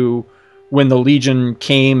to when the Legion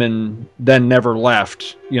came and then never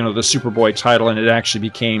left, the Superboy title, and it actually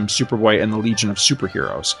became Superboy and the Legion of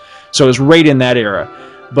Superheroes. So it was right in that era.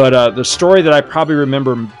 But the story that I probably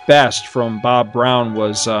remember best from Bob Brown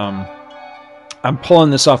was, I'm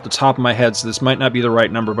pulling this off the top of my head, so this might not be the right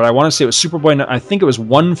number, but I want to say it was Superboy, I think it was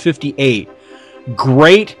 158.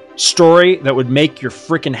 Great story that would make your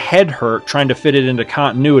freaking head hurt trying to fit it into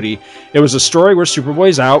continuity. It was a story where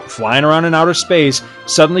Superboy's out, flying around in outer space,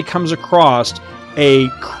 suddenly comes across a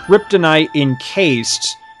kryptonite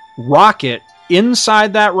encased rocket.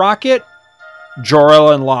 Inside that rocket,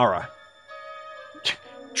 Jor-El and Lara.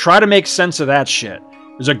 Try to make sense of that shit.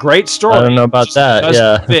 It was a great story. I don't know about that.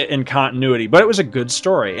 Doesn't fit in continuity, but it was a good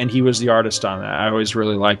story, and he was the artist on that. I always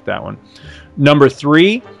really liked that one. Number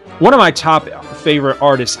 3, one of my top favorite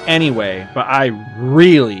artists anyway, but I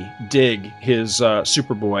really dig his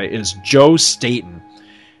Superboy, is Joe Staton.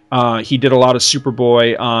 He did a lot of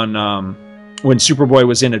Superboy on when Superboy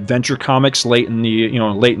was in Adventure Comics late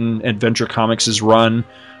in Adventure Comics' run.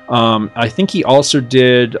 I think he also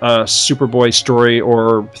did a Superboy story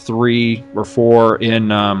or 3 or 4 in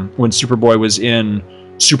when Superboy was in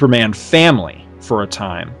Superman Family for a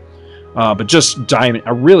time. But just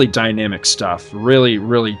a really dynamic stuff. Really,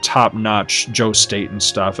 really top-notch Joe Staton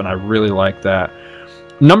stuff, and I really like that.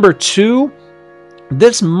 Number 2,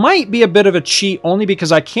 this might be a bit of a cheat only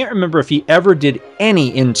because I can't remember if he ever did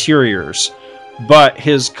any interiors, but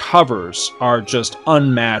his covers are just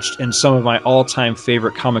unmatched, and some of my all-time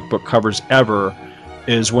favorite comic book covers ever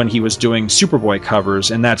is when he was doing Superboy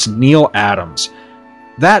covers, and that's Neil Adams.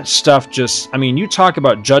 That stuff just, I mean, you talk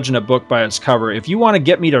about judging a book by its cover. If you want to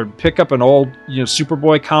get me to pick up an old,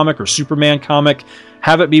 Superboy comic or Superman comic,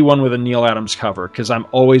 have it be one with a Neil Adams cover, because I'm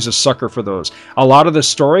always a sucker for those. A lot of the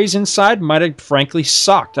stories inside might have frankly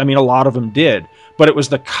sucked. I mean, a lot of them did. But it was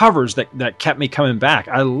the covers that kept me coming back.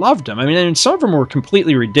 I loved them. I mean, and some of them were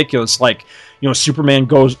completely ridiculous, like,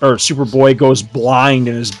 Superboy goes blind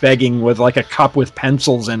and is begging with like a cup with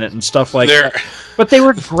pencils in it and stuff like that. But they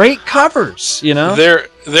were great covers,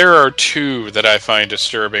 There are 2 that I find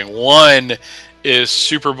disturbing. One is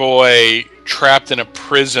Superboy trapped in a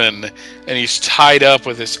prison, and he's tied up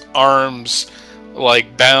with his arms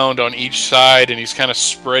like bound on each side, and he's kind of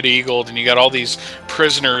spread-eagled, and you got all these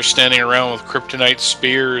prisoners standing around with kryptonite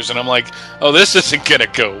spears, and I'm like, oh, this isn't gonna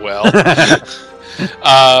go well.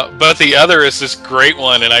 But the other is this great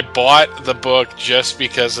one, and I bought the book just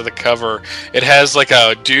because of the cover. It has like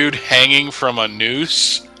a dude hanging from a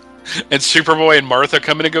noose, and Superboy and Martha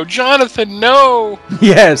come in and go, Jonathan, no!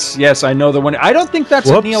 Yes, I know the one. I don't think that's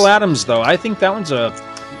a Neil Adams, though. I think that one's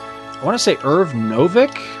I want to say Irv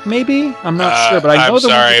Novick, maybe? I'm not sure, but I know I'm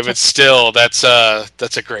sorry, but still, that's a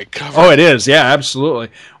great cover. Oh, it is, yeah, absolutely.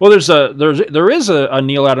 Well, there is a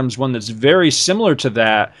Neil Adams one that's very similar to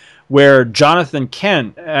that, where Jonathan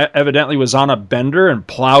Kent evidently was on a bender and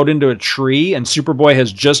plowed into a tree, and Superboy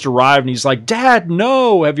has just arrived, and he's like, Dad,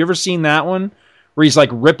 no! Have you ever seen that one? Where he's like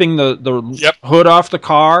ripping the hood off the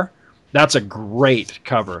car? That's a great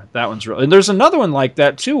cover. That one's real. And there's another one like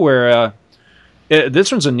that, too, where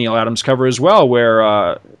this one's a Neil Adams cover as well, where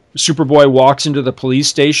Superboy walks into the police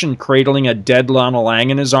station cradling a dead Lana Lang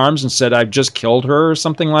in his arms and said, I've just killed her, or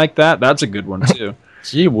something like that. That's a good one, too.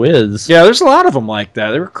 Gee whiz. Yeah, there's a lot of them like that.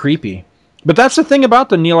 They were creepy. But that's the thing about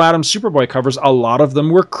the Neil Adams Superboy covers. A lot of them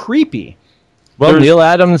were creepy. Well, Neil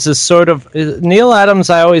Adams is Neil Adams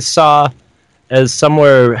I always saw as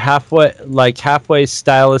somewhere halfway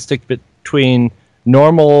stylistic between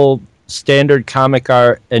normal standard comic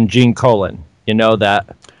art and Gene Colan. You know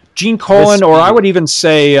that? Gene Colan, or I would even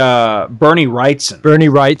say Bernie Wrightson. Bernie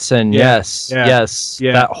Wrightson, yes.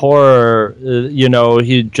 That horror,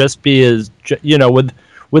 he'd just be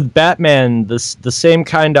with Batman, the same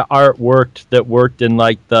kind of art worked in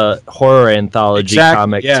like the horror anthology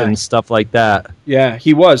comics and stuff like that. Yeah,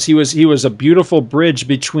 he was a beautiful bridge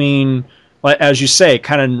between, like, as you say,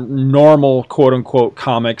 kind of normal quote-unquote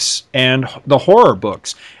comics and the horror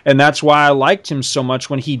books. And that's why I liked him so much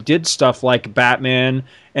when he did stuff like Batman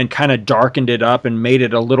and kind of darkened it up and made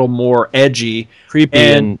it a little more edgy. Creepy.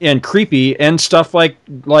 And creepy. And stuff like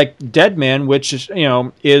Deadman, which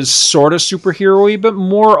is sort of superhero-y, but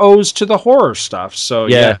more owes to the horror stuff. So,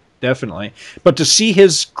 yeah, definitely. But to see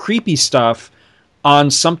his creepy stuff on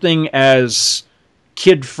something as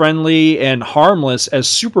kid-friendly and harmless as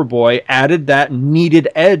Superboy added that needed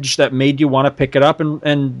edge that made you want to pick it up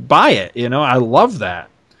and buy it. I love that.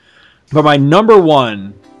 But my number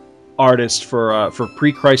one artist for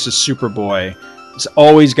pre-crisis Superboy has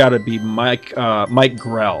always got to be Mike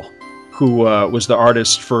Grell, who was the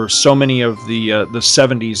artist for so many of the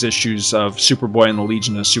 70s issues of Superboy and the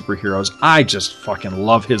Legion of Superheroes. I just fucking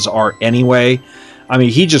love his art anyway. I mean,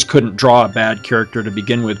 he just couldn't draw a bad character to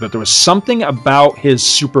begin with, but there was something about his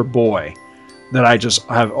Superboy that I just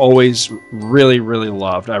have always really, really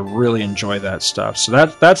loved. I really enjoy that stuff. So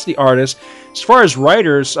that's the artist. As far as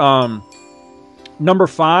writers, number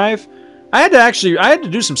 5, I had to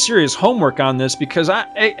do some serious homework on this because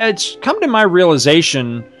it's come to my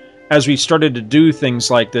realization as we started to do things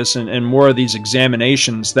like this and more of these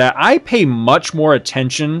examinations that I pay much more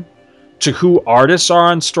attention to who artists are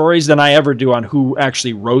on stories than I ever do on who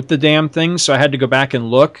actually wrote the damn thing. So I had to go back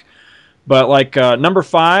and look. But like number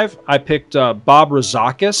 5, I picked Bob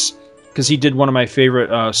Rozakis because he did one of my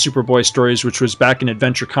favorite Superboy stories, which was back in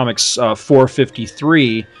Adventure Comics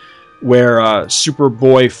 453, where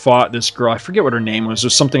Superboy fought this girl. I forget what her name was. It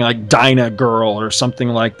was something like Dinah Girl or something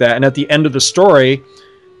like that. And at the end of the story,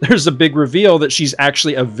 there's a big reveal that she's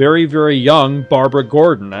actually a very, very young Barbara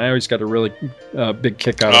Gordon. I always got a really big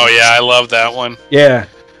kick out of it. Oh, yeah, I love that one. Yeah.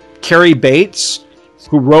 Carrie Bates,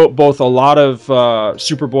 who wrote both a lot of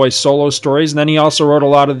Superboy solo stories, and then he also wrote a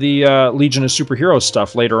lot of the Legion of Superheroes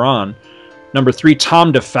stuff later on. Number 3,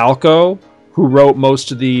 Tom DeFalco, who wrote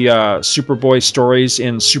most of the Superboy stories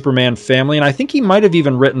in Superman Family, and I think he might have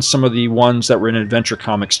even written some of the ones that were in Adventure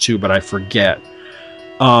Comics too, but I forget.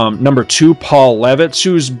 Number 2, Paul Levitz,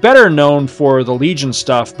 who's better known for the Legion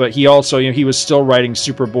stuff, but he also, he was still writing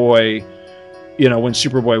Superboy, when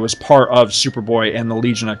Superboy was part of Superboy and the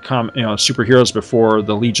Legion of superheroes before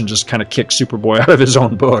the Legion just kind of kicked Superboy out of his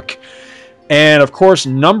own book. And of course,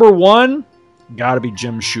 number 1, got to be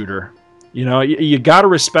Jim Shooter. You got to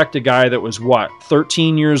respect a guy that was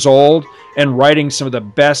 13 years old and writing some of the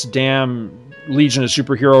best damn Legion of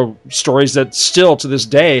Superhero stories that still to this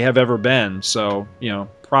day have ever been. So,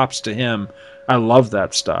 props to him. I love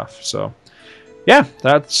that stuff. So, yeah,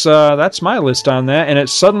 that's my list on that. And it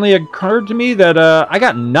suddenly occurred to me that I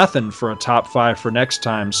got nothing for a top 5 for next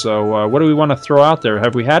time. So, what do we want to throw out there?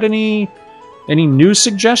 Have we had any new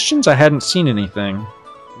suggestions? I hadn't seen anything.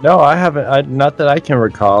 No, I haven't. Not that I can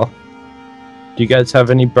recall. Do you guys have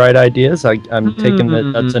any bright ideas? I'm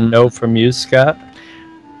taking that's a no from you, Scott.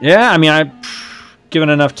 Yeah, I mean, given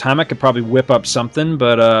enough time, I could probably whip up something.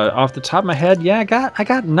 But off the top of my head, yeah, I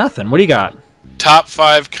got nothing. What do you got? Top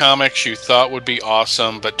 5 comics you thought would be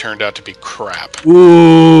awesome, but turned out to be crap.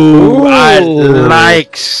 Ooh. I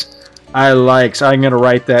likes. I'm gonna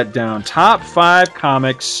write that down. Top 5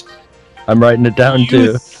 comics. I'm writing it down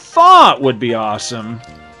too. Thought would be awesome,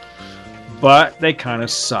 but they kind of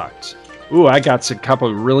sucked. Ooh, I got a couple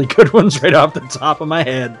of really good ones right off the top of my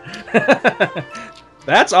head.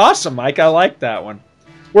 That's awesome, Mike. I like that one.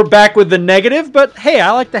 We're back with the negative, but hey,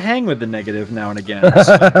 I like to hang with the negative now and again.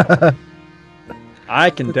 So I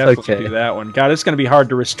can definitely do that one. God, it's going to be hard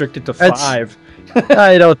to restrict it to 5.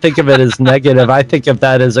 I don't think of it as negative. I think of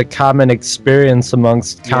that as a common experience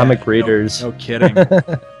amongst comic readers. No kidding.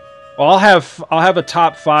 Well, I'll have a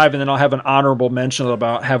top 5, and then I'll have an honorable mention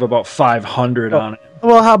have about 500 on it.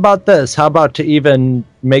 Well, how about this? How about to even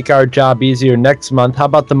make our job easier next month? How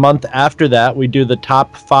about the month after that? We do the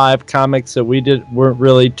top 5 comics that weren't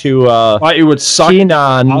really too it would suck keen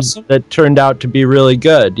on that turned out to be really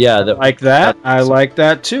good. Yeah, I like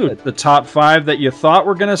that too. The top 5 that you thought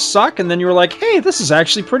were going to suck, and then you were like, "Hey, this is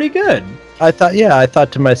actually pretty good." I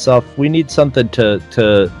thought to myself, we need something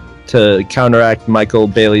to counteract Michael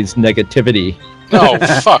Bailey's negativity. Oh,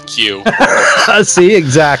 fuck you. See,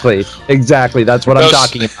 exactly. That's what I'm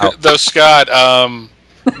talking about. Though, Scott,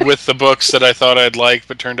 with the books that I thought I'd like,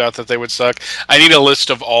 but turned out that they would suck, I need a list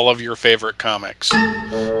of all of your favorite comics.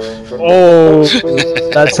 Oh,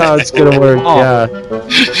 that's how it's going to work, yeah.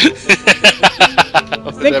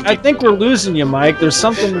 I think we're losing you, Mike. There's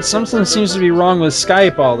something seems to be wrong with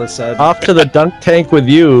Skype all of a sudden. Off to the dunk tank with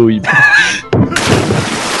you.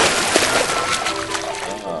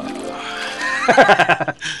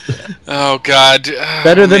 Oh God!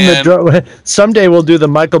 Better than the someday we'll do the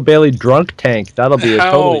Michael Bailey drunk tank. That'll be a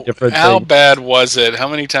totally different thing. How bad was it? How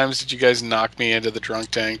many times did you guys knock me into the drunk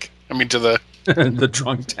tank? I mean, to the the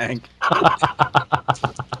drunk tank.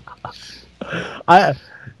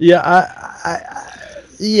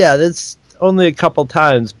 That's only a couple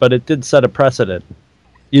times, but it did set a precedent.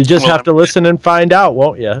 You just have to listen and find out,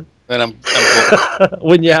 won't you? Then I'm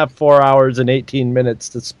when you have 4 hours and 18 minutes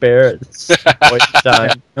to spare, it's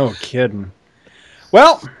time. No kidding.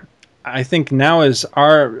 Well, I think now is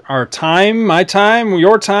our time, my time,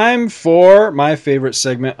 your time for my favorite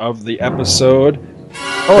segment of the episode.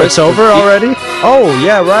 Oh, it's over already? Oh,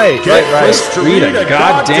 yeah, right. Right. Read a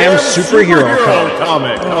goddamn superhero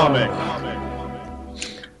comic.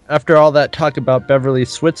 After all that talk about Beverly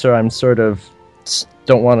Switzer, I'm sort of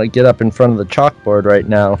don't want to get up in front of the chalkboard right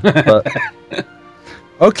now. But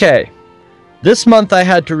okay. This month I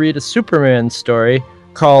had to read a Superman story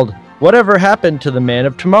called Whatever Happened to the Man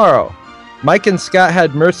of Tomorrow. Mike and Scott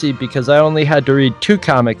had mercy because I only had to read 2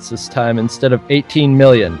 comics this time instead of 18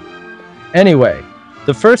 million. Anyway,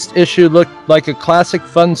 the first issue looked like a classic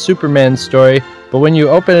fun Superman story, but when you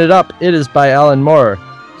open it up, it is by Alan Moore.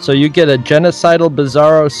 So you get a genocidal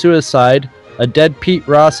Bizarro suicide, a dead Pete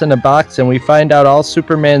Ross in a box, and we find out all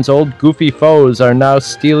Superman's old goofy foes are now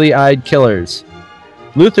steely-eyed killers.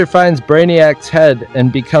 Luthor finds Brainiac's head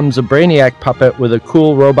and becomes a Brainiac puppet with a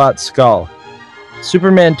cool robot skull.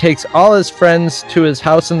 Superman takes all his friends to his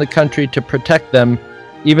house in the country to protect them,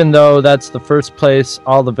 even though that's the first place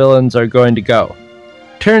all the villains are going to go.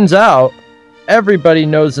 Turns out, everybody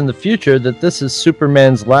knows in the future that this is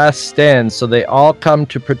Superman's last stand, so they all come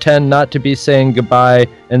to pretend not to be saying goodbye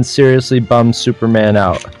and seriously bum Superman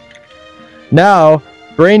out. Now,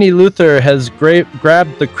 Brainy Luthor has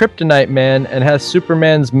grabbed the Kryptonite Man and has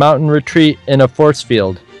Superman's mountain retreat in a force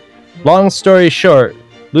field. Long story short,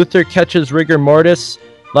 Luthor catches rigor mortis,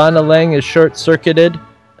 Lana Lang is short-circuited,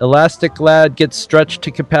 Elastic Lad gets stretched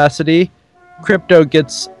to capacity, Crypto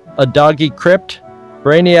gets a doggy crypt,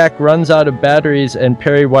 Brainiac runs out of batteries, and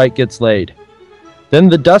Perry White gets laid. Then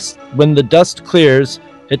when the dust clears,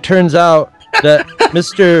 it turns out that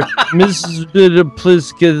Mr.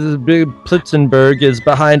 Plitzenberg is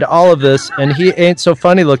behind all of this, and he ain't so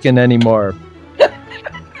funny looking anymore.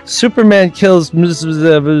 Superman kills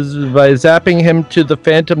Mrs. by zapping him to the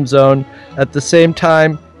Phantom Zone. At the same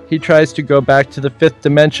time, he tries to go back to the 5th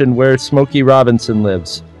dimension where Smokey Robinson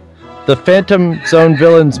lives. The Phantom Zone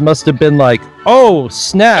villains must have been like, oh,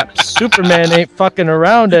 snap, Superman ain't fucking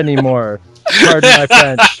around anymore. Pardon my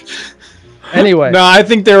French. Anyway. No, I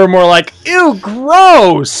think they were more like, ew,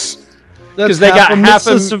 gross! Because they got half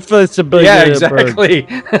of... Yeah, exactly.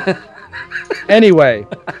 Anyway,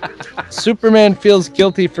 Superman feels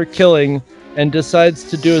guilty for killing and decides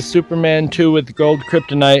to do a Superman 2 with gold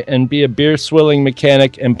kryptonite and be a beer-swilling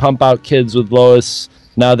mechanic and pump out kids with Lois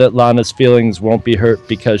now that Lana's feelings won't be hurt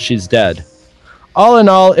because she's dead. All in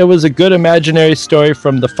all, it was a good imaginary story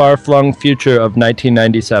from the far-flung future of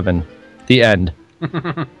 1997. The end.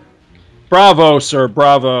 Bravo, sir.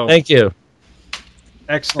 Bravo. Thank you.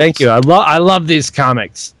 Excellent. Thank you. I love these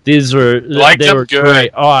comics. These were they were good.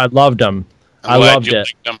 Great. Oh, I loved them. I loved it.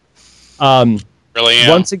 Really am.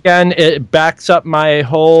 Once again, it backs up my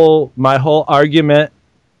whole argument.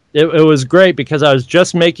 It was great because I was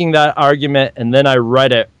just making that argument and then I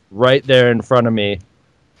read it right there in front of me.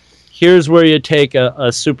 Here's where you take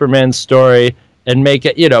a Superman story and make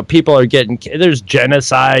it, people are getting, there's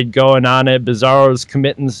genocide going on it. Bizarro's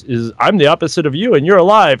committing I'm the opposite of you and you're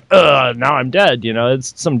alive. Now I'm dead.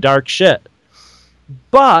 It's some dark shit.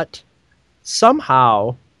 But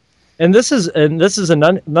somehow, and this is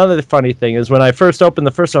another funny thing is when I first opened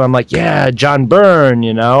the first one, I'm like, yeah, John Byrne,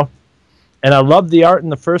 and I loved the art in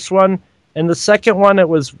the first one. And the second one, it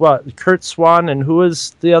was Kurt Swan, and who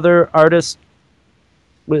was the other artist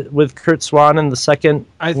with Kurt Swan in the second one?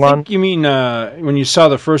 I think you mean when you saw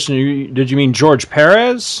the first one, did you mean George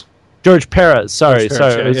Perez? George Perez, sorry.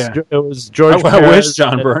 It was George Perez. I wish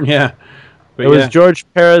John Byrne, yeah. But it was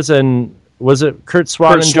George Perez, and was it Kurt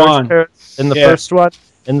Swan George Perez in the first one?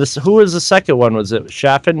 And who was the second one? Was it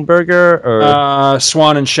Schaffenberger or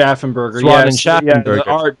Swan and Schaffenberger? Schaffenberger.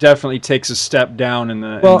 The art definitely takes a step down in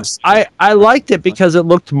the. Well, I liked it because it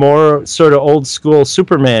looked more sort of old school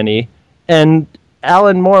Superman-y, and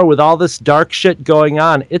Alan Moore with all this dark shit going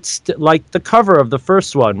on. It's like the cover of the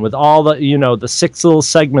first one with all the the 6 little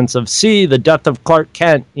segments of the death of Clark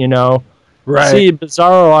Kent. Right. See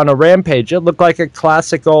Bizarro on a rampage. It looked like a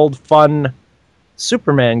classic old fun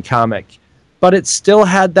Superman comic. But it still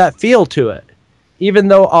had that feel to it. Even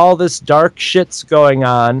though all this dark shit's going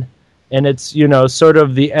on, and it's, sort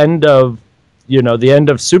of the end of, the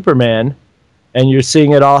end of Superman, and you're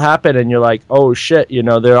seeing it all happen, and you're like, oh shit,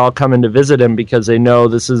 they're all coming to visit him because they know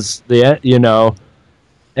this is the end,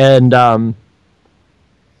 and,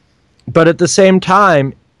 but at the same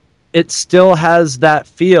time, it still has that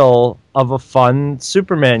feel of a fun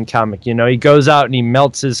Superman comic. He goes out and he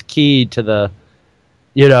melts his key to the,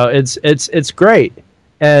 it's great,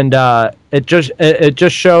 and it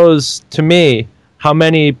just shows to me how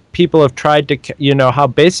many people have tried to, how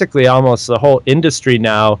basically almost the whole industry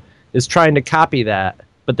now is trying to copy that,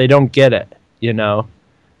 but they don't get it. They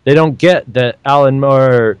don't get that Alan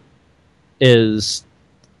Moore is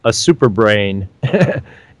a super brain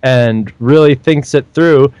and really thinks it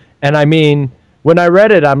through. And I mean, when I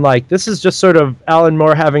read it, I'm like, this is just sort of Alan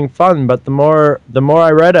Moore having fun. But the more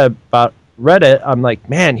I read it, I'm like,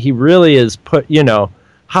 man, he really is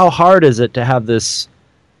how hard is it to have this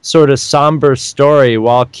sort of somber story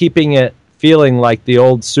while keeping it feeling like the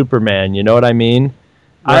old Superman? You know what I mean?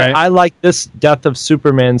 Right. I like this Death of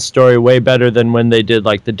Superman story way better than when they did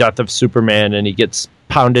like the Death of Superman and he gets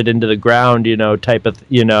pounded into the ground, type of,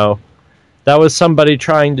 that was somebody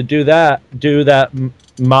trying to do that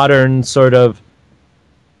modern sort of,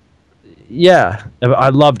 yeah, I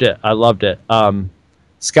loved it.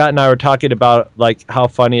 Scott and I were talking about like how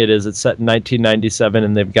funny it is. It's set in 1997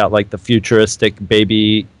 and they've got like the futuristic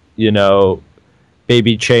baby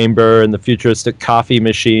chamber and the futuristic coffee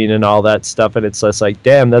machine and all that stuff. And it's just like,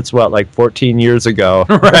 damn, that's what, like 14 years ago.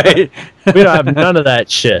 Right. We don't have none of that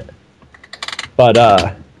shit. But,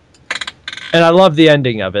 and I love the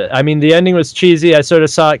ending of it. I mean, the ending was cheesy. I sort of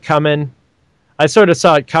saw it coming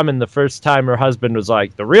the first time her husband was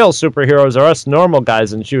like, the real superheroes are us normal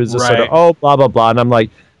guys. And she was just sort of, oh, blah, blah, blah. And I'm like,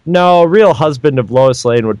 No, a real husband of Lois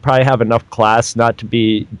Lane would probably have enough class not to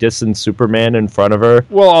be dissing Superman in front of her.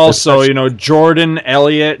 Well, also, Jordan,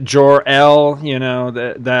 Elliot, Jor-El,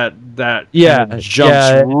 that kind of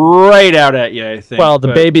jumps right out at you, I think. Well,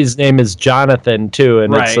 the baby's name is Jonathan, too,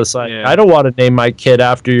 and it's just like, I don't want to name my kid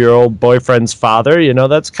after your old boyfriend's father,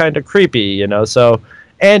 that's kind of creepy, so...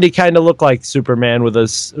 And he kind of looked like Superman with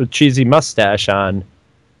a cheesy mustache on.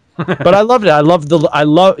 But I loved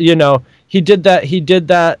it. He did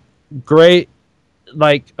that great,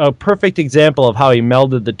 like a perfect example of how he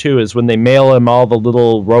melded the two is when they mail him all the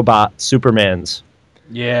little robot Supermans.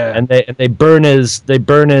 Yeah. And they burn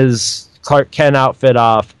his Clark Kent outfit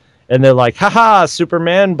off, and they're like, haha,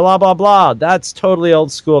 Superman, blah blah blah. That's totally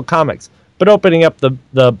old school comics. But opening up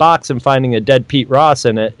the box and finding a dead Pete Ross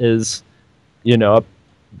in it is,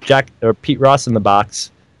 Pete Ross in the box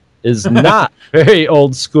is not very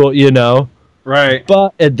old school, Right.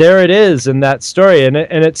 But there it is in that story, and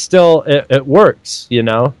it still it works,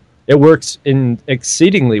 It works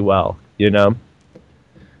exceedingly well,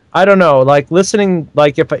 I don't know, like listening,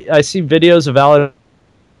 like if I see videos of Alan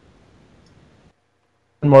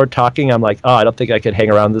Moore talking, I'm like, oh, I don't think I could hang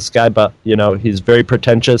around this guy, but he's very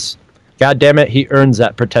pretentious. God damn it, he earns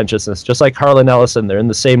that pretentiousness. Just like Harlan Ellison, they're in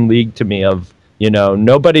the same league to me of,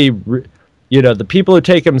 nobody, the people who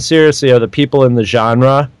take him seriously are the people in the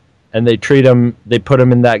genre, and they put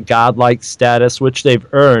him in that godlike status, which they've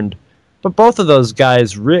earned. But both of those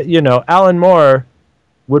guys, Alan Moore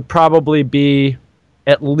would probably be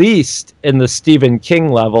at least in the Stephen King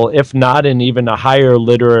level, if not in even a higher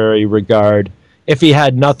literary regard, if he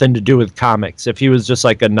had nothing to do with comics, if he was just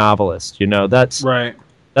like a novelist, that's right.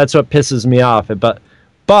 That's what pisses me off.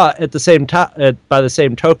 But at the same time, by the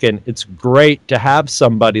same token, it's great to have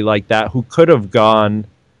somebody like that who could have gone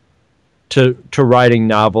to writing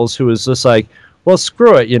novels, who was just like, well,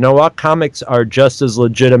 screw it. You know what? Comics are just as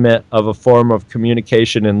legitimate of a form of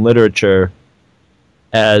communication and literature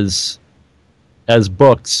as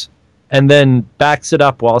books, and then backs it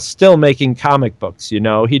up while still making comic books.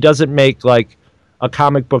 He doesn't make like a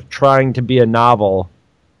comic book trying to be a novel,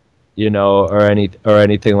 or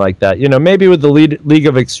anything like that. Maybe with the League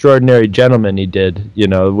of Extraordinary Gentlemen he did,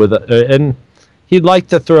 and he'd like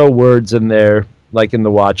to throw words in there, like in The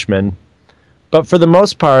Watchmen. But for the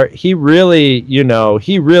most part, he really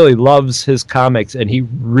loves his comics, and he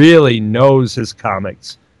really knows his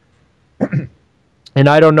comics. And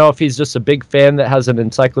I don't know if he's just a big fan that has an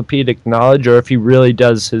encyclopedic knowledge, or if he really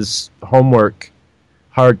does his homework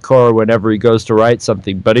hardcore whenever he goes to write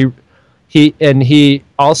something. But he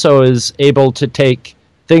also is able to take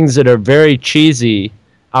things that are very cheesy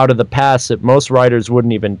out of the past that most writers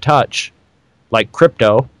wouldn't even touch, like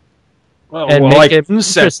Crypto. Well, like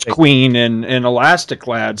Insect Queen and Elastic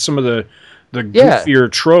Lad, some of the goofier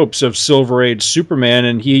tropes of Silver Age Superman,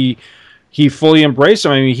 and he fully embraced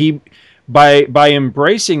them. I mean, by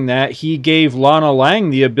embracing that, he gave Lana Lang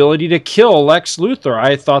the ability to kill Lex Luthor.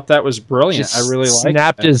 I thought that was brilliant. I really liked it.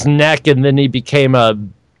 Snapped his neck, and then he became a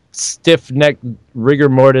stiff-necked rigor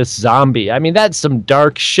mortis zombie. I mean, that's some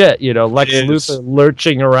dark shit, Lex Luthor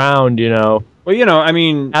lurching around, Well, I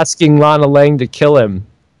mean, asking Lana Lang to kill him.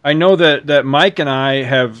 I know that Mike and I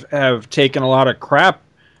have taken a lot of crap,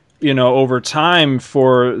 over time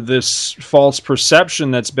for this false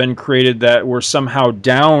perception that's been created that we're somehow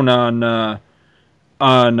down on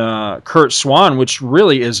Curt Swan, which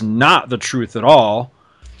really is not the truth at all.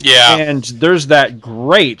 Yeah. And there's that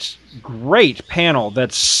great panel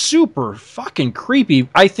that's super fucking creepy,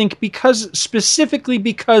 I think, specifically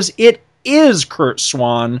because it is Curt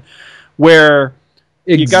Swan, where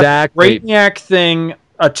you got the Brainiac thing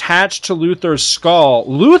attached to Luthor's skull.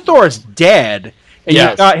 Luthor's dead, and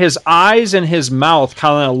you've got his eyes and his mouth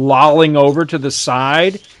kind of lolling over to the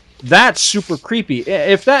side. That's super creepy.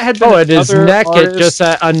 If that had been and his neck at just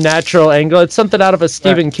an unnatural angle. It's something out of a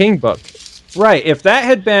Stephen King book. Right. If that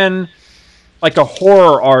had been like a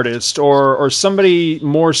horror artist or somebody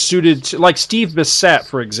more suited to, like Steve Bissette,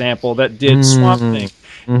 for example, that did Swamp Thing,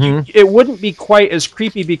 it wouldn't be quite as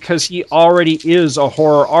creepy because he already is a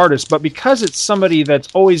horror artist. But because it's somebody that's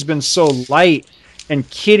always been so light and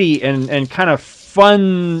kiddie and kind of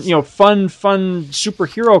fun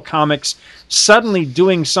superhero comics, suddenly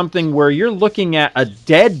doing something where you're looking at a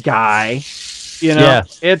dead guy,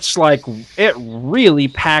 it's like it really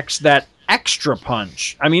packs that extra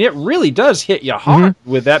punch. I mean, it really does hit you hard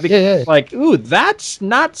with that because like, ooh, that's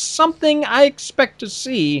not something I expect to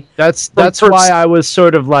see. That's why I was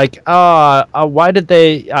sort of like, why did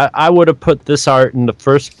they? I would have put this art in the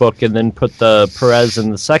first book and then put the Perez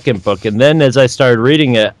in the second book, and then as I started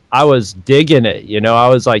reading it, I was digging it. I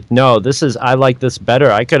was like, no, I like this better.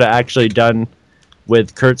 I could have actually done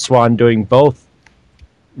with Kurt Swan doing both.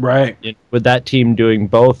 Right. With that team doing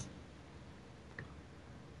both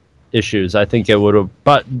issues, I think it would have.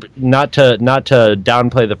 But not to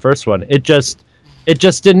downplay the first one. It just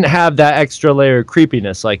didn't have that extra layer of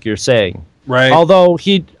creepiness, like you're saying. Right. Although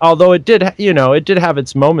it did, it did have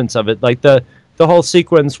its moments of it. Like the whole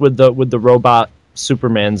sequence with the robot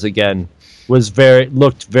Supermans again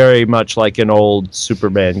looked very much like an old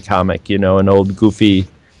Superman comic, an old goofy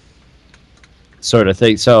sort of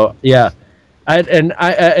thing. So yeah.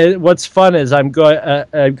 What's fun is I'm going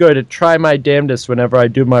to try my damnedest whenever I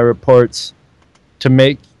do my reports to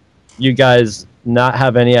make you guys not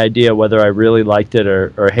have any idea whether I really liked it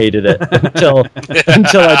or hated it until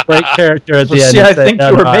I break character at the end. I think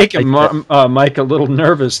you were making Mike a little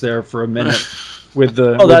nervous there for a minute with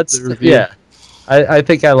the. Oh, that's the review. Yeah. I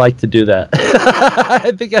think I like to do that.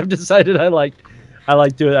 I think I've decided I like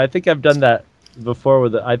doing it. I think I've done that before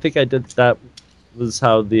with it. I think I did that. Was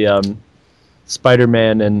how the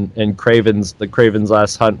Spider-Man and Kraven's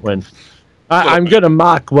Last Hunt went. I'm going to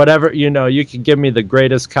mock whatever, you can give me the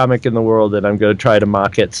greatest comic in the world and I'm going to try to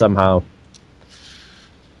mock it somehow.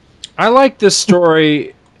 I like this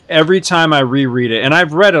story every time I reread it, and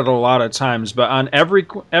I've read it a lot of times, but on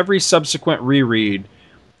every subsequent reread,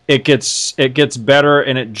 it gets better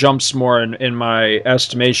and it jumps more in my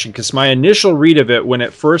estimation, because my initial read of it when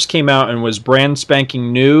it first came out and was brand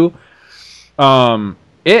spanking new,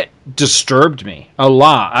 it disturbed me a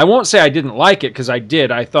lot. I won't say I didn't like it, because I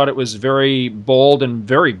did. I thought it was very bold and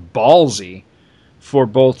very ballsy for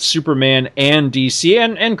both Superman and DC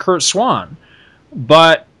and Kurt Swan.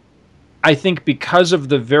 But I think because of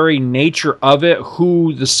the very nature of it,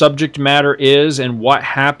 who the subject matter is and what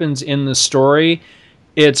happens in the story,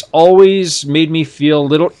 it's always made me feel a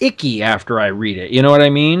little icky after I read it. You know what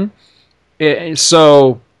I mean? It's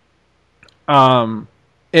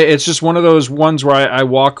just one of those ones where I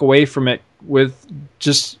walk away from it with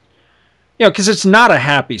just, because it's not a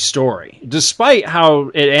happy story. Despite how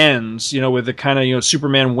it ends, with the kind of,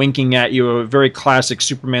 Superman winking at you, a very classic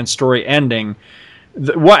Superman story ending.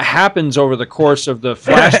 What happens over the course of the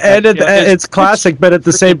flashback? And it's classic, but at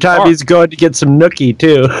the same time, he's going to get some nookie,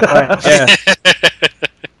 too. Right, yeah.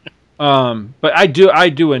 But I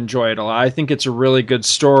do enjoy it a lot. I think it's a really good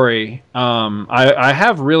story. I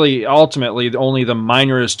have really ultimately only the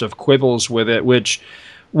minorest of quibbles with it, which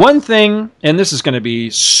one thing, and this is going to be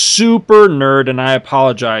super nerd and I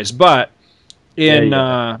apologize, but in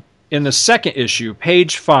the second issue,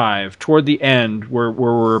 page 5, toward the end, where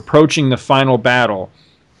we're approaching the final battle,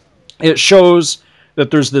 it shows that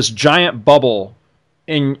there's this giant bubble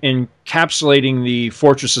encapsulating the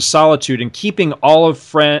Fortress of Solitude and keeping all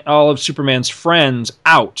of Superman's friends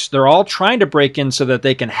out. They're all trying to break in so that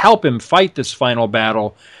they can help him fight this final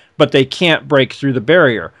battle, but they can't break through the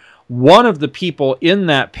barrier. One of the people in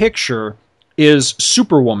that picture is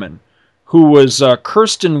Superwoman, who was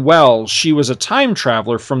Kirsten Wells. She was a time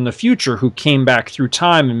traveler from the future who came back through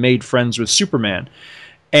time and made friends with Superman.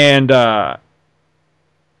 And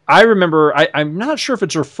I remember, I'm not sure if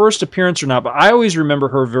it's her first appearance or not, but I always remember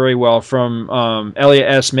her very well from Elliot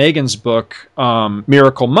S. Megan's book,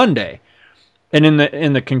 Miracle Monday. And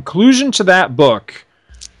in the conclusion to that book,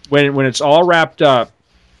 when it's all wrapped up,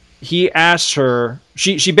 he asks her,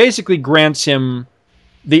 she basically grants him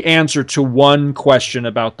the answer to one question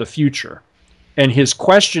about the future. And his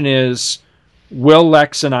question is, will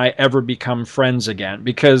Lex and I ever become friends again?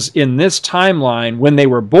 Because in this timeline, when they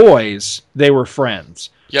were boys, they were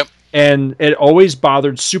friends. Yep. And it always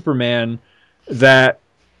bothered Superman that,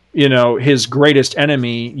 his greatest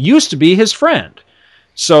enemy used to be his friend.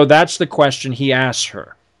 So that's the question he asks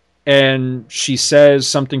her. And she says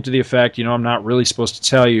something to the effect, I'm not really supposed to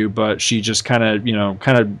tell you, but she just kind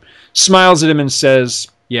of smiles at him and says,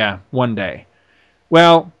 yeah, one day.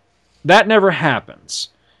 Well, that never happens.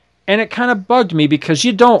 And it kind of bugged me because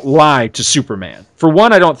you don't lie to Superman. For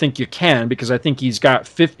one, I don't think you can, because I think he's got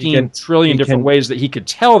 15 trillion different ways that he could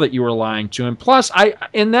tell that you were lying to him. Plus,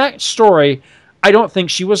 in that story, I don't think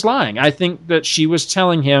she was lying. I think that she was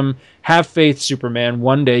telling him, have faith, Superman,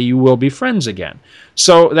 one day you will be friends again.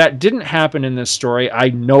 So that didn't happen in this story. I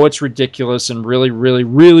know it's ridiculous and really, really,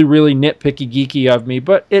 really, really nitpicky, geeky of me,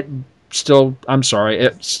 but it's still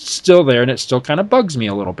there, and it still kind of bugs me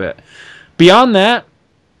a little bit. Beyond that,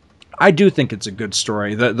 I do think it's a good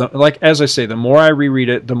story. Like, as I say, the more I reread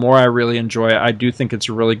it, the more I really enjoy it. I do think it's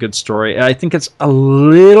a really good story. I think it's a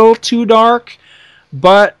little too dark,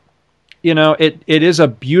 but it is a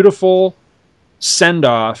beautiful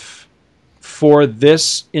send-off for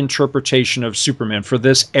this interpretation of Superman, for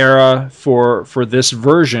this era, for this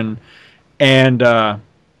version. And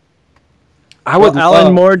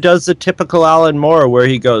Alan Moore does the typical Alan Moore where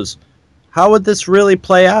he goes, how would this really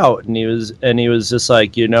play out? And he was just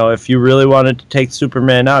like, if you really wanted to take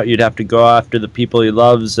Superman out, you'd have to go after the people he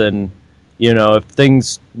loves, and if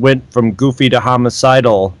things went from goofy to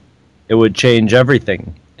homicidal, it would change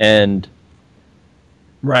everything. And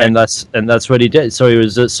right, and that's what he did. So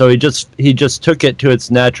he just took it to its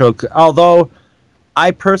natural. Although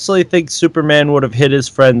I personally think Superman would have hit his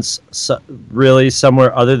friends really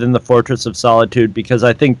somewhere other than the Fortress of Solitude, because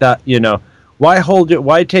I think that,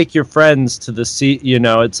 why take your friends to the sea?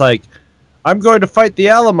 It's like, I'm going to fight the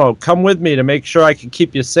Alamo. Come with me to make sure I can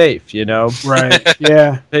keep you safe, Right,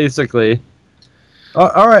 yeah. Basically.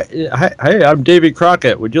 All right. Hey, I'm Davy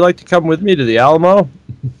Crockett. Would you like to come with me to the Alamo?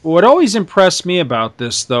 What always impressed me about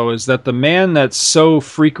this, though, is that the man that's so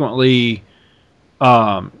frequently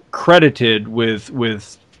credited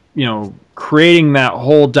with creating that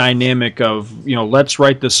whole dynamic of let's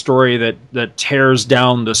write the story that tears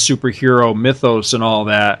down the superhero mythos and all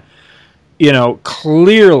that,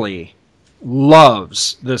 clearly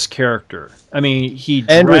loves this character. I mean,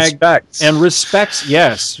 respects,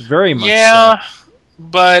 yes, very much. Yeah, so.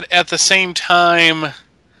 But at the same time,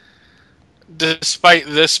 despite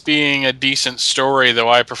this being a decent story, though,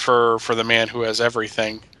 I prefer For the Man Who Has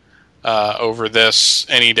Everything over this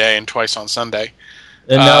any day and Twice on Sunday.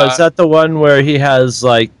 And now, is that the one where he has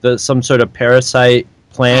like some sort of parasite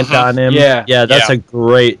plant on him? Yeah, that's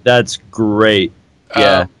great.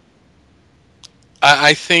 Yeah,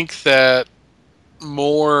 I think that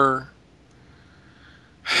more.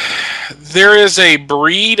 There is a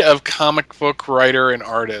breed of comic book writer and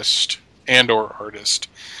artist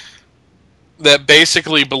that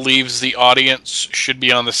basically believes the audience should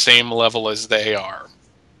be on the same level as they are.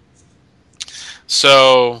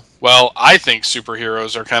 So, I think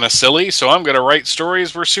superheroes are kind of silly, so I'm going to write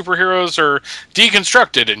stories where superheroes are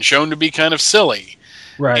deconstructed and shown to be kind of silly.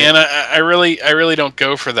 Right. And I really don't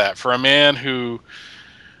go for that. For a man who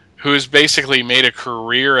has basically made a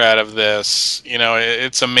career out of this,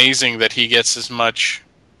 it's amazing that he gets as much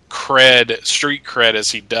street cred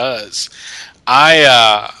as he does.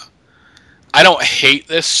 I don't hate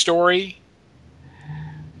this story,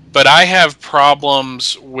 but I have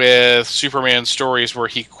problems with Superman stories where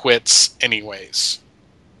he quits anyways.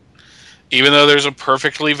 Even though there's a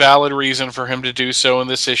perfectly valid reason for him to do so in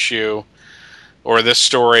this issue or this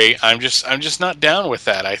story, I'm just not down with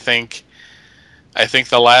that. I think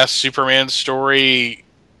the last Superman story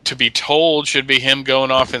to be told should be him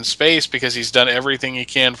going off in space because he's done everything he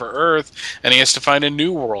can for Earth and he has to find a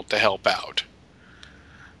new world to help out.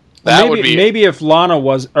 Maybe if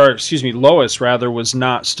Lois rather was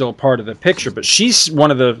not still part of the picture, but she's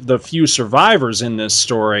one of the few survivors in this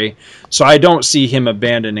story, so I don't see him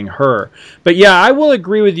abandoning her. But yeah, I will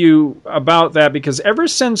agree with you about that, because ever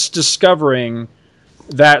since discovering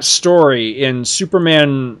that story in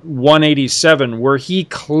Superman 187 where he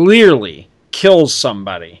clearly kills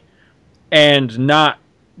somebody and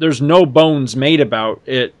there's no bones made about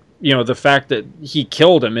it, the fact that he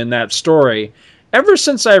killed him in that story. Ever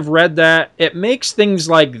since I've read that, it makes things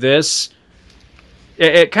like this,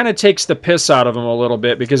 it kind of takes the piss out of him a little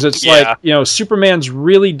bit, because it's like, Superman's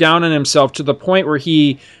really down on himself to the point where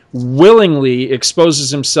he willingly exposes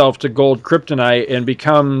himself to gold kryptonite and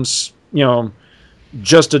becomes,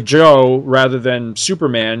 just a Joe rather than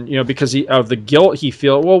Superman, because of the guilt he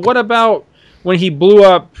feels. Well, what about when he blew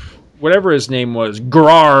up whatever his name was,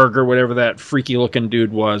 Grarg or whatever that freaky looking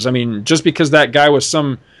dude was? I mean, just because that guy was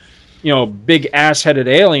some big ass-headed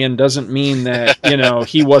alien doesn't mean that,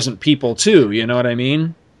 he wasn't people too, you know what I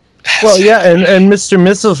mean? Well, yeah, and Mr.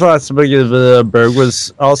 Mistlefassberg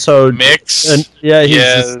was also... Mix.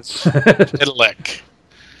 Yes. Pitlick.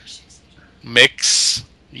 Mix.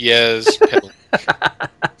 Yes. Pitlick.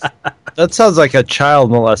 That sounds like a child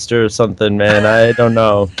molester or something, man. I don't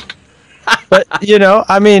know. But,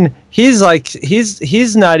 I mean, he's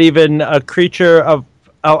not even a creature of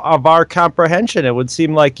our comprehension. It would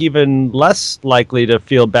seem like even less likely to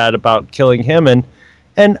feel bad about killing him.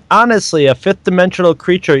 And honestly, a fifth dimensional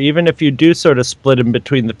creature, even if you do sort of split him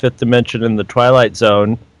between the fifth dimension and the Twilight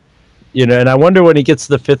Zone, and I wonder when he gets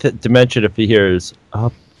to the fifth dimension if he hears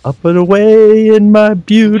up and away in my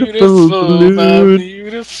beautiful balloon. My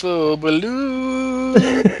beautiful balloon.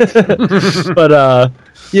 But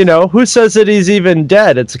who says that he's even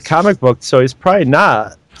dead? It's a comic book, so he's probably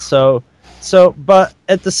not. So, but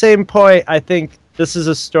at the same point, I think this is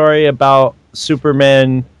a story about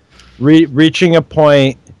Superman reaching a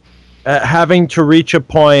point, having to reach a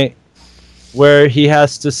point where he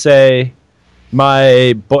has to say,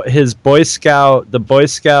 the Boy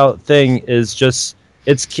Scout thing is just,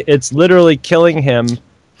 it's literally killing him,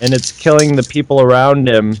 and it's killing the people around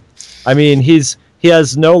him. I mean, he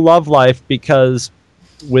has no love life because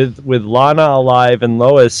with Lana alive and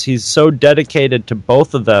Lois, he's so dedicated to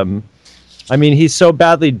both of them. I mean, he so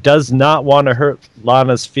badly does not want to hurt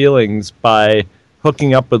Lana's feelings by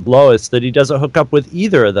hooking up with Lois that he doesn't hook up with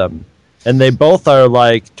either of them. And they both are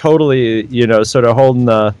like totally, sort of holding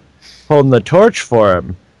the torch for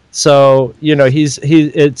him. So,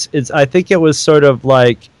 I think it was sort of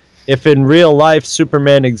like if in real life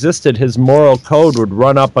Superman existed, his moral code would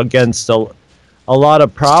run up against a lot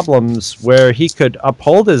of problems where he could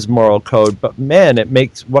uphold his moral code. But man,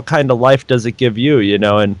 what kind of life does it give you,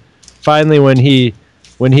 And finally, when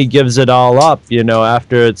he gives it all up,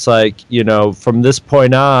 after it's like, from this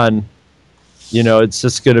point on, it's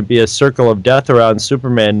just going to be a circle of death around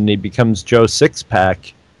Superman, and he becomes Joe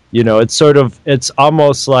Sixpack. It's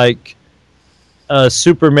almost like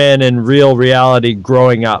Superman in real reality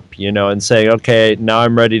growing up, and saying, okay, now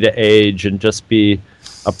I'm ready to age and just be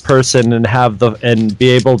a person and be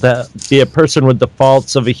able to be a person with the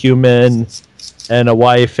faults of a human and a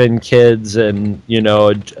wife and kids and,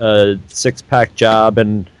 a six-pack job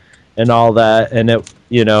and all that. And it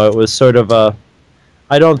was sort of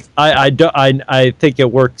I think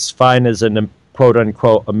it works fine as an quote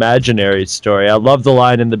unquote imaginary story. I love the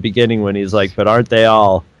line in the beginning when he's like, but aren't they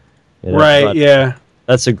all? Right. Yeah.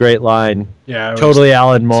 That's a great line. Yeah. Totally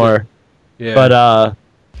Alan Moore. Yeah. But,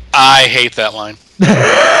 I hate that line.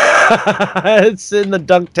 It's in the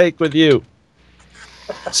dunk take with you.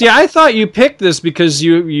 See, I thought you picked this because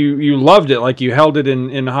you loved it, like you held it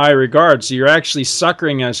in high regard. So you're actually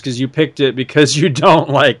suckering us because you picked it because you don't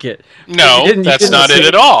like it. No, that's not it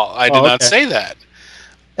at all. I did not say that.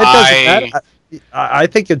 It doesn't matter. I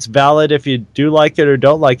think it's valid if you do like it or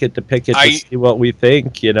don't like it to pick it to see what we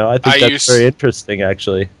think. I think that's very interesting,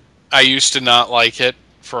 actually. I used to not like it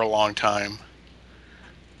for a long time.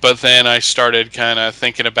 But then I started kind of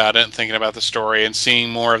thinking about it and thinking about the story and seeing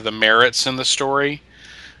more of the merits in the story.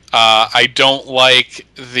 I don't like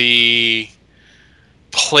the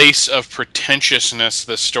place of pretentiousness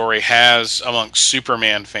the story has amongst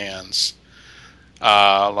Superman fans.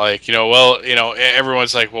 Everyone's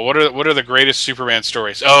like, well, what are the greatest Superman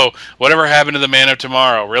stories? Oh, whatever happened to the Man of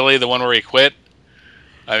Tomorrow? Really, the one where he quit?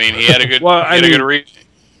 I mean, he had a good,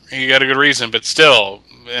 he got a good reason, but still,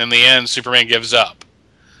 in the end, Superman gives up.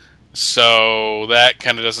 So that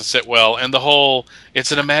kind of doesn't sit well. And the whole,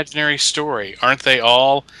 it's an imaginary story. Aren't they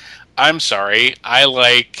all? I'm sorry. I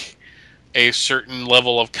like a certain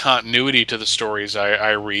level of continuity to the stories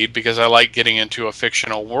I read because I like getting into a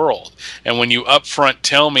fictional world. And when you upfront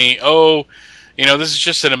tell me, this is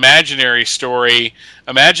just an imaginary story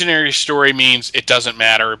means it doesn't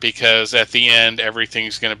matter because at the end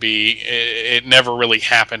everything's going to be, it never really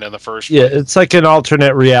happened in the first place. Yeah, it's like an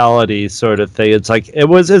alternate reality sort of thing. It's like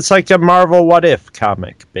a Marvel What If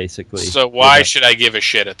comic, basically. So why should I give a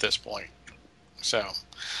shit at this point?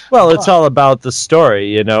 Well, it's all about the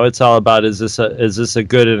story, It's all about is this a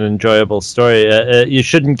good and enjoyable story? You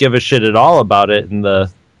shouldn't give a shit at all about it in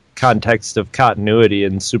the context of continuity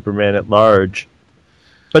and Superman at large.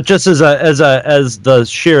 But just as the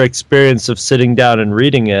sheer experience of sitting down and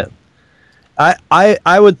reading it,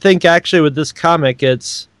 I would think actually with this comic it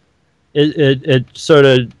sort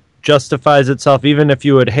of justifies itself even if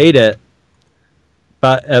you would hate it,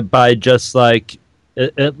 but by just like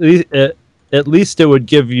at least it would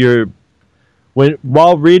give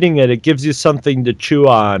while reading it gives you something to chew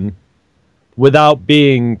on without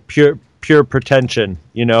being pure pretension.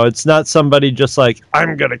 It's not somebody just like,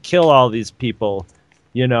 I'm gonna kill all these people.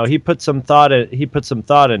 He put some thought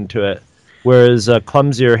into it, whereas a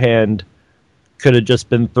clumsier hand could have just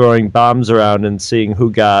been throwing bombs around and seeing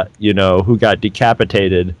who got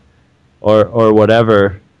decapitated or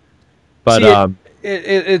whatever. But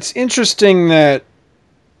it's interesting that.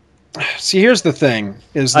 See, here's the thing: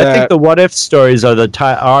 I think the what if stories are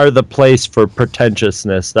the place for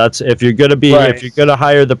pretentiousness. That's if you're gonna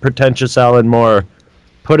hire the pretentious Alan Moore,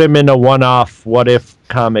 put him in a one-off what if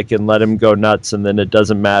comic and let him go nuts, and then it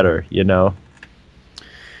doesn't matter,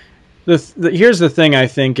 Here's the thing: I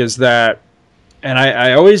think is that, and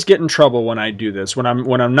I always get in trouble when I do this, when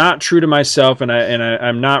I'm not true to myself, and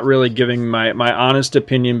I'm not really giving my honest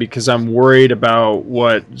opinion because I'm worried about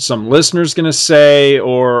what some listener's going to say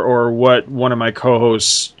or what one of my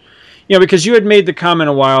co-hosts, because you had made the comment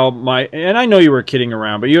a while, and I know you were kidding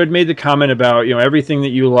around, but you had made the comment about, everything that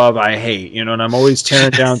you love, I hate, and I'm always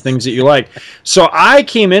tearing down things that you like. So I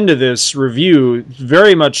came into this review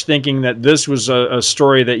very much thinking that this was a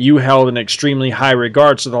story that you held in extremely high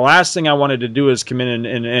regard. So the last thing I wanted to do is come in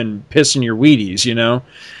and piss in your Wheaties,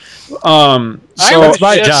 I was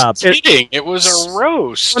my job. Kidding. It was a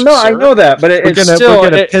roast. Well, no, sir. I know that, but we're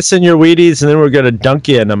gonna piss in your Wheaties, and then we're gonna dunk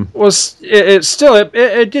you in them. Well,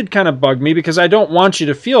 it did kind of bug me because I don't want you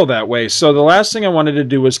to feel that way. So the last thing I wanted to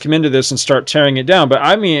do was come into this and start tearing it down. But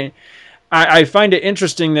I mean, I find it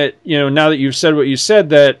interesting that, now that you've said what you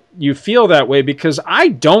said, that you feel that way, because I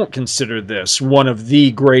don't consider this one of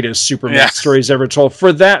the greatest Superman stories ever told.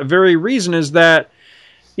 For that very reason, is that,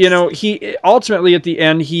 he ultimately at the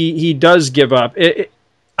end, he does give up.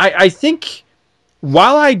 I think,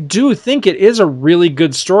 while I do think it is a really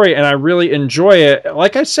good story and I really enjoy it,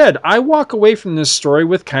 like I said, I walk away from this story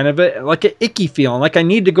with kind of an icky feeling, like I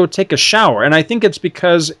need to go take a shower. And I think it's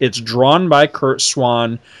because it's drawn by Kurt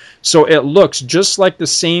Swan. So it looks just like the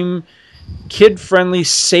same kid-friendly,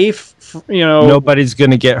 safe, Nobody's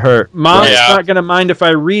going to get hurt. Mom's not going to mind if I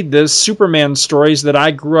read this Superman stories that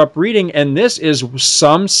I grew up reading, and this is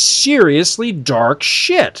some seriously dark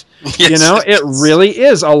shit. Yes, it really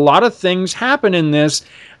is. A lot of things happen in this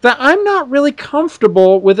that I'm not really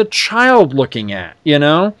comfortable with a child looking at,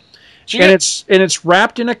 And it's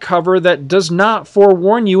wrapped in a cover that does not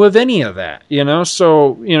forewarn you of any of that,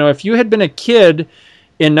 So, if you had been a kid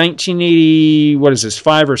in 1980, what is this,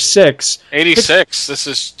 5 or 6? 86. This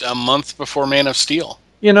is a month before Man of Steel.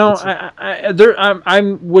 I'm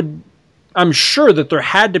sure that there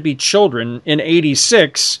had to be children in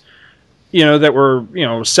 86, that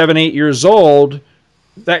were 7, 8 years old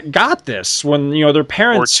that got this when their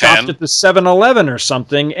parents stopped at the 7-Eleven or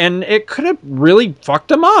something, and it could have really fucked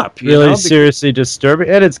them up. Really seriously disturbing,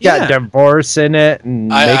 and it's got divorce in it and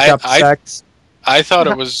makeup sex. I thought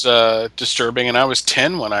it was disturbing, and I was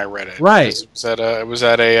 10 when I read it. Right. It was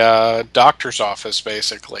at a doctor's office,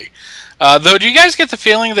 basically. Though, do you guys get the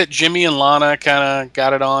feeling that Jimmy and Lana kind of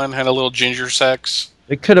got it on, had a little ginger sex?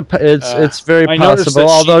 It could have. It's very possible.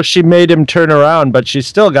 Although she made him turn around, but she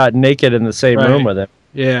still got naked in the same room with him.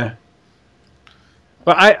 Yeah.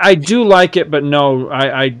 But I do like it, but no,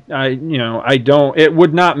 I don't. It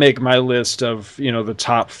would not make my list of the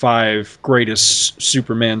top 5 greatest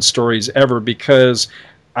Superman stories ever, because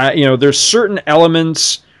there's certain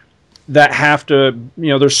elements that have to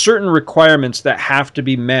there's certain requirements that have to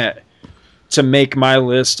be met to make my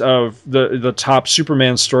list of the top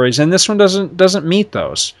Superman stories, and this one doesn't meet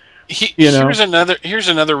those. Here's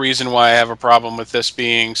another reason why I have a problem with this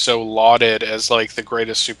being so lauded as like the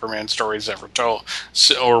greatest Superman stories ever told,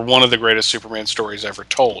 or one of the greatest Superman stories ever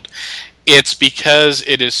told. It's because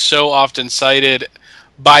it is so often cited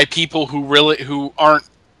by people who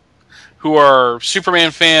are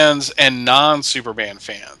Superman fans and non-Superman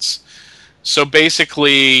fans. So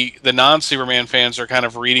basically, the non-Superman fans are kind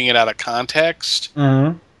of reading it out of context.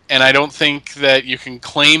 Mm-hmm. And I don't think that you can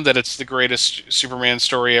claim that it's the greatest Superman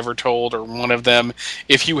story ever told, or one of them,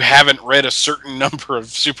 if you haven't read a certain number of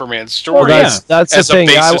Superman stories that's as the thing.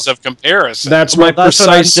 a basis of comparison. That's my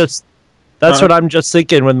precise... That's what I'm just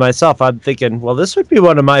thinking with myself. I'm thinking, well, this would be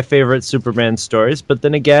one of my favorite Superman stories. But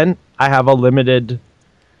then again, I have a limited,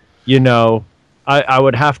 I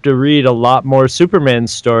would have to read a lot more Superman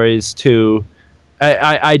stories to...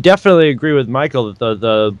 I definitely agree with Michael that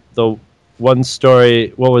the one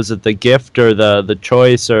story, what was it, The Gift or the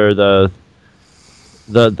Choice or the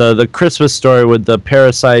Christmas story with the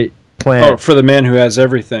parasite plant. Oh, for the man who has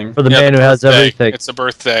everything. For the man who has everything. It's a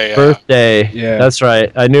birthday. Birthday. Yeah, that's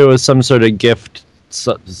right. I knew it was some sort of gift,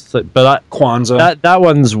 but Kwanzaa. That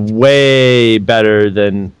one's way better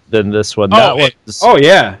than this one.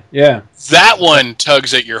 Yeah. That one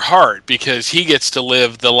tugs at your heart because he gets to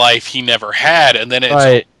live the life he never had, and then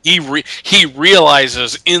he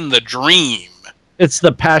realizes in the dream. It's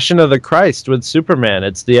the Passion of the Christ with Superman.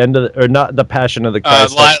 It's the end of or not the Passion of the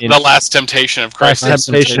Christ. The Last Temptation of Christ. Last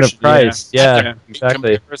Temptation of Christ. Yeah,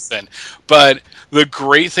 exactly. Comparison. But the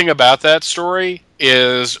great thing about that story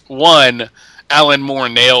is, one, Alan Moore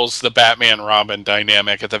nails the Batman-Robin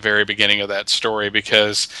dynamic at the very beginning of that story,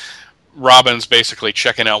 because Robin's basically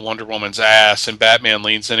checking out Wonder Woman's ass, and Batman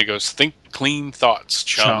leans in and goes, "Think clean thoughts,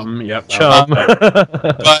 chum." Yep. Chum.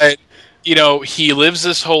 But he lives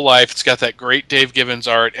this whole life. It's got that great Dave Gibbons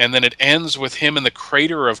art, and then it ends with him in the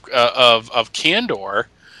crater of Kandor,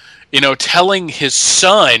 telling his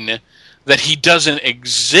son that he doesn't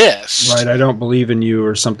exist. Right, I don't believe in you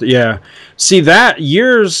or something. Yeah. See, that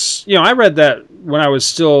years, I read that when I was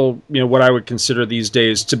still, what I would consider these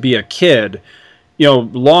days to be a kid,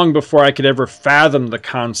 long before I could ever fathom the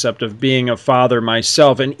concept of being a father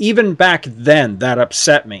myself. And even back then, that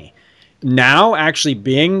upset me. Now, actually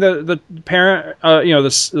being the parent,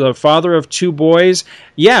 the father of 2 boys,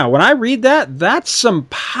 when I read that, that's some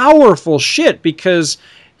powerful shit, because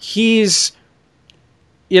he's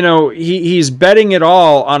he's betting it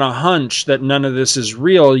all on a hunch that none of this is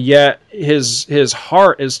real, yet his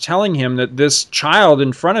heart is telling him that this child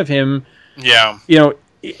in front of him,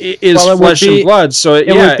 is flesh and blood. So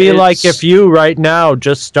it would be like if you right now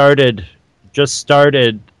just started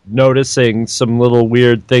noticing some little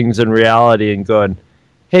weird things in reality and going,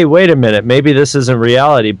 hey, wait a minute, maybe this isn't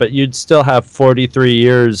reality, but you'd still have 43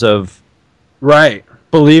 years of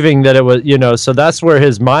believing that it was, so that's where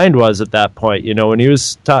his mind was at that point, when he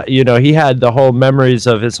was, he had the whole memories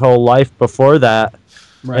of his whole life before that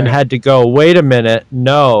and had to go, wait a minute,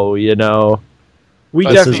 no, we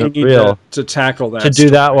definitely need to tackle that. To do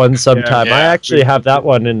that one sometime. I actually have that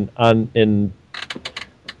one in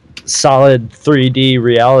solid 3D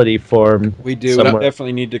reality form. We do. Somewhere. We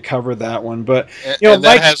definitely need to cover that one. But and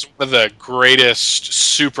that has one of the greatest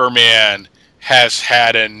Superman has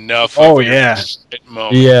had enough. Oh moments.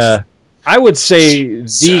 Yeah, I would say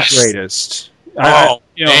the greatest.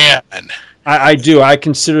 Man. I do. I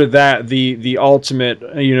consider that the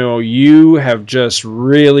ultimate. You have just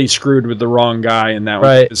really screwed with the wrong guy in that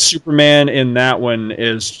one. Superman in that one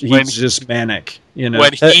he's just manic.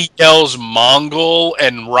 When he yells Mongol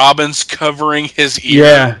and Robin's covering his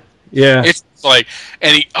ear. Yeah. It's like,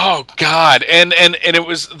 and oh God, and it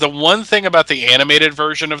was the one thing about the animated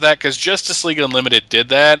version of that, because Justice League Unlimited did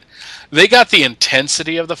that. They got the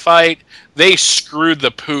intensity of the fight. They screwed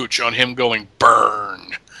the pooch on him going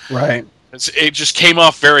burn. Right. It just came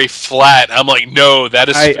off very flat. I'm like, no, that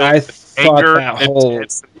is I thought anger that whole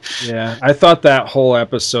I thought that whole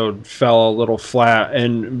episode fell a little flat,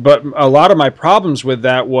 but a lot of my problems with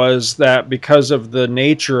that was that because of the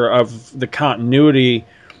nature of the continuity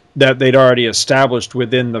that they'd already established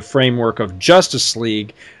within the framework of Justice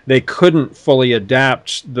League, they couldn't fully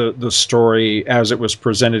adapt the story as it was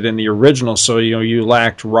presented in the original. So, you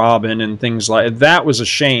lacked Robin and things like that. Was a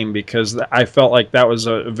shame because I felt like that was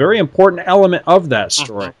a very important element of that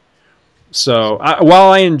story. So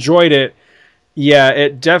while I enjoyed it,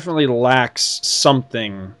 it definitely lacks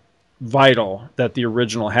something vital that the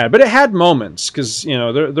original had. But it had moments because,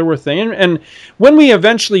 there were things. And when we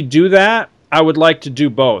eventually do that, I would like to do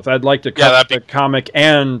both. I'd like to cover the comic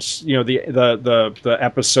and the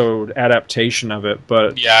episode adaptation of it.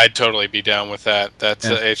 But yeah, I'd totally be down with that. That's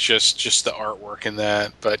it's just the artwork in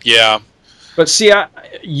that. But yeah. But see,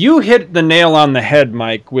 you hit the nail on the head,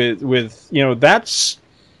 Mike. With that's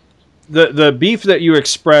the beef that you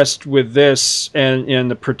expressed with this,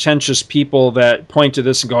 and the pretentious people that point to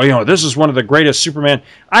this and go, this is one of the greatest Superman.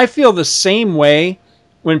 I feel the same way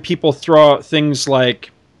when people throw out things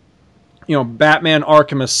like, Batman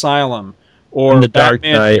Arkham Asylum or the Dark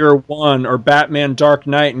Batman Knight. Year One or Batman Dark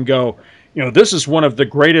Knight and go, this is one of the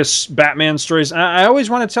greatest Batman stories. And I always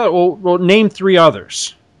want to tell well, name three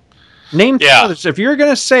others. Name three others. If you're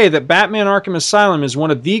going to say that Batman Arkham Asylum is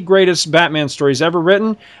one of the greatest Batman stories ever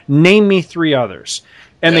written, name me three others.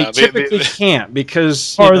 And they typically can't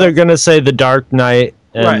because... Or they're going to say the Dark Knight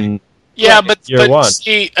and... Yeah, but one.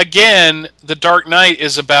 See, again, the Dark Knight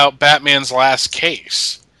is about Batman's last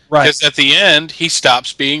case. Right. Because at the end, he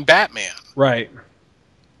stops being Batman. Right.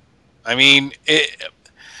 I mean,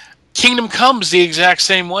 Kingdom Come's the exact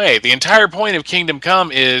same way. The entire point of Kingdom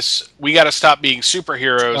Come is we got to stop being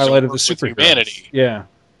superheroes and work with humanity. Yeah.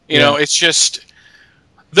 You know, it's just...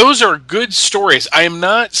 Those are good stories. I am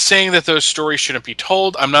not saying that those stories shouldn't be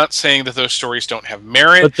told. I'm not saying that those stories don't have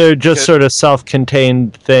merit. But they're just sort of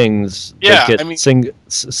self-contained things. Yeah, that get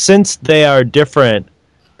since they are different,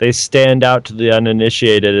 they stand out to the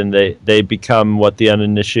uninitiated, and they become what the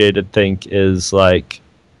uninitiated think is like.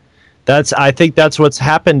 I think that's what's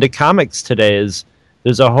happened to comics today. Is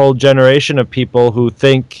there's a whole generation of people who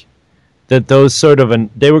think that those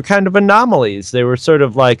they were kind of anomalies. They were sort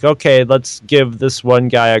of like, okay, let's give this one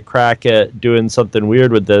guy a crack at doing something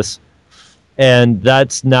weird with this. And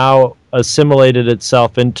that's now assimilated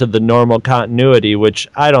itself into the normal continuity, which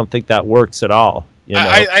I don't think that works at all. You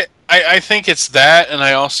know? I think it's that, and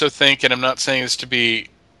I also think, and I'm not saying this to be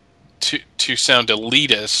to sound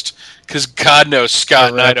elitist, because God knows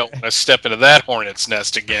Scott and I don't want to step into that hornet's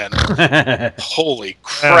nest again. Holy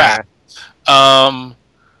crap.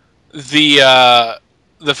 The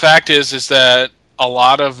fact is that a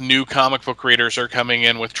lot of new comic book readers are coming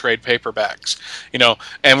in with trade paperbacks,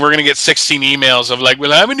 and we're going to get 16 emails of like,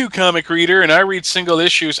 well, I'm a new comic reader and I read single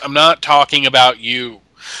issues. I'm not talking about you.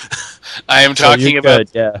 I am talking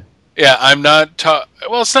about, I'm not,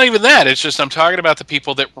 well, it's not even that. It's just, I'm talking about the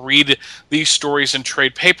people that read these stories in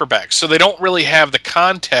trade paperbacks. So they don't really have the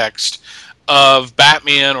context of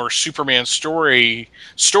Batman or Superman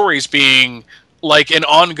stories being like an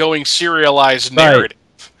ongoing serialized narrative.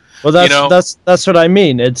 Well, that's what I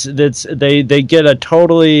mean. They get a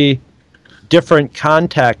totally different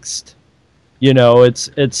context. You know,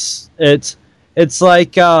 it's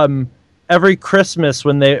like every Christmas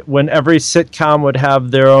when every sitcom would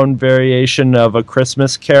have their own variation of A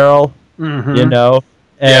Christmas Carol. Mm-hmm. You know,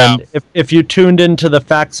 and if you tuned into the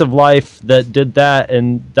Facts of Life that did that,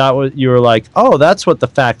 and you were like, oh, that's what the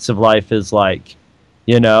Facts of Life is like.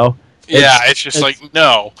 You know. It's just like,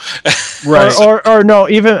 no. Right. Or no,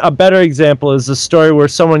 even a better example is the story where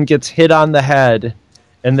someone gets hit on the head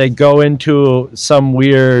and they go into some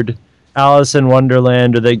weird Alice in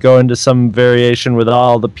Wonderland, or they go into some variation with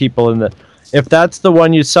all the people in the... If that's the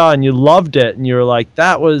one you saw and you loved it and you were like,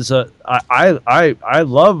 that was... I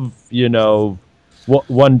love, you know,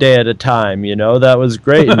 One Day at a Time, you know, that was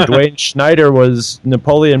great. And Dwayne Schneider was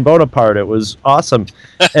Napoleon Bonaparte. It was awesome.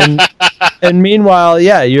 And meanwhile,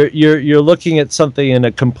 you're looking at something in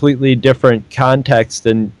a completely different context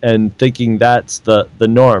and thinking that's the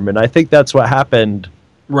norm. And I think that's what happened.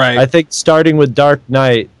 Right. I think starting with Dark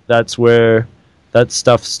Knight, that's where that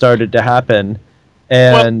stuff started to happen.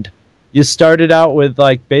 And you started out with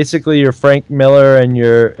like basically your Frank Miller and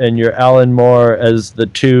your Alan Moore as the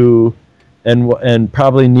two, and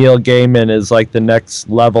probably Neil Gaiman is like the next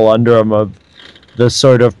level under him of the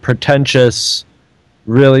sort of pretentious,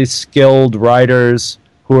 really skilled writers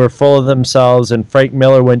who are full of themselves. And Frank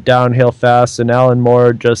Miller went downhill fast, and Alan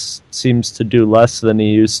Moore just seems to do less than he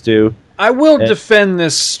used to. I will defend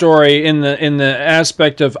this story in the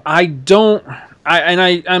aspect of I'm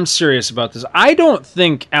serious about this. I don't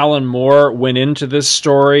think Alan Moore went into this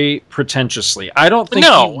story pretentiously. I don't think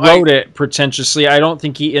he wrote it pretentiously. I don't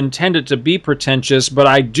think he intended to be pretentious, but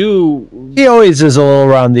I do... He always is a little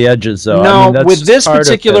around the edges, though. No, I mean, that's with this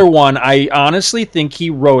particular one, one, I honestly think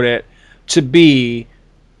he wrote it to be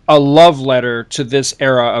a love letter to this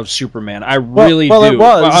era of Superman. I really do. It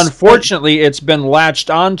was, but unfortunately, it's been latched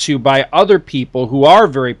onto by other people who are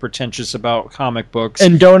very pretentious about comic books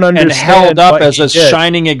and don't understand, and held up what as a did.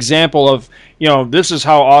 shining example of, you know, this is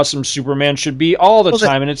how awesome Superman should be all the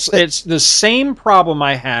time. And it's the same problem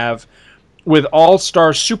I have with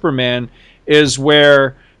All-Star Superman, is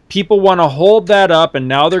where people want to hold that up, and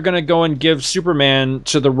now they're going to go and give Superman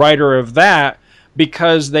to the writer of that,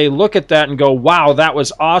 because they look at that and go, wow, that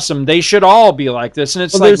was awesome. They should all be like this. And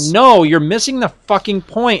it's no, you're missing the fucking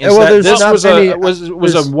point. Is that this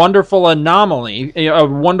was a wonderful anomaly, a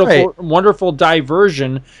wonderful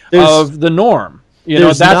diversion of the norm. You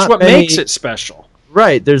know, that's what makes it special.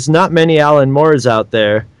 Right. There's not many Alan Moores out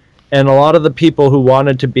there. And a lot of the people who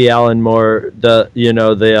wanted to be Alan Moore, the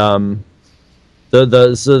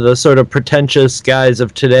sort of pretentious guys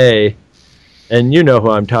of today, and you know who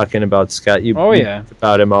I'm talking about, Scott. You talk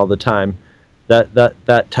about him all the time.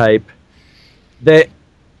 That type. They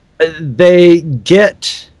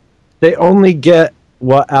only get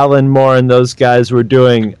what Alan Moore and those guys were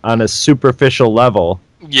doing on a superficial level.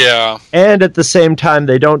 Yeah. And at the same time,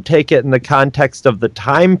 they don't take it in the context of the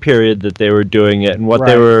time period that they were doing it and what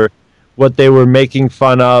they were making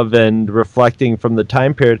fun of and reflecting from the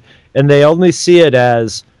time period. And they only see it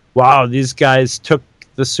as, wow, these guys took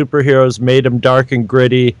the superheroes, made them dark and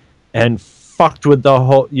gritty, and fucked with the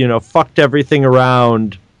whole, fucked everything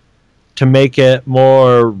around to make it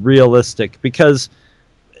more realistic.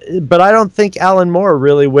 But I don't think Alan Moore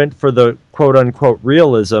really went for the quote unquote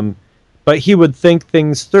realism, but he would think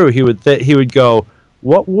things through. He would go,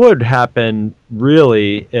 what would happen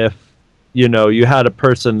really if, you had a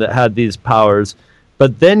person that had these powers?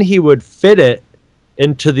 But then he would fit it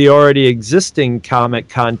into the already existing comic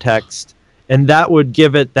context, and that would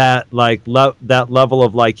give it that that level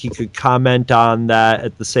of he could comment on that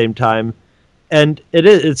at the same time. And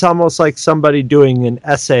it's almost like somebody doing an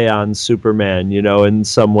essay on Superman, in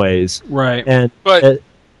some ways. Right. And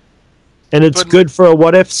it's good for a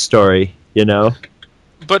what if story,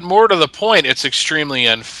 But more to the point, it's extremely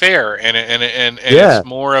unfair, and it's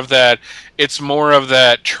more of that. It's more of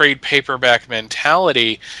that trade paperback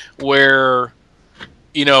mentality where,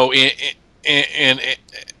 even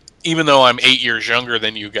though I'm 8 years younger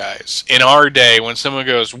than you guys, in our day, when someone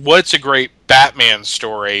goes, "What's a great Batman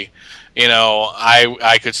story?"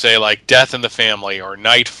 I could say like Death in the Family or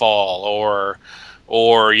Nightfall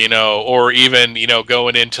or even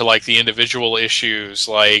going into like the individual issues,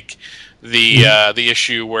 like the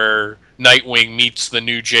issue where Nightwing meets the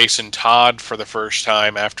new Jason Todd for the first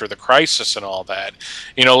time after the Crisis and all that.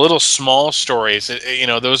 Little small stories.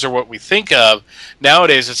 Those are what we think of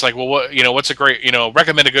nowadays. It's like, well, what's a great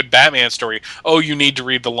recommend a good Batman story? Oh, you need to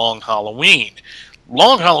read The Long Halloween.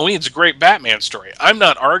 Long Halloween's a great Batman story. I'm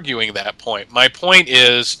not arguing that point. My point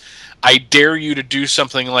is, I dare you to do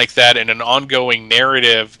something like that in an ongoing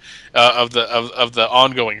narrative of the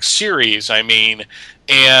ongoing series. I mean,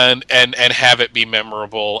 and have it be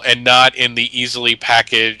memorable, and not in the easily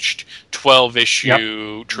packaged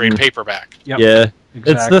 12-issue trade paperback. Yep. Yeah,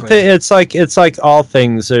 exactly. It's the thing. It's like all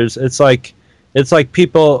things. It's like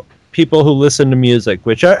people who listen to music,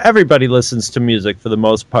 which everybody listens to music for the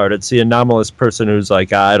most part. It's the anomalous person who's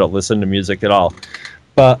like, I don't listen to music at all.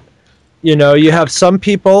 But you have some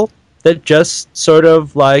people that just sort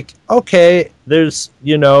of like, okay, there's,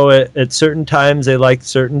 at certain times they like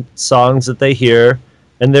certain songs that they hear,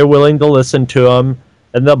 and they're willing to listen to them,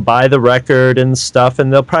 and they'll buy the record and stuff,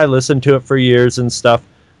 and they'll probably listen to it for years and stuff.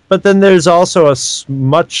 But then there's also a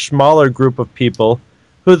much smaller group of people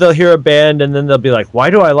who they'll hear a band, and then they'll be like, why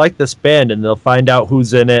do I like this band? And they'll find out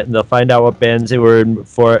who's in it, and they'll find out what bands they were in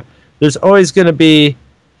for it. There's always going to be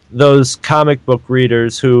those comic book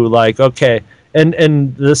readers who like, okay.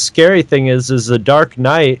 And the scary thing is the Dark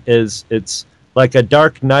Knight it's like a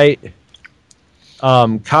Dark Knight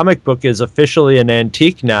comic book is officially an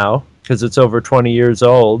antique now because it's over 20 years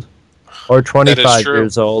old or 25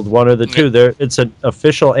 years old, one of the two. There, it's an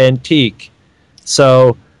official antique.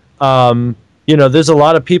 So, there's a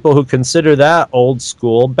lot of people who consider that old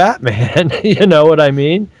school Batman. You know what I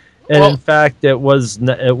mean? And in fact, it was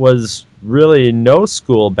really no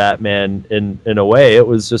school Batman in a way. It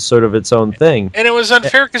was just sort of its own thing. And it was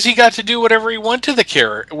unfair because he got to do whatever he wanted to the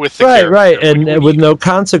character. Right, and with no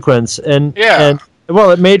consequence. And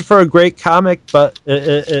it made for a great comic, but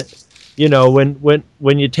it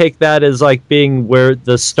when you take that as like being where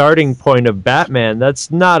the starting point of Batman, it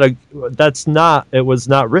was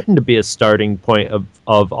not written to be a starting point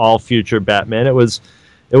of all future Batman. It was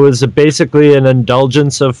basically an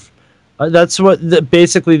indulgence of. That's what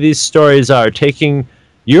basically these stories are.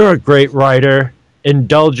 You're a great writer,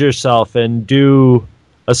 indulge yourself and do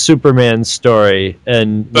a Superman story,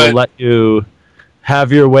 and we'll let you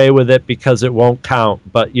have your way with it because it won't count.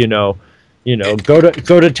 But go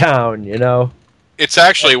to town. It's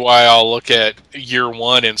actually why I'll look at Year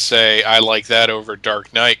One and say I like that over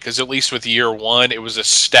Dark Knight, because at least with Year One, it was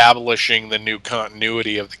establishing the new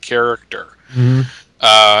continuity of the character, and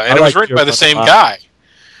it was written by the same guy.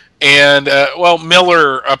 And,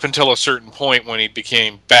 Miller, up until a certain point when he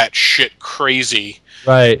became batshit crazy.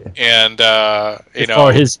 Right. And,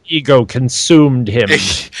 before his ego consumed him.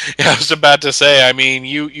 I was about to say, I mean,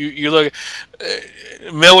 you look...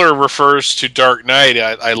 Miller refers to Dark Knight.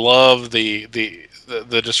 I love the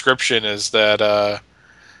description is that,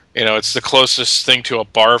 it's the closest thing to a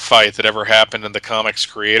bar fight that ever happened in the comics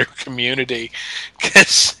creator community.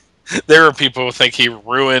 Because... there are people who think he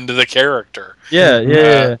ruined the character.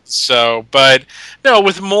 Yeah. So, but no,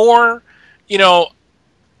 with more,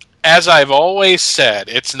 as I've always said,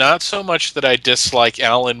 it's not so much that I dislike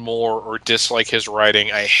Alan Moore or dislike his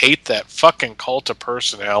writing. I hate that fucking cult of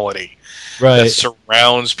personality that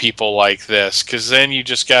surrounds people like this. Because then you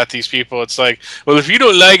just got these people. It's like, well, if you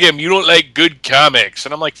don't like him, you don't like good comics,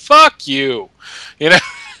 and I'm like, fuck you.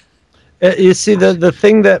 You see, the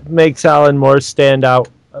thing that makes Alan Moore stand out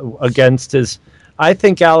against is, I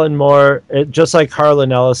think Alan Moore, just like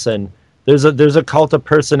Harlan Ellison, there's a cult of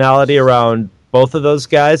personality around both of those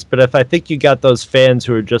guys. But if I think you got those fans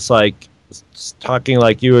who are just like talking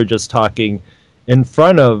like you were just talking in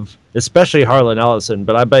front of, especially Harlan Ellison,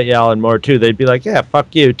 but I bet you Alan Moore too, they'd be like, yeah,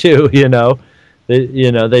 fuck you too.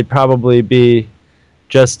 They'd probably be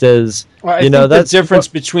just as I think the difference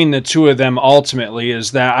between the two of them ultimately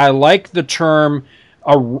is that I like the term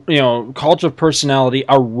cult of personality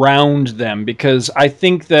around them, because I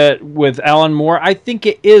think that with Alan Moore, I think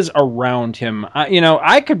it is around him.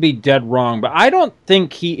 I could be dead wrong, but I don't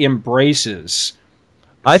think he embraces.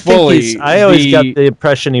 I always got the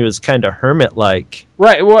impression he was kind of hermit-like.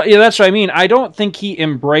 Right. Well, yeah, that's what I mean. I don't think he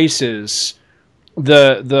embraces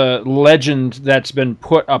the legend that's been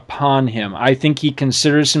put upon him. I think he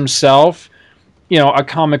considers himself a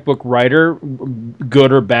comic book writer,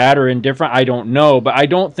 good or bad or indifferent, I don't know. But I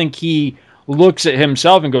don't think he looks at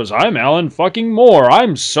himself and goes, I'm Alan fucking Moore.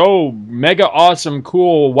 I'm so mega awesome,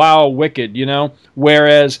 cool, wow, wicked,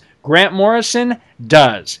 Whereas Grant Morrison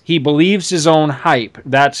does. He believes his own hype.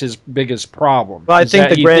 That's his biggest problem. Well, I think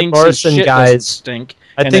the Grant Morrison guys stink.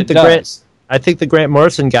 I think the Grant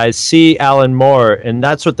Morrison guys see Alan Moore, and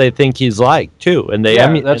that's what they think he's like too. And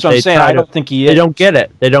that's what I'm saying. I don't think he is. They don't get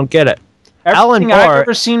it. Everything I've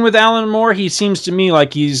ever seen with Alan Moore, he seems to me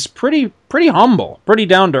like he's pretty humble, pretty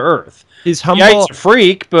down to earth. He's humble. Yeah, he's a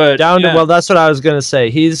freak, but well, that's what I was going to say.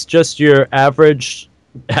 He's just your average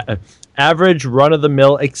average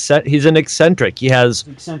run-of-the-mill he's an eccentric. He has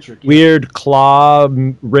Eccentric, yeah. weird claw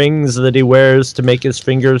rings that he wears to make his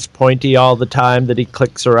fingers pointy all the time that he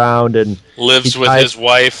clicks around and lives with his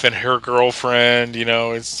wife and her girlfriend. You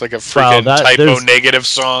know, it's like a freaking Typo Negative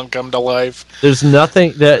song come to life. There's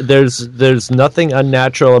nothing there's nothing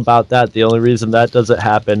unnatural about that. The only reason that doesn't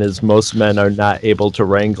happen is most men are not able to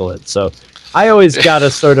wrangle it. So I always got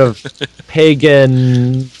a sort of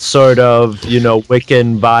pagan, sort of,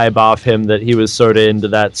 Wiccan vibe off him, that he was sort of into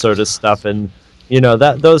that sort of stuff. And,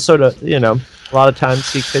 those sort of, a lot of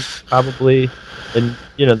times he could probably, and,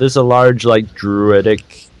 there's a large, like,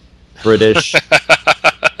 druidic, British,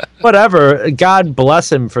 whatever. God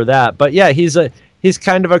bless him for that. But yeah, he's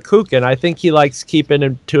kind of a kook, and I think he likes keeping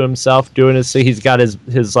it to himself, doing his thing. He's got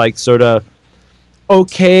his like, sort of,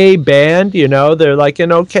 okay band, they're like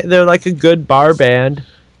a good bar band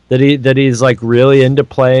that he's like really into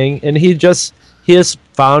playing, and he has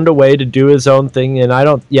found a way to do his own thing, and I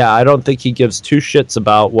don't think he gives two shits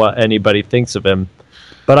about what anybody thinks of him.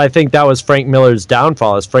 But I think that was Frank Miller's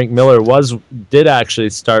downfall, as Frank Miller did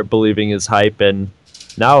actually start believing his hype, and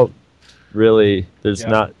now really there's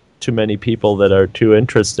not too many people that are too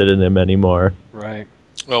interested in him anymore. Right.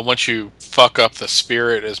 Well, once you fuck up the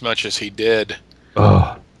spirit as much as he did,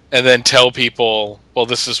 and then tell people, well,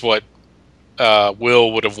 this is what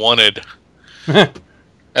Will would have wanted.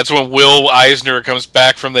 That's when Will Eisner comes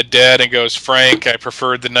back from the dead and goes, Frank, I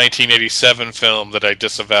preferred the 1987 film that I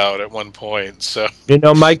disavowed at one point. So,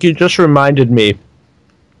 Mike, you just reminded me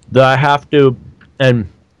that I have to, and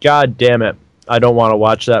God damn it, I don't want to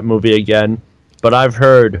watch that movie again, but I've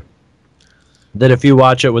heard that if you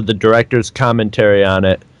watch it with the director's commentary on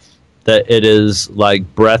it, that it is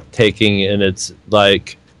like breathtaking in its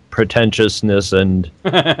like pretentiousness and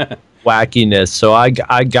wackiness. So I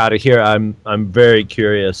gotta hear. I'm very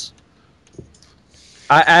curious.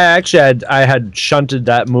 I actually had shunted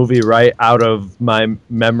that movie right out of my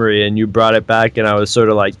memory, and you brought it back, and I was sort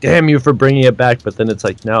of like, damn you for bringing it back. But then it's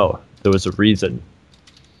like, no, there was a reason.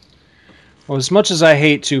 Well, as much as I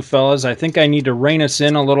hate to, fellas, I think I need to rein us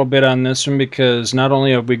in a little bit on this one, because not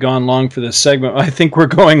only have we gone long for this segment, I think we're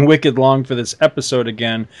going wicked long for this episode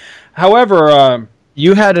again. However,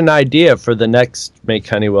 you had an idea for the next Make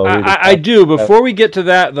Honeywell Read. I do. Before we get to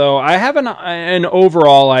that, though, I have an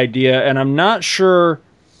overall idea, and I'm not sure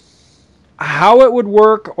how it would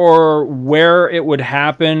work or where it would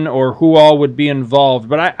happen or who all would be involved.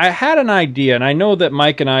 But I had an idea, and I know that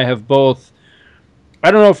Mike and I have both... I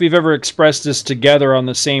don't know if we've ever expressed this together on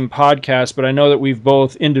the same podcast, but I know that we've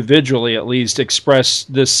both individually, at least,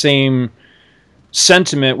 expressed this same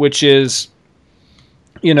sentiment, which is,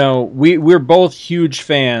 we're both huge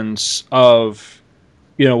fans of,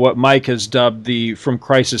 what Mike has dubbed the From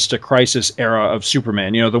Crisis to Crisis era of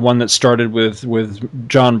Superman. The one that started with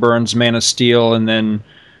John Byrne's Man of Steel and then,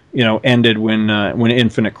 ended when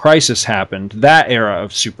Infinite Crisis happened. That era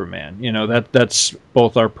of Superman, that's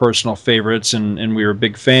both our personal favorites, and we were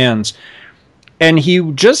big fans. And he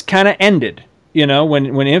just kind of ended,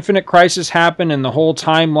 when Infinite Crisis happened and the whole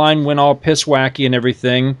timeline went all piss-wacky and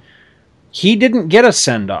everything. He didn't get a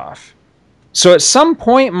send-off. So at some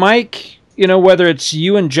point, Mike, whether it's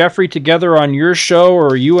you and Jeffrey together on your show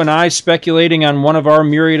or you and I speculating on one of our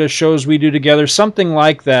myriad of shows we do together, something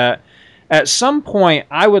like that, at some point,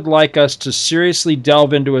 I would like us to seriously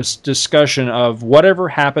delve into a discussion of whatever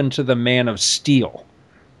happened to the Man of Steel.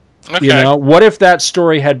 Okay. What if that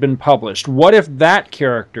story had been published? What if that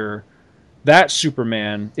character, that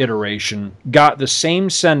Superman iteration, got the same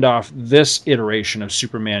send-off this iteration of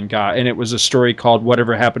Superman got, and it was a story called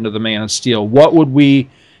Whatever Happened to the Man of Steel? What would we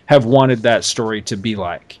have wanted that story to be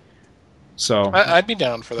like? So I'd be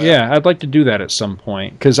down for that. Yeah, I'd like to do that at some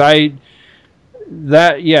point, because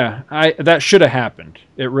that should have happened.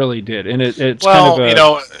 It really did, and it's well, kind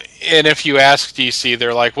of and if you ask DC,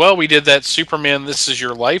 they're like, "Well, we did that Superman This Is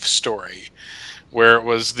Your Life story, where it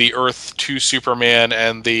was the Earth 2 Superman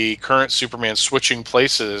and the current Superman switching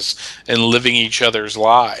places and living each other's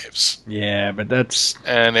lives." Yeah, but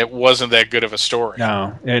and it wasn't that good of a story.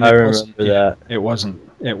 No, and I remember that. It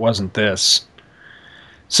wasn't this.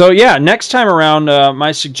 So yeah, next time around,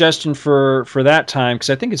 my suggestion for that time,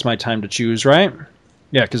 because I think it's my time to choose, right?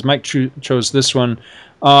 Yeah, because Mike chose this one.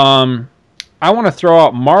 I want to throw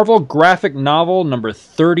out Marvel graphic novel number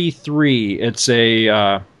 33. It's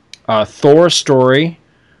a Thor story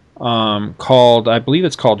called, I believe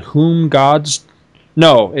it's called Whom Gods...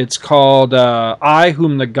 No, it's called I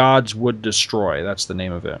Whom the Gods Would Destroy. That's the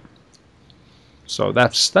name of it. So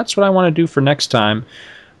that's what I want to do for next time.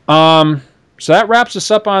 So that wraps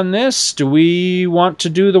us up on this. Do we want to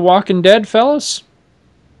do The Walking Dead, fellas?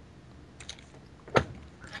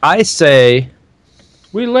 I say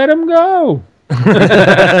we let him go.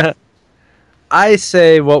 I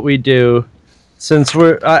say what we do, since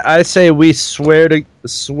I say we swear to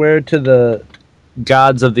the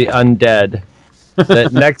gods of the undead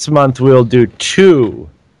that next month we'll do 2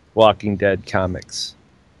 Walking Dead comics.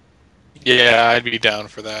 Yeah, I'd be down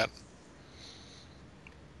for that.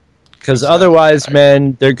 Because otherwise,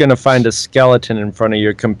 man, they're going to find a skeleton in front of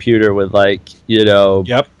your computer with, like, you know...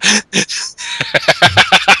 Yep.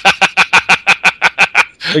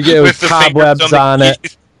 with cobwebs on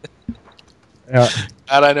it. Yeah.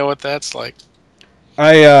 And I know what that's like.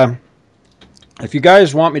 If you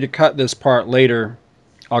guys want me to cut this part later,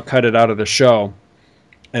 I'll cut it out of the show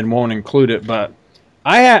and won't include it, but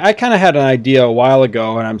I kind of had an idea a while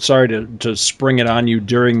ago, and I'm sorry to spring it on you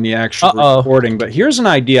during the actual recording, but here's an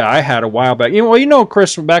idea I had a while back.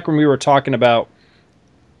 Chris, back when we were talking about,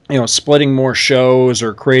 splitting more shows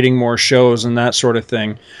or creating more shows and that sort of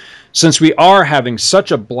thing, since we are having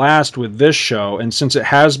such a blast with this show, and since it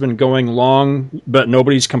has been going long, but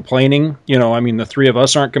nobody's complaining, the 3 of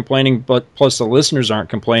us aren't complaining, but plus the listeners aren't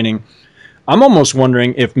complaining, I'm almost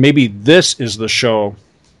wondering if maybe this is the show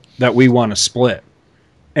that we want to split.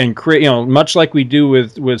 And create, much like we do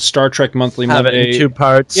with Star Trek Monthly have Monday. It in 2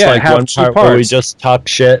 parts, yeah, like one part where we just talk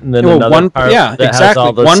shit, and then another part that has exactly.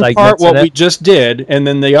 all those one segments part what in it. we just did, and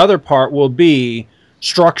then the other part will be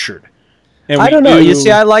structured. And I don't know. You see,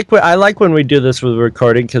 I like when we do this with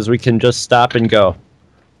recording, because we can just stop and go,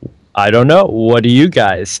 I don't know. What do you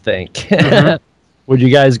guys think? Mm-hmm. Would you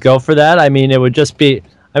guys go for that? I mean, it would just be...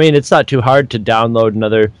 I mean, it's not too hard to download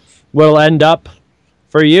another... What'll end up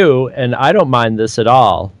for you, and I don't mind this at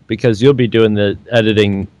all, because you'll be doing the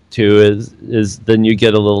editing too, is then you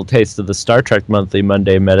get a little taste of the Star Trek Monthly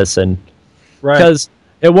Monday medicine. Right. Because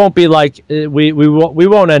it won't be like... We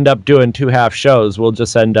won't end up doing 2 half shows. We'll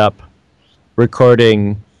just end up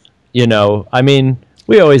recording, I mean,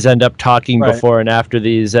 we always end up talking before and after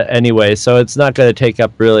these anyway, so it's not going to take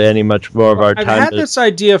up really any much more of our time. I've had this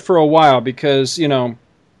idea for a while because, of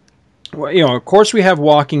course we have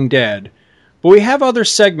Walking Dead, but we have other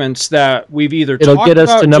segments that we've either It'll talked get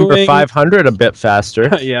us about to number doing... 500 a bit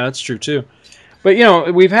faster. Yeah, that's true too.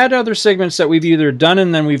 But, we've had other segments that we've either done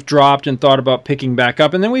and then we've dropped and thought about picking back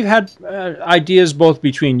up, and then we've had ideas both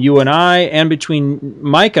between you and I and between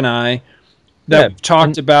Mike and I that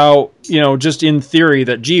talked about, just in theory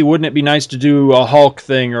that, gee, wouldn't it be nice to do a Hulk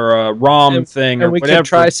thing or a ROM thing or and we whatever. could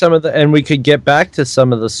try some of and we could get back to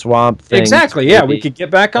some of the Swamp Thing. Exactly, yeah, we could get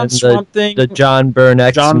back on Swamp Thing. The John Byrne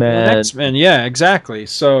X-Men. Yeah, exactly.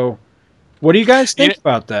 So, what do you guys think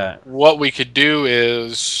about that? What we could do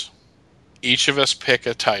is each of us pick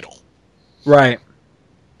a title. Right.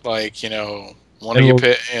 Like, one of you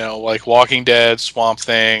pick, like Walking Dead, Swamp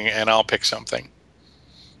Thing, and I'll pick something.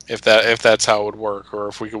 If that's how it would work, or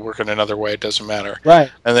if we could work in another way, it doesn't matter.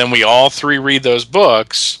 Right. And then we all 3 read those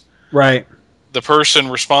books. Right. The person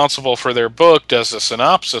responsible for their book does a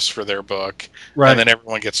synopsis for their book. Right. And then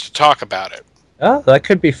everyone gets to talk about it. Oh, that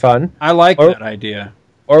could be fun. I like that idea.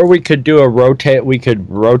 Or we could do a rotate. We could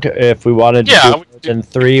rotate if we wanted to do in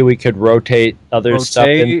 3. We could rotate other stuff.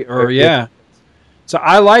 So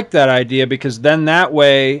I like that idea because then that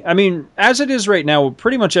way, I mean, as it is right now,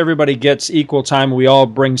 pretty much everybody gets equal time. We all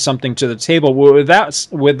bring something to the table. With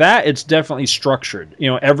that, it's definitely structured.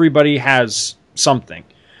 Everybody has something.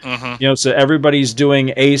 Mm-hmm. So everybody's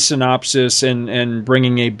doing a synopsis and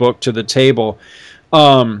bringing a book to the table.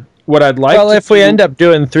 What I'd like. Well, if we end up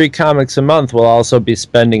doing 3 comics a month, we'll also be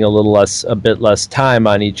spending a bit less time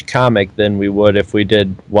on each comic than we would if we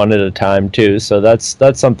did 1 at a time too. So that's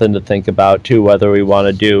something to think about too. Whether we want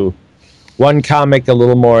to do 1 comic a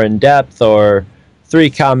little more in depth or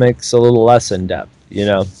 3 comics a little less in depth.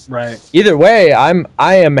 Right. Either way, I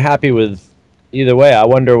am happy with either way. I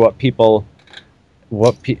wonder what people,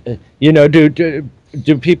 do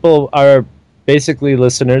people are basically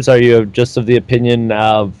listeners? Are you just of the opinion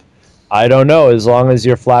of, I don't know, as long as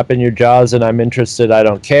you're flapping your jaws and I'm interested, I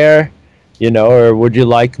don't care, or would you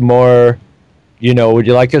like more, would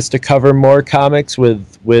you like us to cover more comics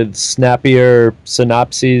with snappier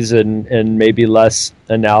synopses and maybe less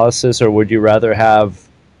analysis, or would you rather have,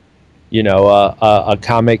 a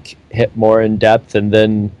comic hit more in depth and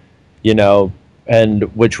then, and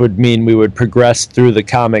which would mean we would progress through the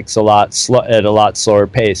comics at a lot slower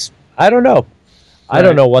pace? I don't know. Right. I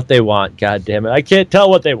don't know what they want, God damn it. I can't tell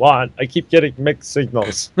what they want. I keep getting mixed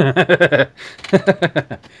signals. Well,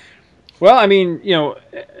 I mean,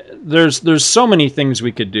 there's so many things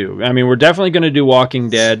we could do. I mean, we're definitely going to do Walking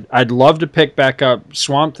Dead. I'd love to pick back up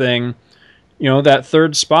Swamp Thing. that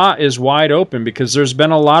third spot is wide open because there's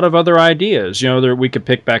been a lot of other ideas. We could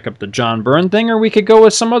pick back up the John Byrne thing, or we could go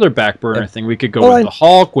with some other back burner thing. We could go with the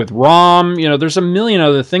Hulk, with Rom. There's a million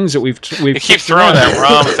other things that we've You keep throwing that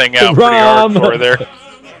Rom thing out pretty hardcore there.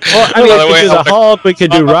 Well, I mean, we could do the Hulk, we could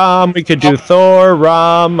do Rom, we could do Thor,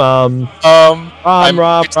 Rom,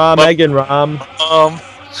 Megan Rom.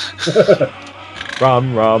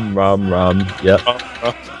 Rom. Yep.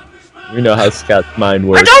 We know how Scott's mind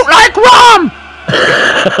works. I don't like Rom!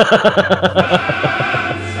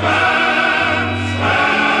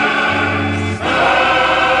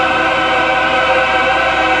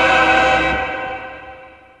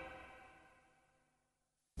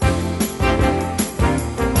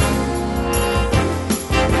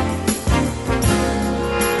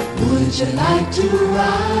 Would you like to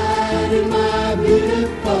ride in my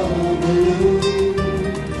beautiful balloon?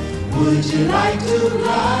 Would you like to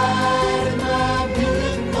ride in my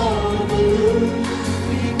beautiful balloon?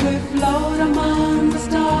 We could float among the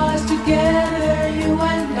stars together, you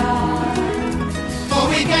and I. For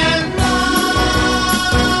we can fly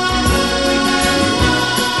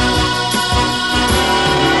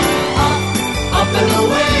up and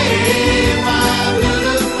away, my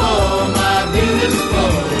beautiful balloon.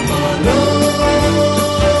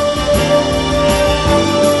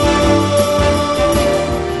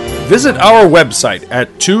 Visit our website at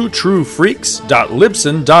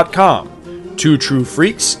twotruefreaks.libsyn.com. Two True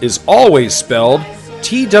Freaks is always spelled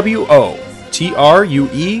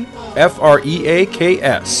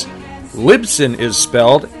TWOTRUEFREAKS. Libsyn is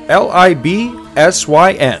spelled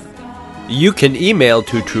LIBSYN. You can email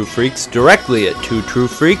Two True Freaks directly at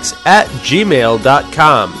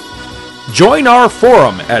twotruefreaks@gmail.com. Join our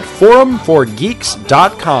forum at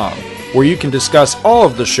forumforgeeks.com, where you can discuss all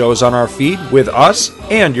of the shows on our feed with us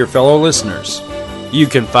and your fellow listeners. You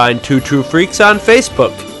can find Two True Freaks on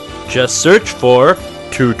Facebook. Just search for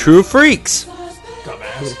Two True Freaks.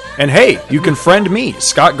 And hey, you can friend me,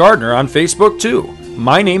 Scott Gardner, on Facebook too.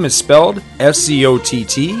 My name is spelled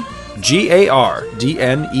SCOTTGARDNER.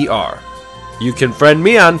 You can friend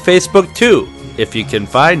me on Facebook too, if you can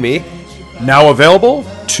find me. Now available,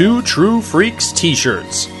 Two True Freaks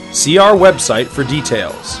t-shirts. See our website for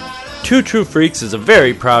details. Two True Freaks is a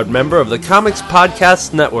very proud member of the Comics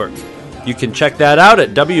Podcast Network. You can check that out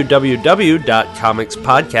at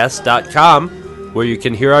www.comicspodcast.com, where you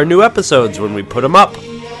can hear our new episodes when we put them up.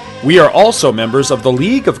 We are also members of the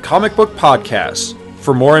League of Comic Book Podcasts.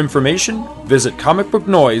 For more information, visit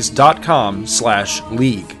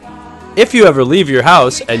comicbooknoise.com/league. If you ever leave your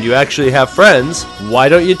house and you actually have friends, why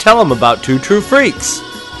don't you tell them about Two True Freaks?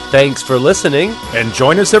 Thanks for listening, and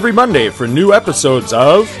join us every Monday for new episodes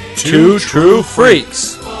of Two True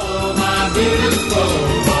Freaks.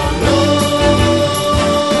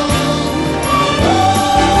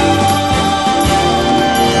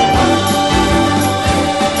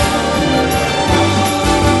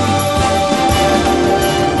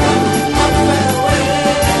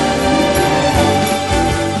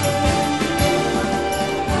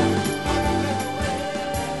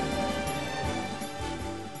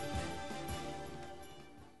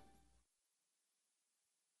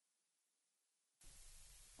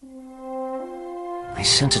 I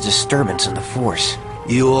sense a disturbance in the Force.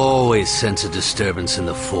 You always sense a disturbance in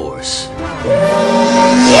the Force. Yahoo!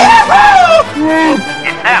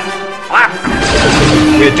 It's them. Blast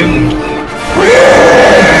them. We're doomed.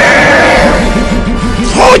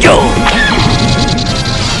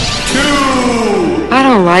 I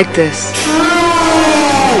don't like this.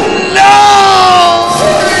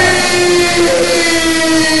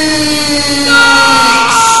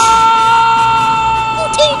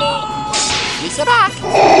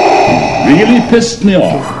 Really pissed me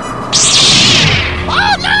off.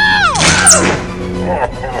 Oh no!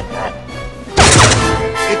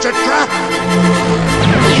 It's a trap!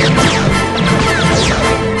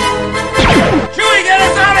 Chewie, get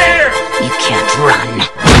us out of here! You can't run.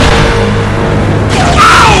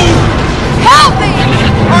 Ow! Help me!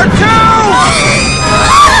 R2!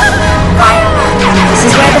 This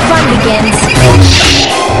is where the fun begins.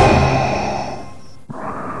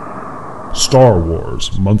 Star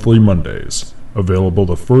Wars Monthly Mondays. Available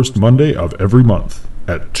the first Monday of every month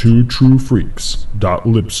at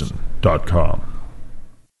twotruefreaks.libsyn.com.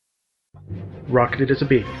 Rocketed as a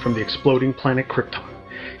baby from the exploding planet Krypton,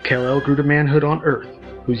 Kal-El grew to manhood on Earth,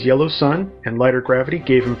 whose yellow sun and lighter gravity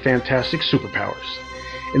gave him fantastic superpowers.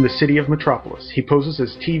 In the city of Metropolis, he poses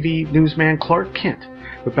as TV newsman Clark Kent,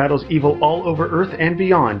 but battles evil all over Earth and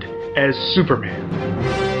beyond as Superman.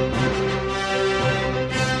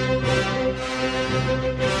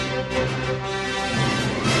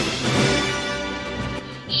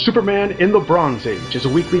 Superman in the Bronze Age is a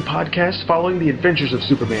weekly podcast following the adventures of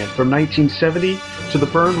Superman from 1970 to the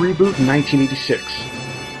Byrne reboot in 1986.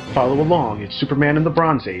 Follow along at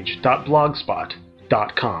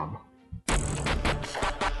supermanandthebronzeage.blogspot.com.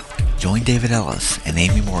 Join David Ellis and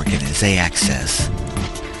Amy Morgan as A-Access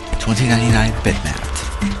 2099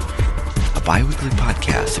 Bitmap, a bi-weekly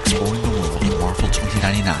podcast exploring the world of Marvel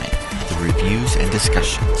 2099 through reviews and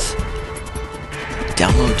discussions.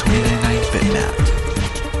 Download 2099 Bitmap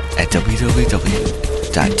at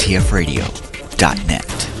www.tfradio.net.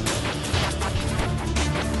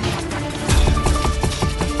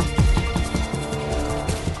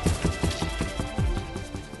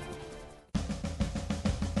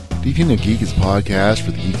 Geekin' of Geek is a podcast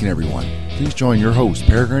for the geek and everyone. Please join your host,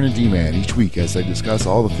 Peregrine and D-Man, each week as they discuss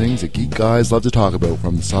all the things that geek guys love to talk about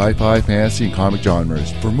from the sci-fi, fantasy, and comic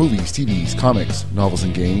genres. For movies, TVs, comics, novels,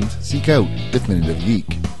 and games, seek out Definitive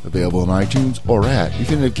Geek. Available on iTunes or at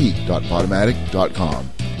definitivegeek.podomatic.com.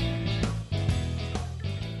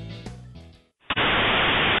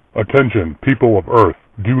 Attention, people of Earth,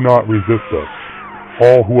 do not resist us.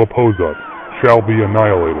 All who oppose us shall be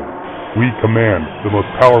annihilated. We command the most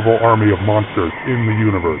powerful army of monsters in the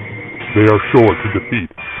universe. They are sure to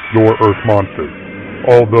defeat your Earth monsters.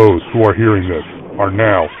 All those who are hearing this are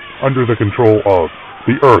now under the control of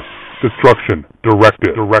the Earth Destruction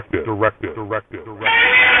Directive.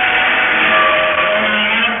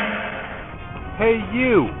 Hey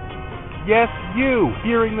you! Yes, you,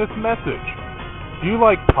 hearing this message. Do you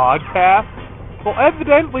like podcasts? Well,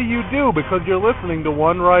 evidently you do, because you're listening to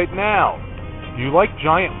one right now. Do you like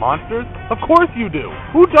giant monsters? Of course you do.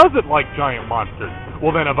 Who doesn't like giant monsters?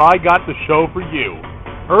 Well then have I got the show for you.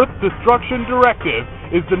 Earth Destruction Directive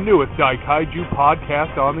is the newest Daikaiju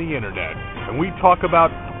podcast on the internet, and we talk about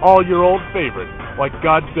all your old favorites, like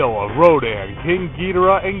Godzilla, Rodan, King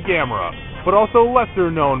Ghidorah, and Gamera, but also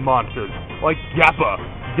lesser-known monsters, like Yappa,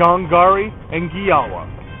 Yongari, and Gyawa.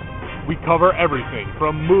 We cover everything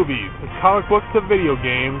from movies to comic books to video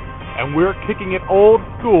games, and we're kicking it old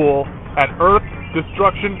school at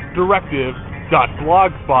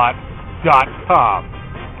earthdestructiondirective.blogspot.com.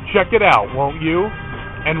 Check it out, won't you?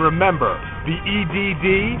 And remember, the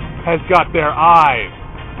EDD has got their eyes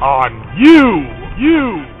on you!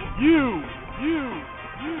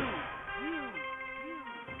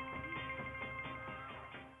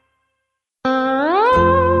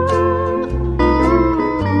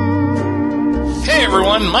 Hey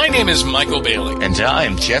everyone, my name is Michael Bailey. And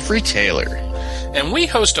I'm Jeffrey Taylor. And we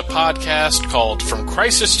host a podcast called From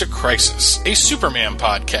Crisis to Crisis, a Superman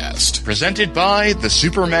podcast. Presented by the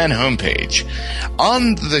Superman homepage.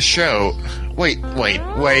 On the show... Wait.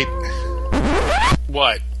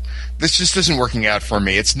 What? This just isn't working out for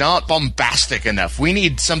me. It's not bombastic enough. We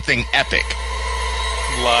need something epic.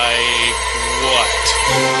 Like what?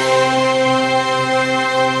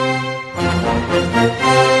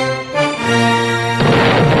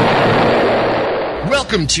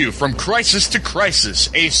 Welcome to From Crisis to Crisis,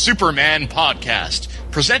 a Superman podcast,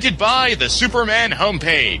 presented by the Superman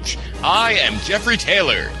homepage. I am Jeffrey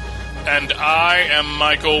Taylor. And I am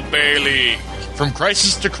Michael Bailey. From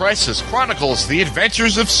Crisis to Crisis chronicles the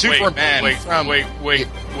adventures of Superman. Wait.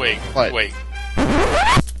 What?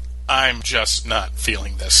 I'm just not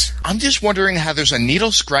feeling this. I'm just wondering how there's a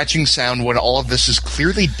needle scratching sound when all of this is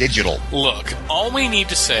clearly digital. Look, all we need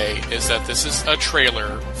to say is that this is a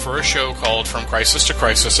trailer for a show called From Crisis to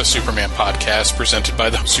Crisis, a Superman podcast presented by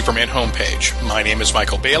the Superman homepage. My name is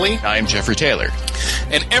Michael Bailey. I'm Jeffrey Taylor.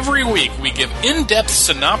 And every week we give in-depth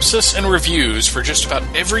synopsis and reviews for just about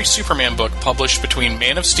every Superman book published between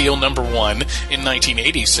Man of Steel #1 in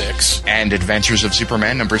 1986 and Adventures of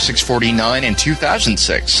Superman number 649 in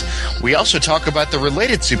 2006. We also talk about the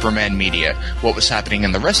related Superman media, what was happening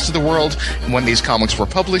in the rest of the world when these comics were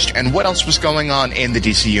published, and what else was going on in the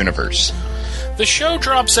DC Universe. The show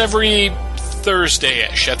drops every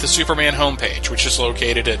Thursday-ish at the Superman homepage, which is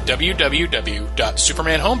located at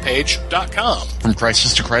www.supermanhomepage.com. From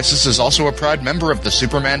Crisis to Crisis is also a proud member of the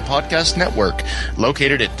Superman Podcast Network,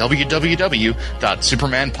 located at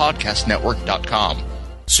www.supermanpodcastnetwork.com.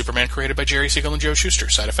 Superman created by Jerry Siegel and Joe Shuster.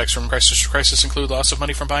 Side effects from Crisis to Crisis include loss of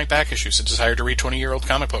money from buying back issues, a desire to read 20-year-old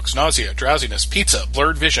comic books, nausea, drowsiness, pizza,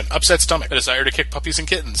 blurred vision, upset stomach, a desire to kick puppies and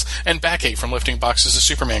kittens, and backache from lifting boxes of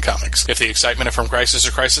Superman comics. If the excitement of From Crisis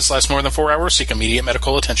to Crisis lasts more than 4 hours, seek immediate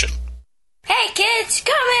medical attention. Hey kids,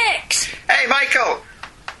 comics! Hey Michael!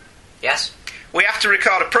 Yes? We have to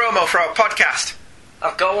record a promo for our podcast.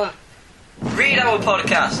 I've got one. Read our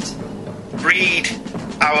podcast. Read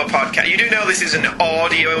our podcast. You do know this is an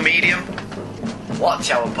audio medium?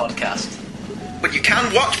 Watch our podcast. But you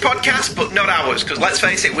can watch podcasts, but not ours, because let's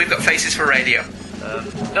face it, we've got faces for radio.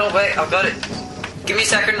 No, wait, I've got it. Give me a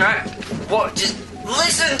second, right? What? Just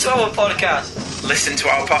listen to our podcast. Listen to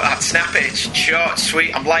our podcast. Snap it. It's short,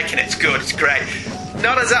 sweet. I'm liking it. It's good. It's great.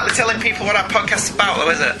 Not exactly telling people what our podcast's about,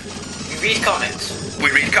 though, is it? We read comics.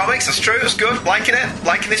 We read comics. That's true. That's good. Liking it.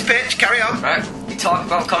 Liking this pitch. Carry on. Right. We talk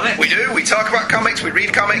about comics. We do. We talk about comics. We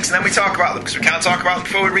read comics, and then we talk about them because we can't talk about them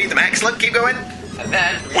before we read them. Excellent. Keep going. And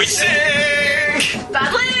then we sing.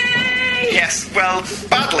 Badly! Yes, well,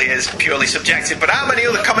 badly is purely subjective, but how many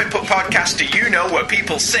other comic book podcasts do you know where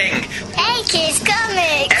people sing? Hey Kids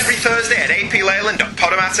Comics! Every Thursday at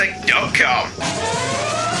apleyland.podomatic.com.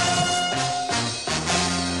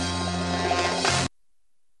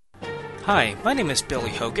 Hi, my name is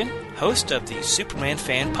Billy Hogan, host of the Superman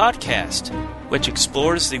Fan Podcast, which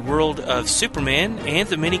explores the world of Superman and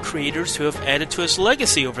the many creators who have added to his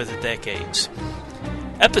legacy over the decades.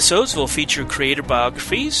 Episodes will feature creator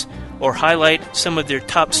biographies or highlight some of their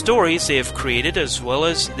top stories they have created as well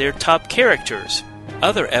as their top characters.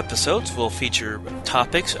 Other episodes will feature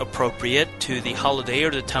topics appropriate to the holiday or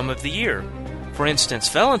the time of the year. For instance,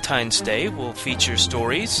 Valentine's Day will feature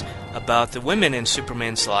stories about the women in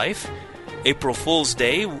Superman's life. April Fool's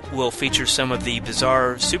Day will feature some of the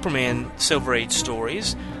bizarre Superman Silver Age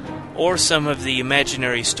stories or some of the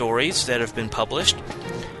imaginary stories that have been published.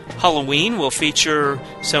 Halloween will feature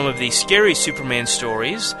some of the scary Superman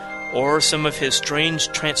stories or some of his strange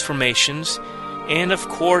transformations, and of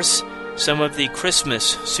course, some of the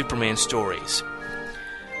Christmas Superman stories.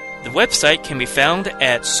 The website can be found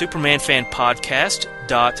at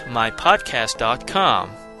supermanfanpodcast.mypodcast.com.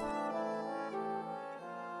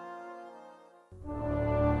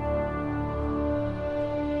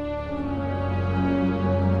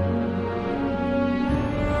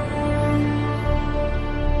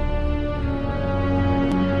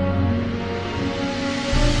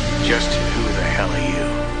 Just who the hell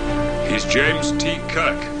are you? He's James T.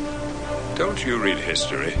 Kirk. Don't you read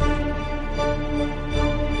history?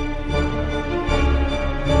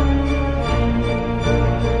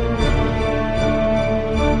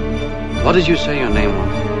 What did you say your name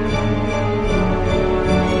was?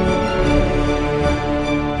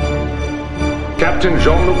 Captain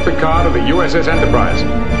Jean-Luc Picard of the USS Enterprise.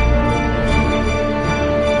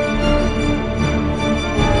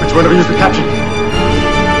 Which one of you is the captain?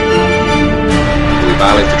 We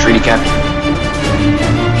violate the treaty, Captain.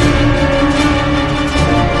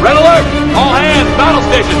 Red alert! All hands, battle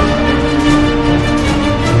stations!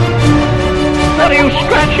 What are you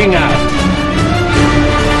scratching at?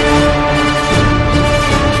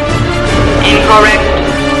 Incorrect.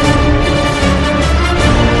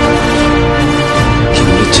 Can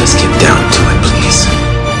we just get down to it, please?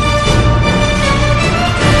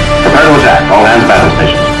 Prepare to attack. All hands, battle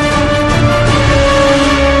stations.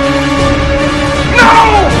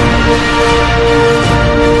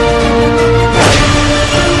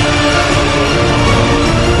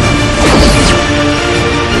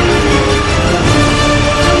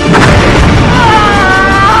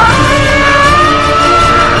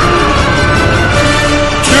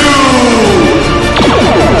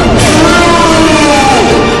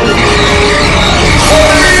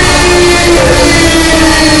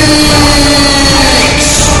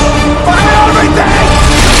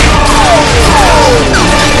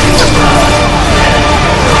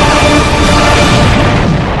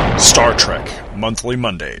 Star Trek Monthly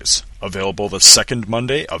Mondays, available the second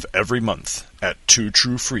Monday of every month at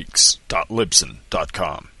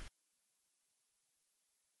twotruefreaks.libsyn.com.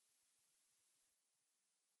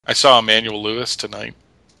 I saw Emmanuel Lewis tonight.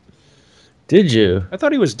 Did you? I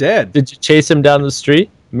thought he was dead. Did you chase him down the street?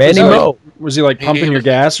 Manny Mo. Was he like pumping your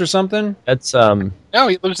gas or something? That's No,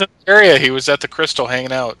 he lives in the area. He was at the Crystal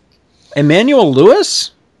hanging out. Emmanuel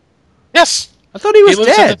Lewis? Yes. I thought he was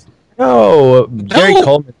dead. No, Gary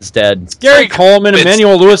Coleman's dead. Gary Coleman,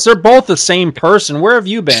 Emmanuel Lewis, they're both the same person. Where have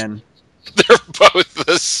you been? They're both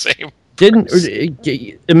the same.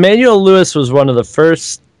 Emmanuel Lewis was one of the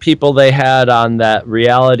first people they had on that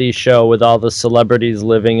reality show with all the celebrities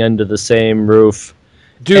living under the same roof.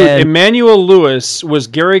 Dude, Emmanuel Lewis was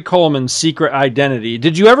Gary Coleman's secret identity.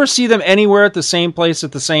 Did you ever see them anywhere at the same place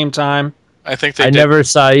at the same time? I think they I did. never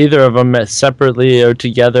saw either of them separately or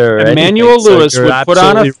together. Or Emmanuel anything, Lewis so would put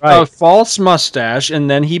on right. a false mustache, and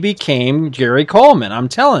then he became Gary Coleman. I'm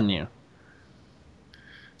telling you.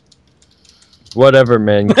 Whatever,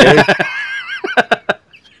 man.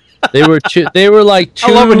 They were like two.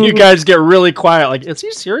 I love when you guys get really quiet. Like, is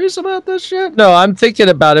he serious about this shit? No, I'm thinking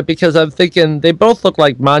about it because I'm thinking they both look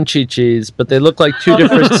like Monchi-Cheese, but they look like two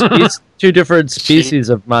different species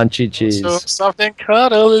of Monchi-Cheese. So soft and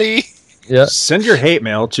cuddly. Yeah. Send your hate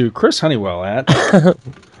mail to Chris Honeywell at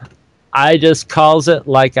I just calls it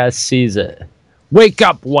like I sees it. Wake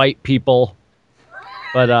up, white people.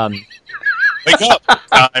 But wake up,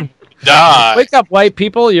 time to die. Wake up, white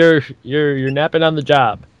people. You're napping on the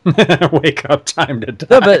job. Wake up, time to die.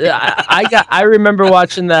 No, but I remember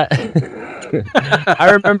watching that.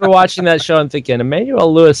 I remember watching that show and thinking,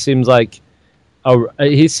 Emmanuel Lewis seems like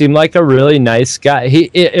he seemed like a really nice guy.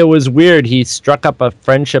 It was weird. He struck up a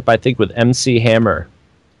friendship, I think, with MC Hammer.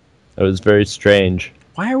 It was very strange.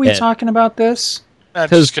 Why are we talking about this?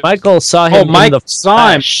 Because Michael saw him. Oh, Mike in the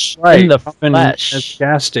saw him in the flesh. At the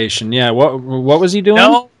gas station. Yeah. What was he doing?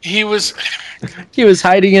 No, he was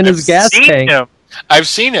hiding in his gas tank. I've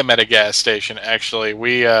seen him at a gas station. Actually,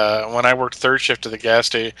 we when I worked third shift at the gas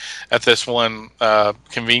station at this one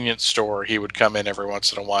convenience store, he would come in every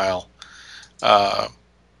once in a while,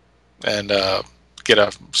 and get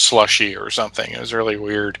a slushie or something. It was really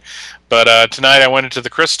weird. But tonight I went into the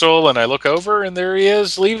Crystal and I look over and there he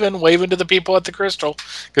is leaving, waving to the people at the Crystal,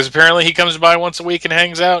 because apparently he comes by once a week and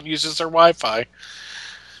hangs out and uses their Wi-Fi.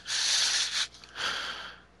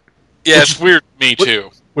 Yeah, it's weird to me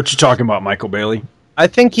too. What you talking about, Michael Bailey? I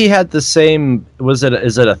think he had the same. Is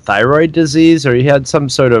it a thyroid disease, or he had some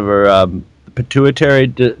sort of pituitary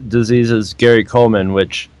disease as Gary Coleman,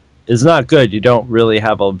 which is not good. You don't really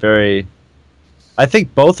have a very. I think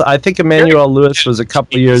Emmanuel Lewis was a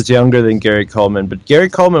couple years younger than Gary Coleman, but Gary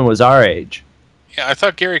Coleman was our age. Yeah, I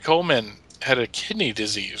thought Gary Coleman had a kidney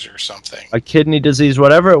disease or something. A kidney disease,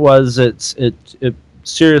 whatever it was, it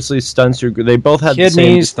seriously stunts your. They both had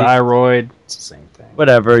kidneys, the same thyroid. It's the same thing.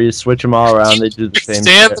 Whatever, you switch them all around, they do the same.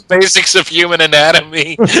 Understand the basics of human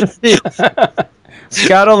anatomy.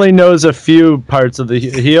 Scott only knows a few parts of the.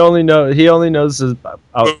 He only knows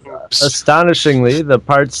astonishingly the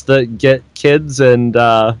parts that get kids and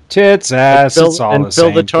tits, ass, and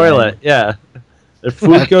fill the toilet. Thing. Yeah, if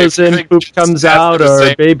food goes in, poop comes out,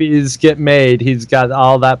 or babies get made, he's got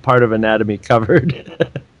all that part of anatomy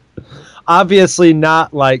covered. Obviously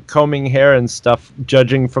not like combing hair and stuff,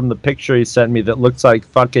 judging from the picture he sent me that looks like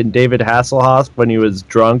fucking David Hasselhoff when he was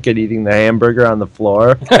drunk and eating the hamburger on the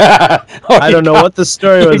floor. I don't know what the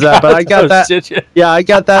story was at, but I got that. Yeah, I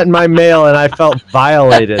got that in my mail and I felt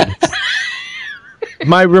violated.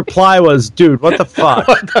 My reply was, dude, what the fuck?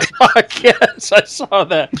 What the fuck? Yes, I saw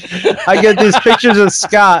that. I get these pictures of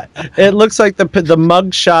Scott. It looks like the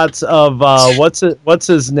mug shots of what's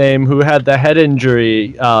his name who had the head injury,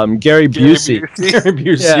 Gary Busey. Gary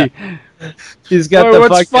Busey. Yeah. He's got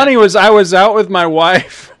what's funny was I was out with my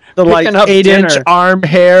wife. The like 8-inch arm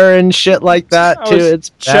hair and shit like that too. It's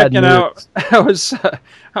bad checking out.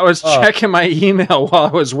 I was checking my email while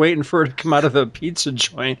I was waiting for it to come out of the pizza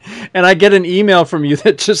joint, and I get an email from you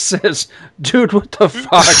that just says, "Dude, what the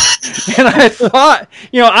fuck?" And I thought,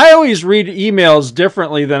 I always read emails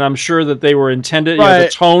differently than I'm sure that they were intended. Right, the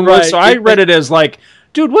tone was. So I read it as like,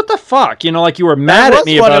 "Dude, what the fuck?" Like you were mad at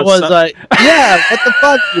me about it was like, yeah, what the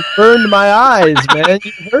fuck? You burned my eyes, man.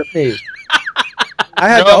 You hurt me. I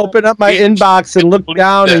had to open up my inbox and look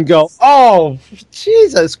down and go, "Oh,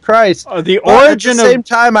 Jesus Christ!" The origin at the same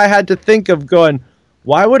time, I had to think of going,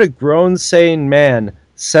 "Why would a grown, sane man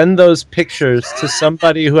send those pictures to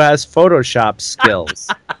somebody who has Photoshop skills?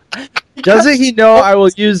 Doesn't he know I will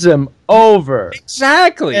use them over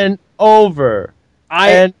exactly and over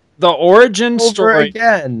the origin story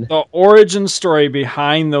again? The origin story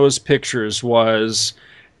behind those pictures was."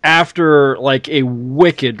 After like a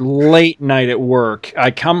wicked late night at work, I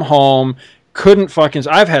come home, couldn't fucking.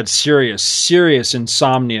 I've had serious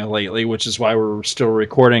insomnia lately, which is why we're still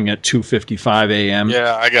recording at 2:55 a.m.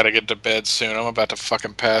 Yeah, I gotta get to bed soon. I'm about to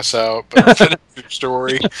fucking pass out. But finish your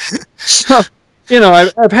story. So,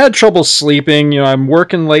 I've had trouble sleeping. I'm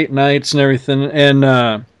working late nights and everything, and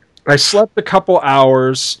I slept a couple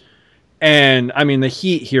hours. And I mean, the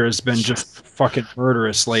heat here has been just fucking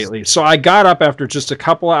murderous lately. So I got up after just a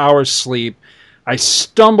couple of hours sleep. I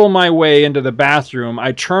stumble my way into the bathroom.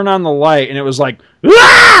 I turn on the light and it was like,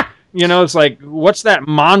 ah! It's like, what's that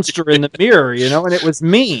monster in the mirror? And it was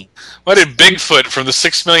me. Why did Bigfoot from the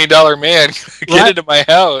 $6 Million Man get into my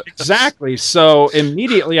house? Exactly. So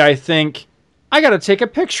immediately I think, I got to take a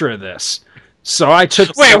picture of this. So I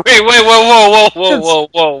took. Wait, whoa.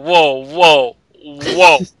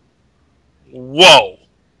 Whoa.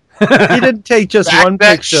 He didn't take just one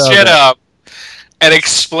picture of it. Shit up and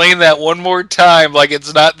explain that one more time like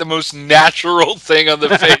it's not the most natural thing on the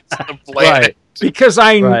face of the planet. Right. Because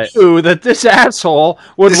I knew that this asshole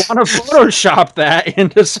would want to Photoshop that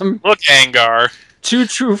into some Angar. Two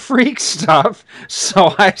True Freak stuff,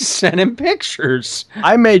 so I sent him pictures.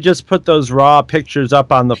 I may just put those raw pictures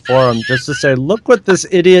up on the forum just to say, look what this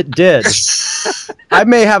idiot did. I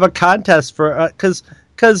may have a contest for because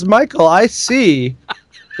because Michael, I see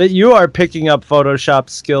that you are picking up Photoshop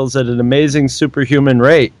skills at an amazing superhuman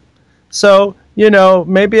rate. So,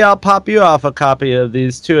 maybe I'll pop you off a copy of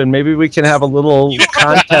these too, and maybe we can have a little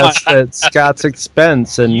contest at Scott's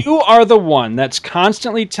expense. And you are the one that's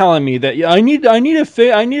constantly telling me that I need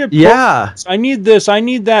a yeah, I need this, I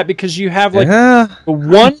need that, because you have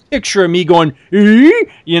one picture of me going, but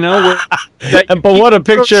what a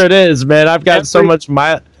picture it is, man! I've got so much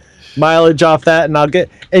mileage off that,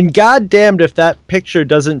 and goddamned if that picture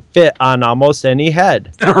doesn't fit on almost any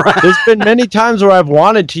head. There's been many times where I've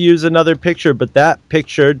wanted to use another picture, but that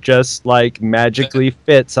picture just magically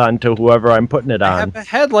fits onto whoever I'm putting it on. I have a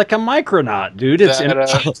head like a Micronaut, dude. It's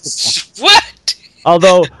what?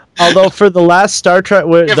 Although for the last Star Trek,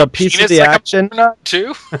 the piece of the action,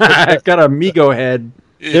 too. I've got a Mego head.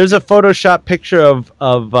 There's a Photoshop picture of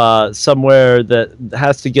somewhere that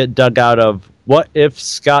has to get dug out of. What if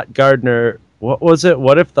Scott Gardner? What was it?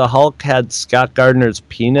 What if the Hulk had Scott Gardner's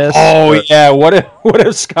penis? Oh yeah. What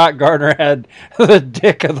if Scott Gardner had the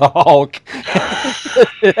dick of the Hulk?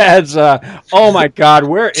 It has. Oh my God,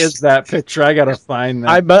 where is that picture? I gotta find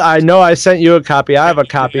that. I know I sent you a copy. I have a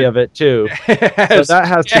copy of it too. So that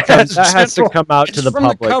has to come out to the from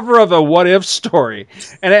public. The cover of a What If story,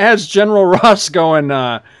 and it has General Ross going.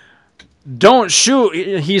 Don't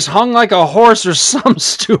shoot. He's hung like a horse or some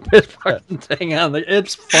stupid fucking thing on the.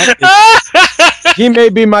 It's funny. He may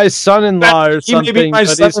be my son-in-law or something, but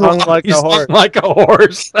he's hung like a horse. Like a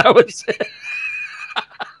horse. That was it.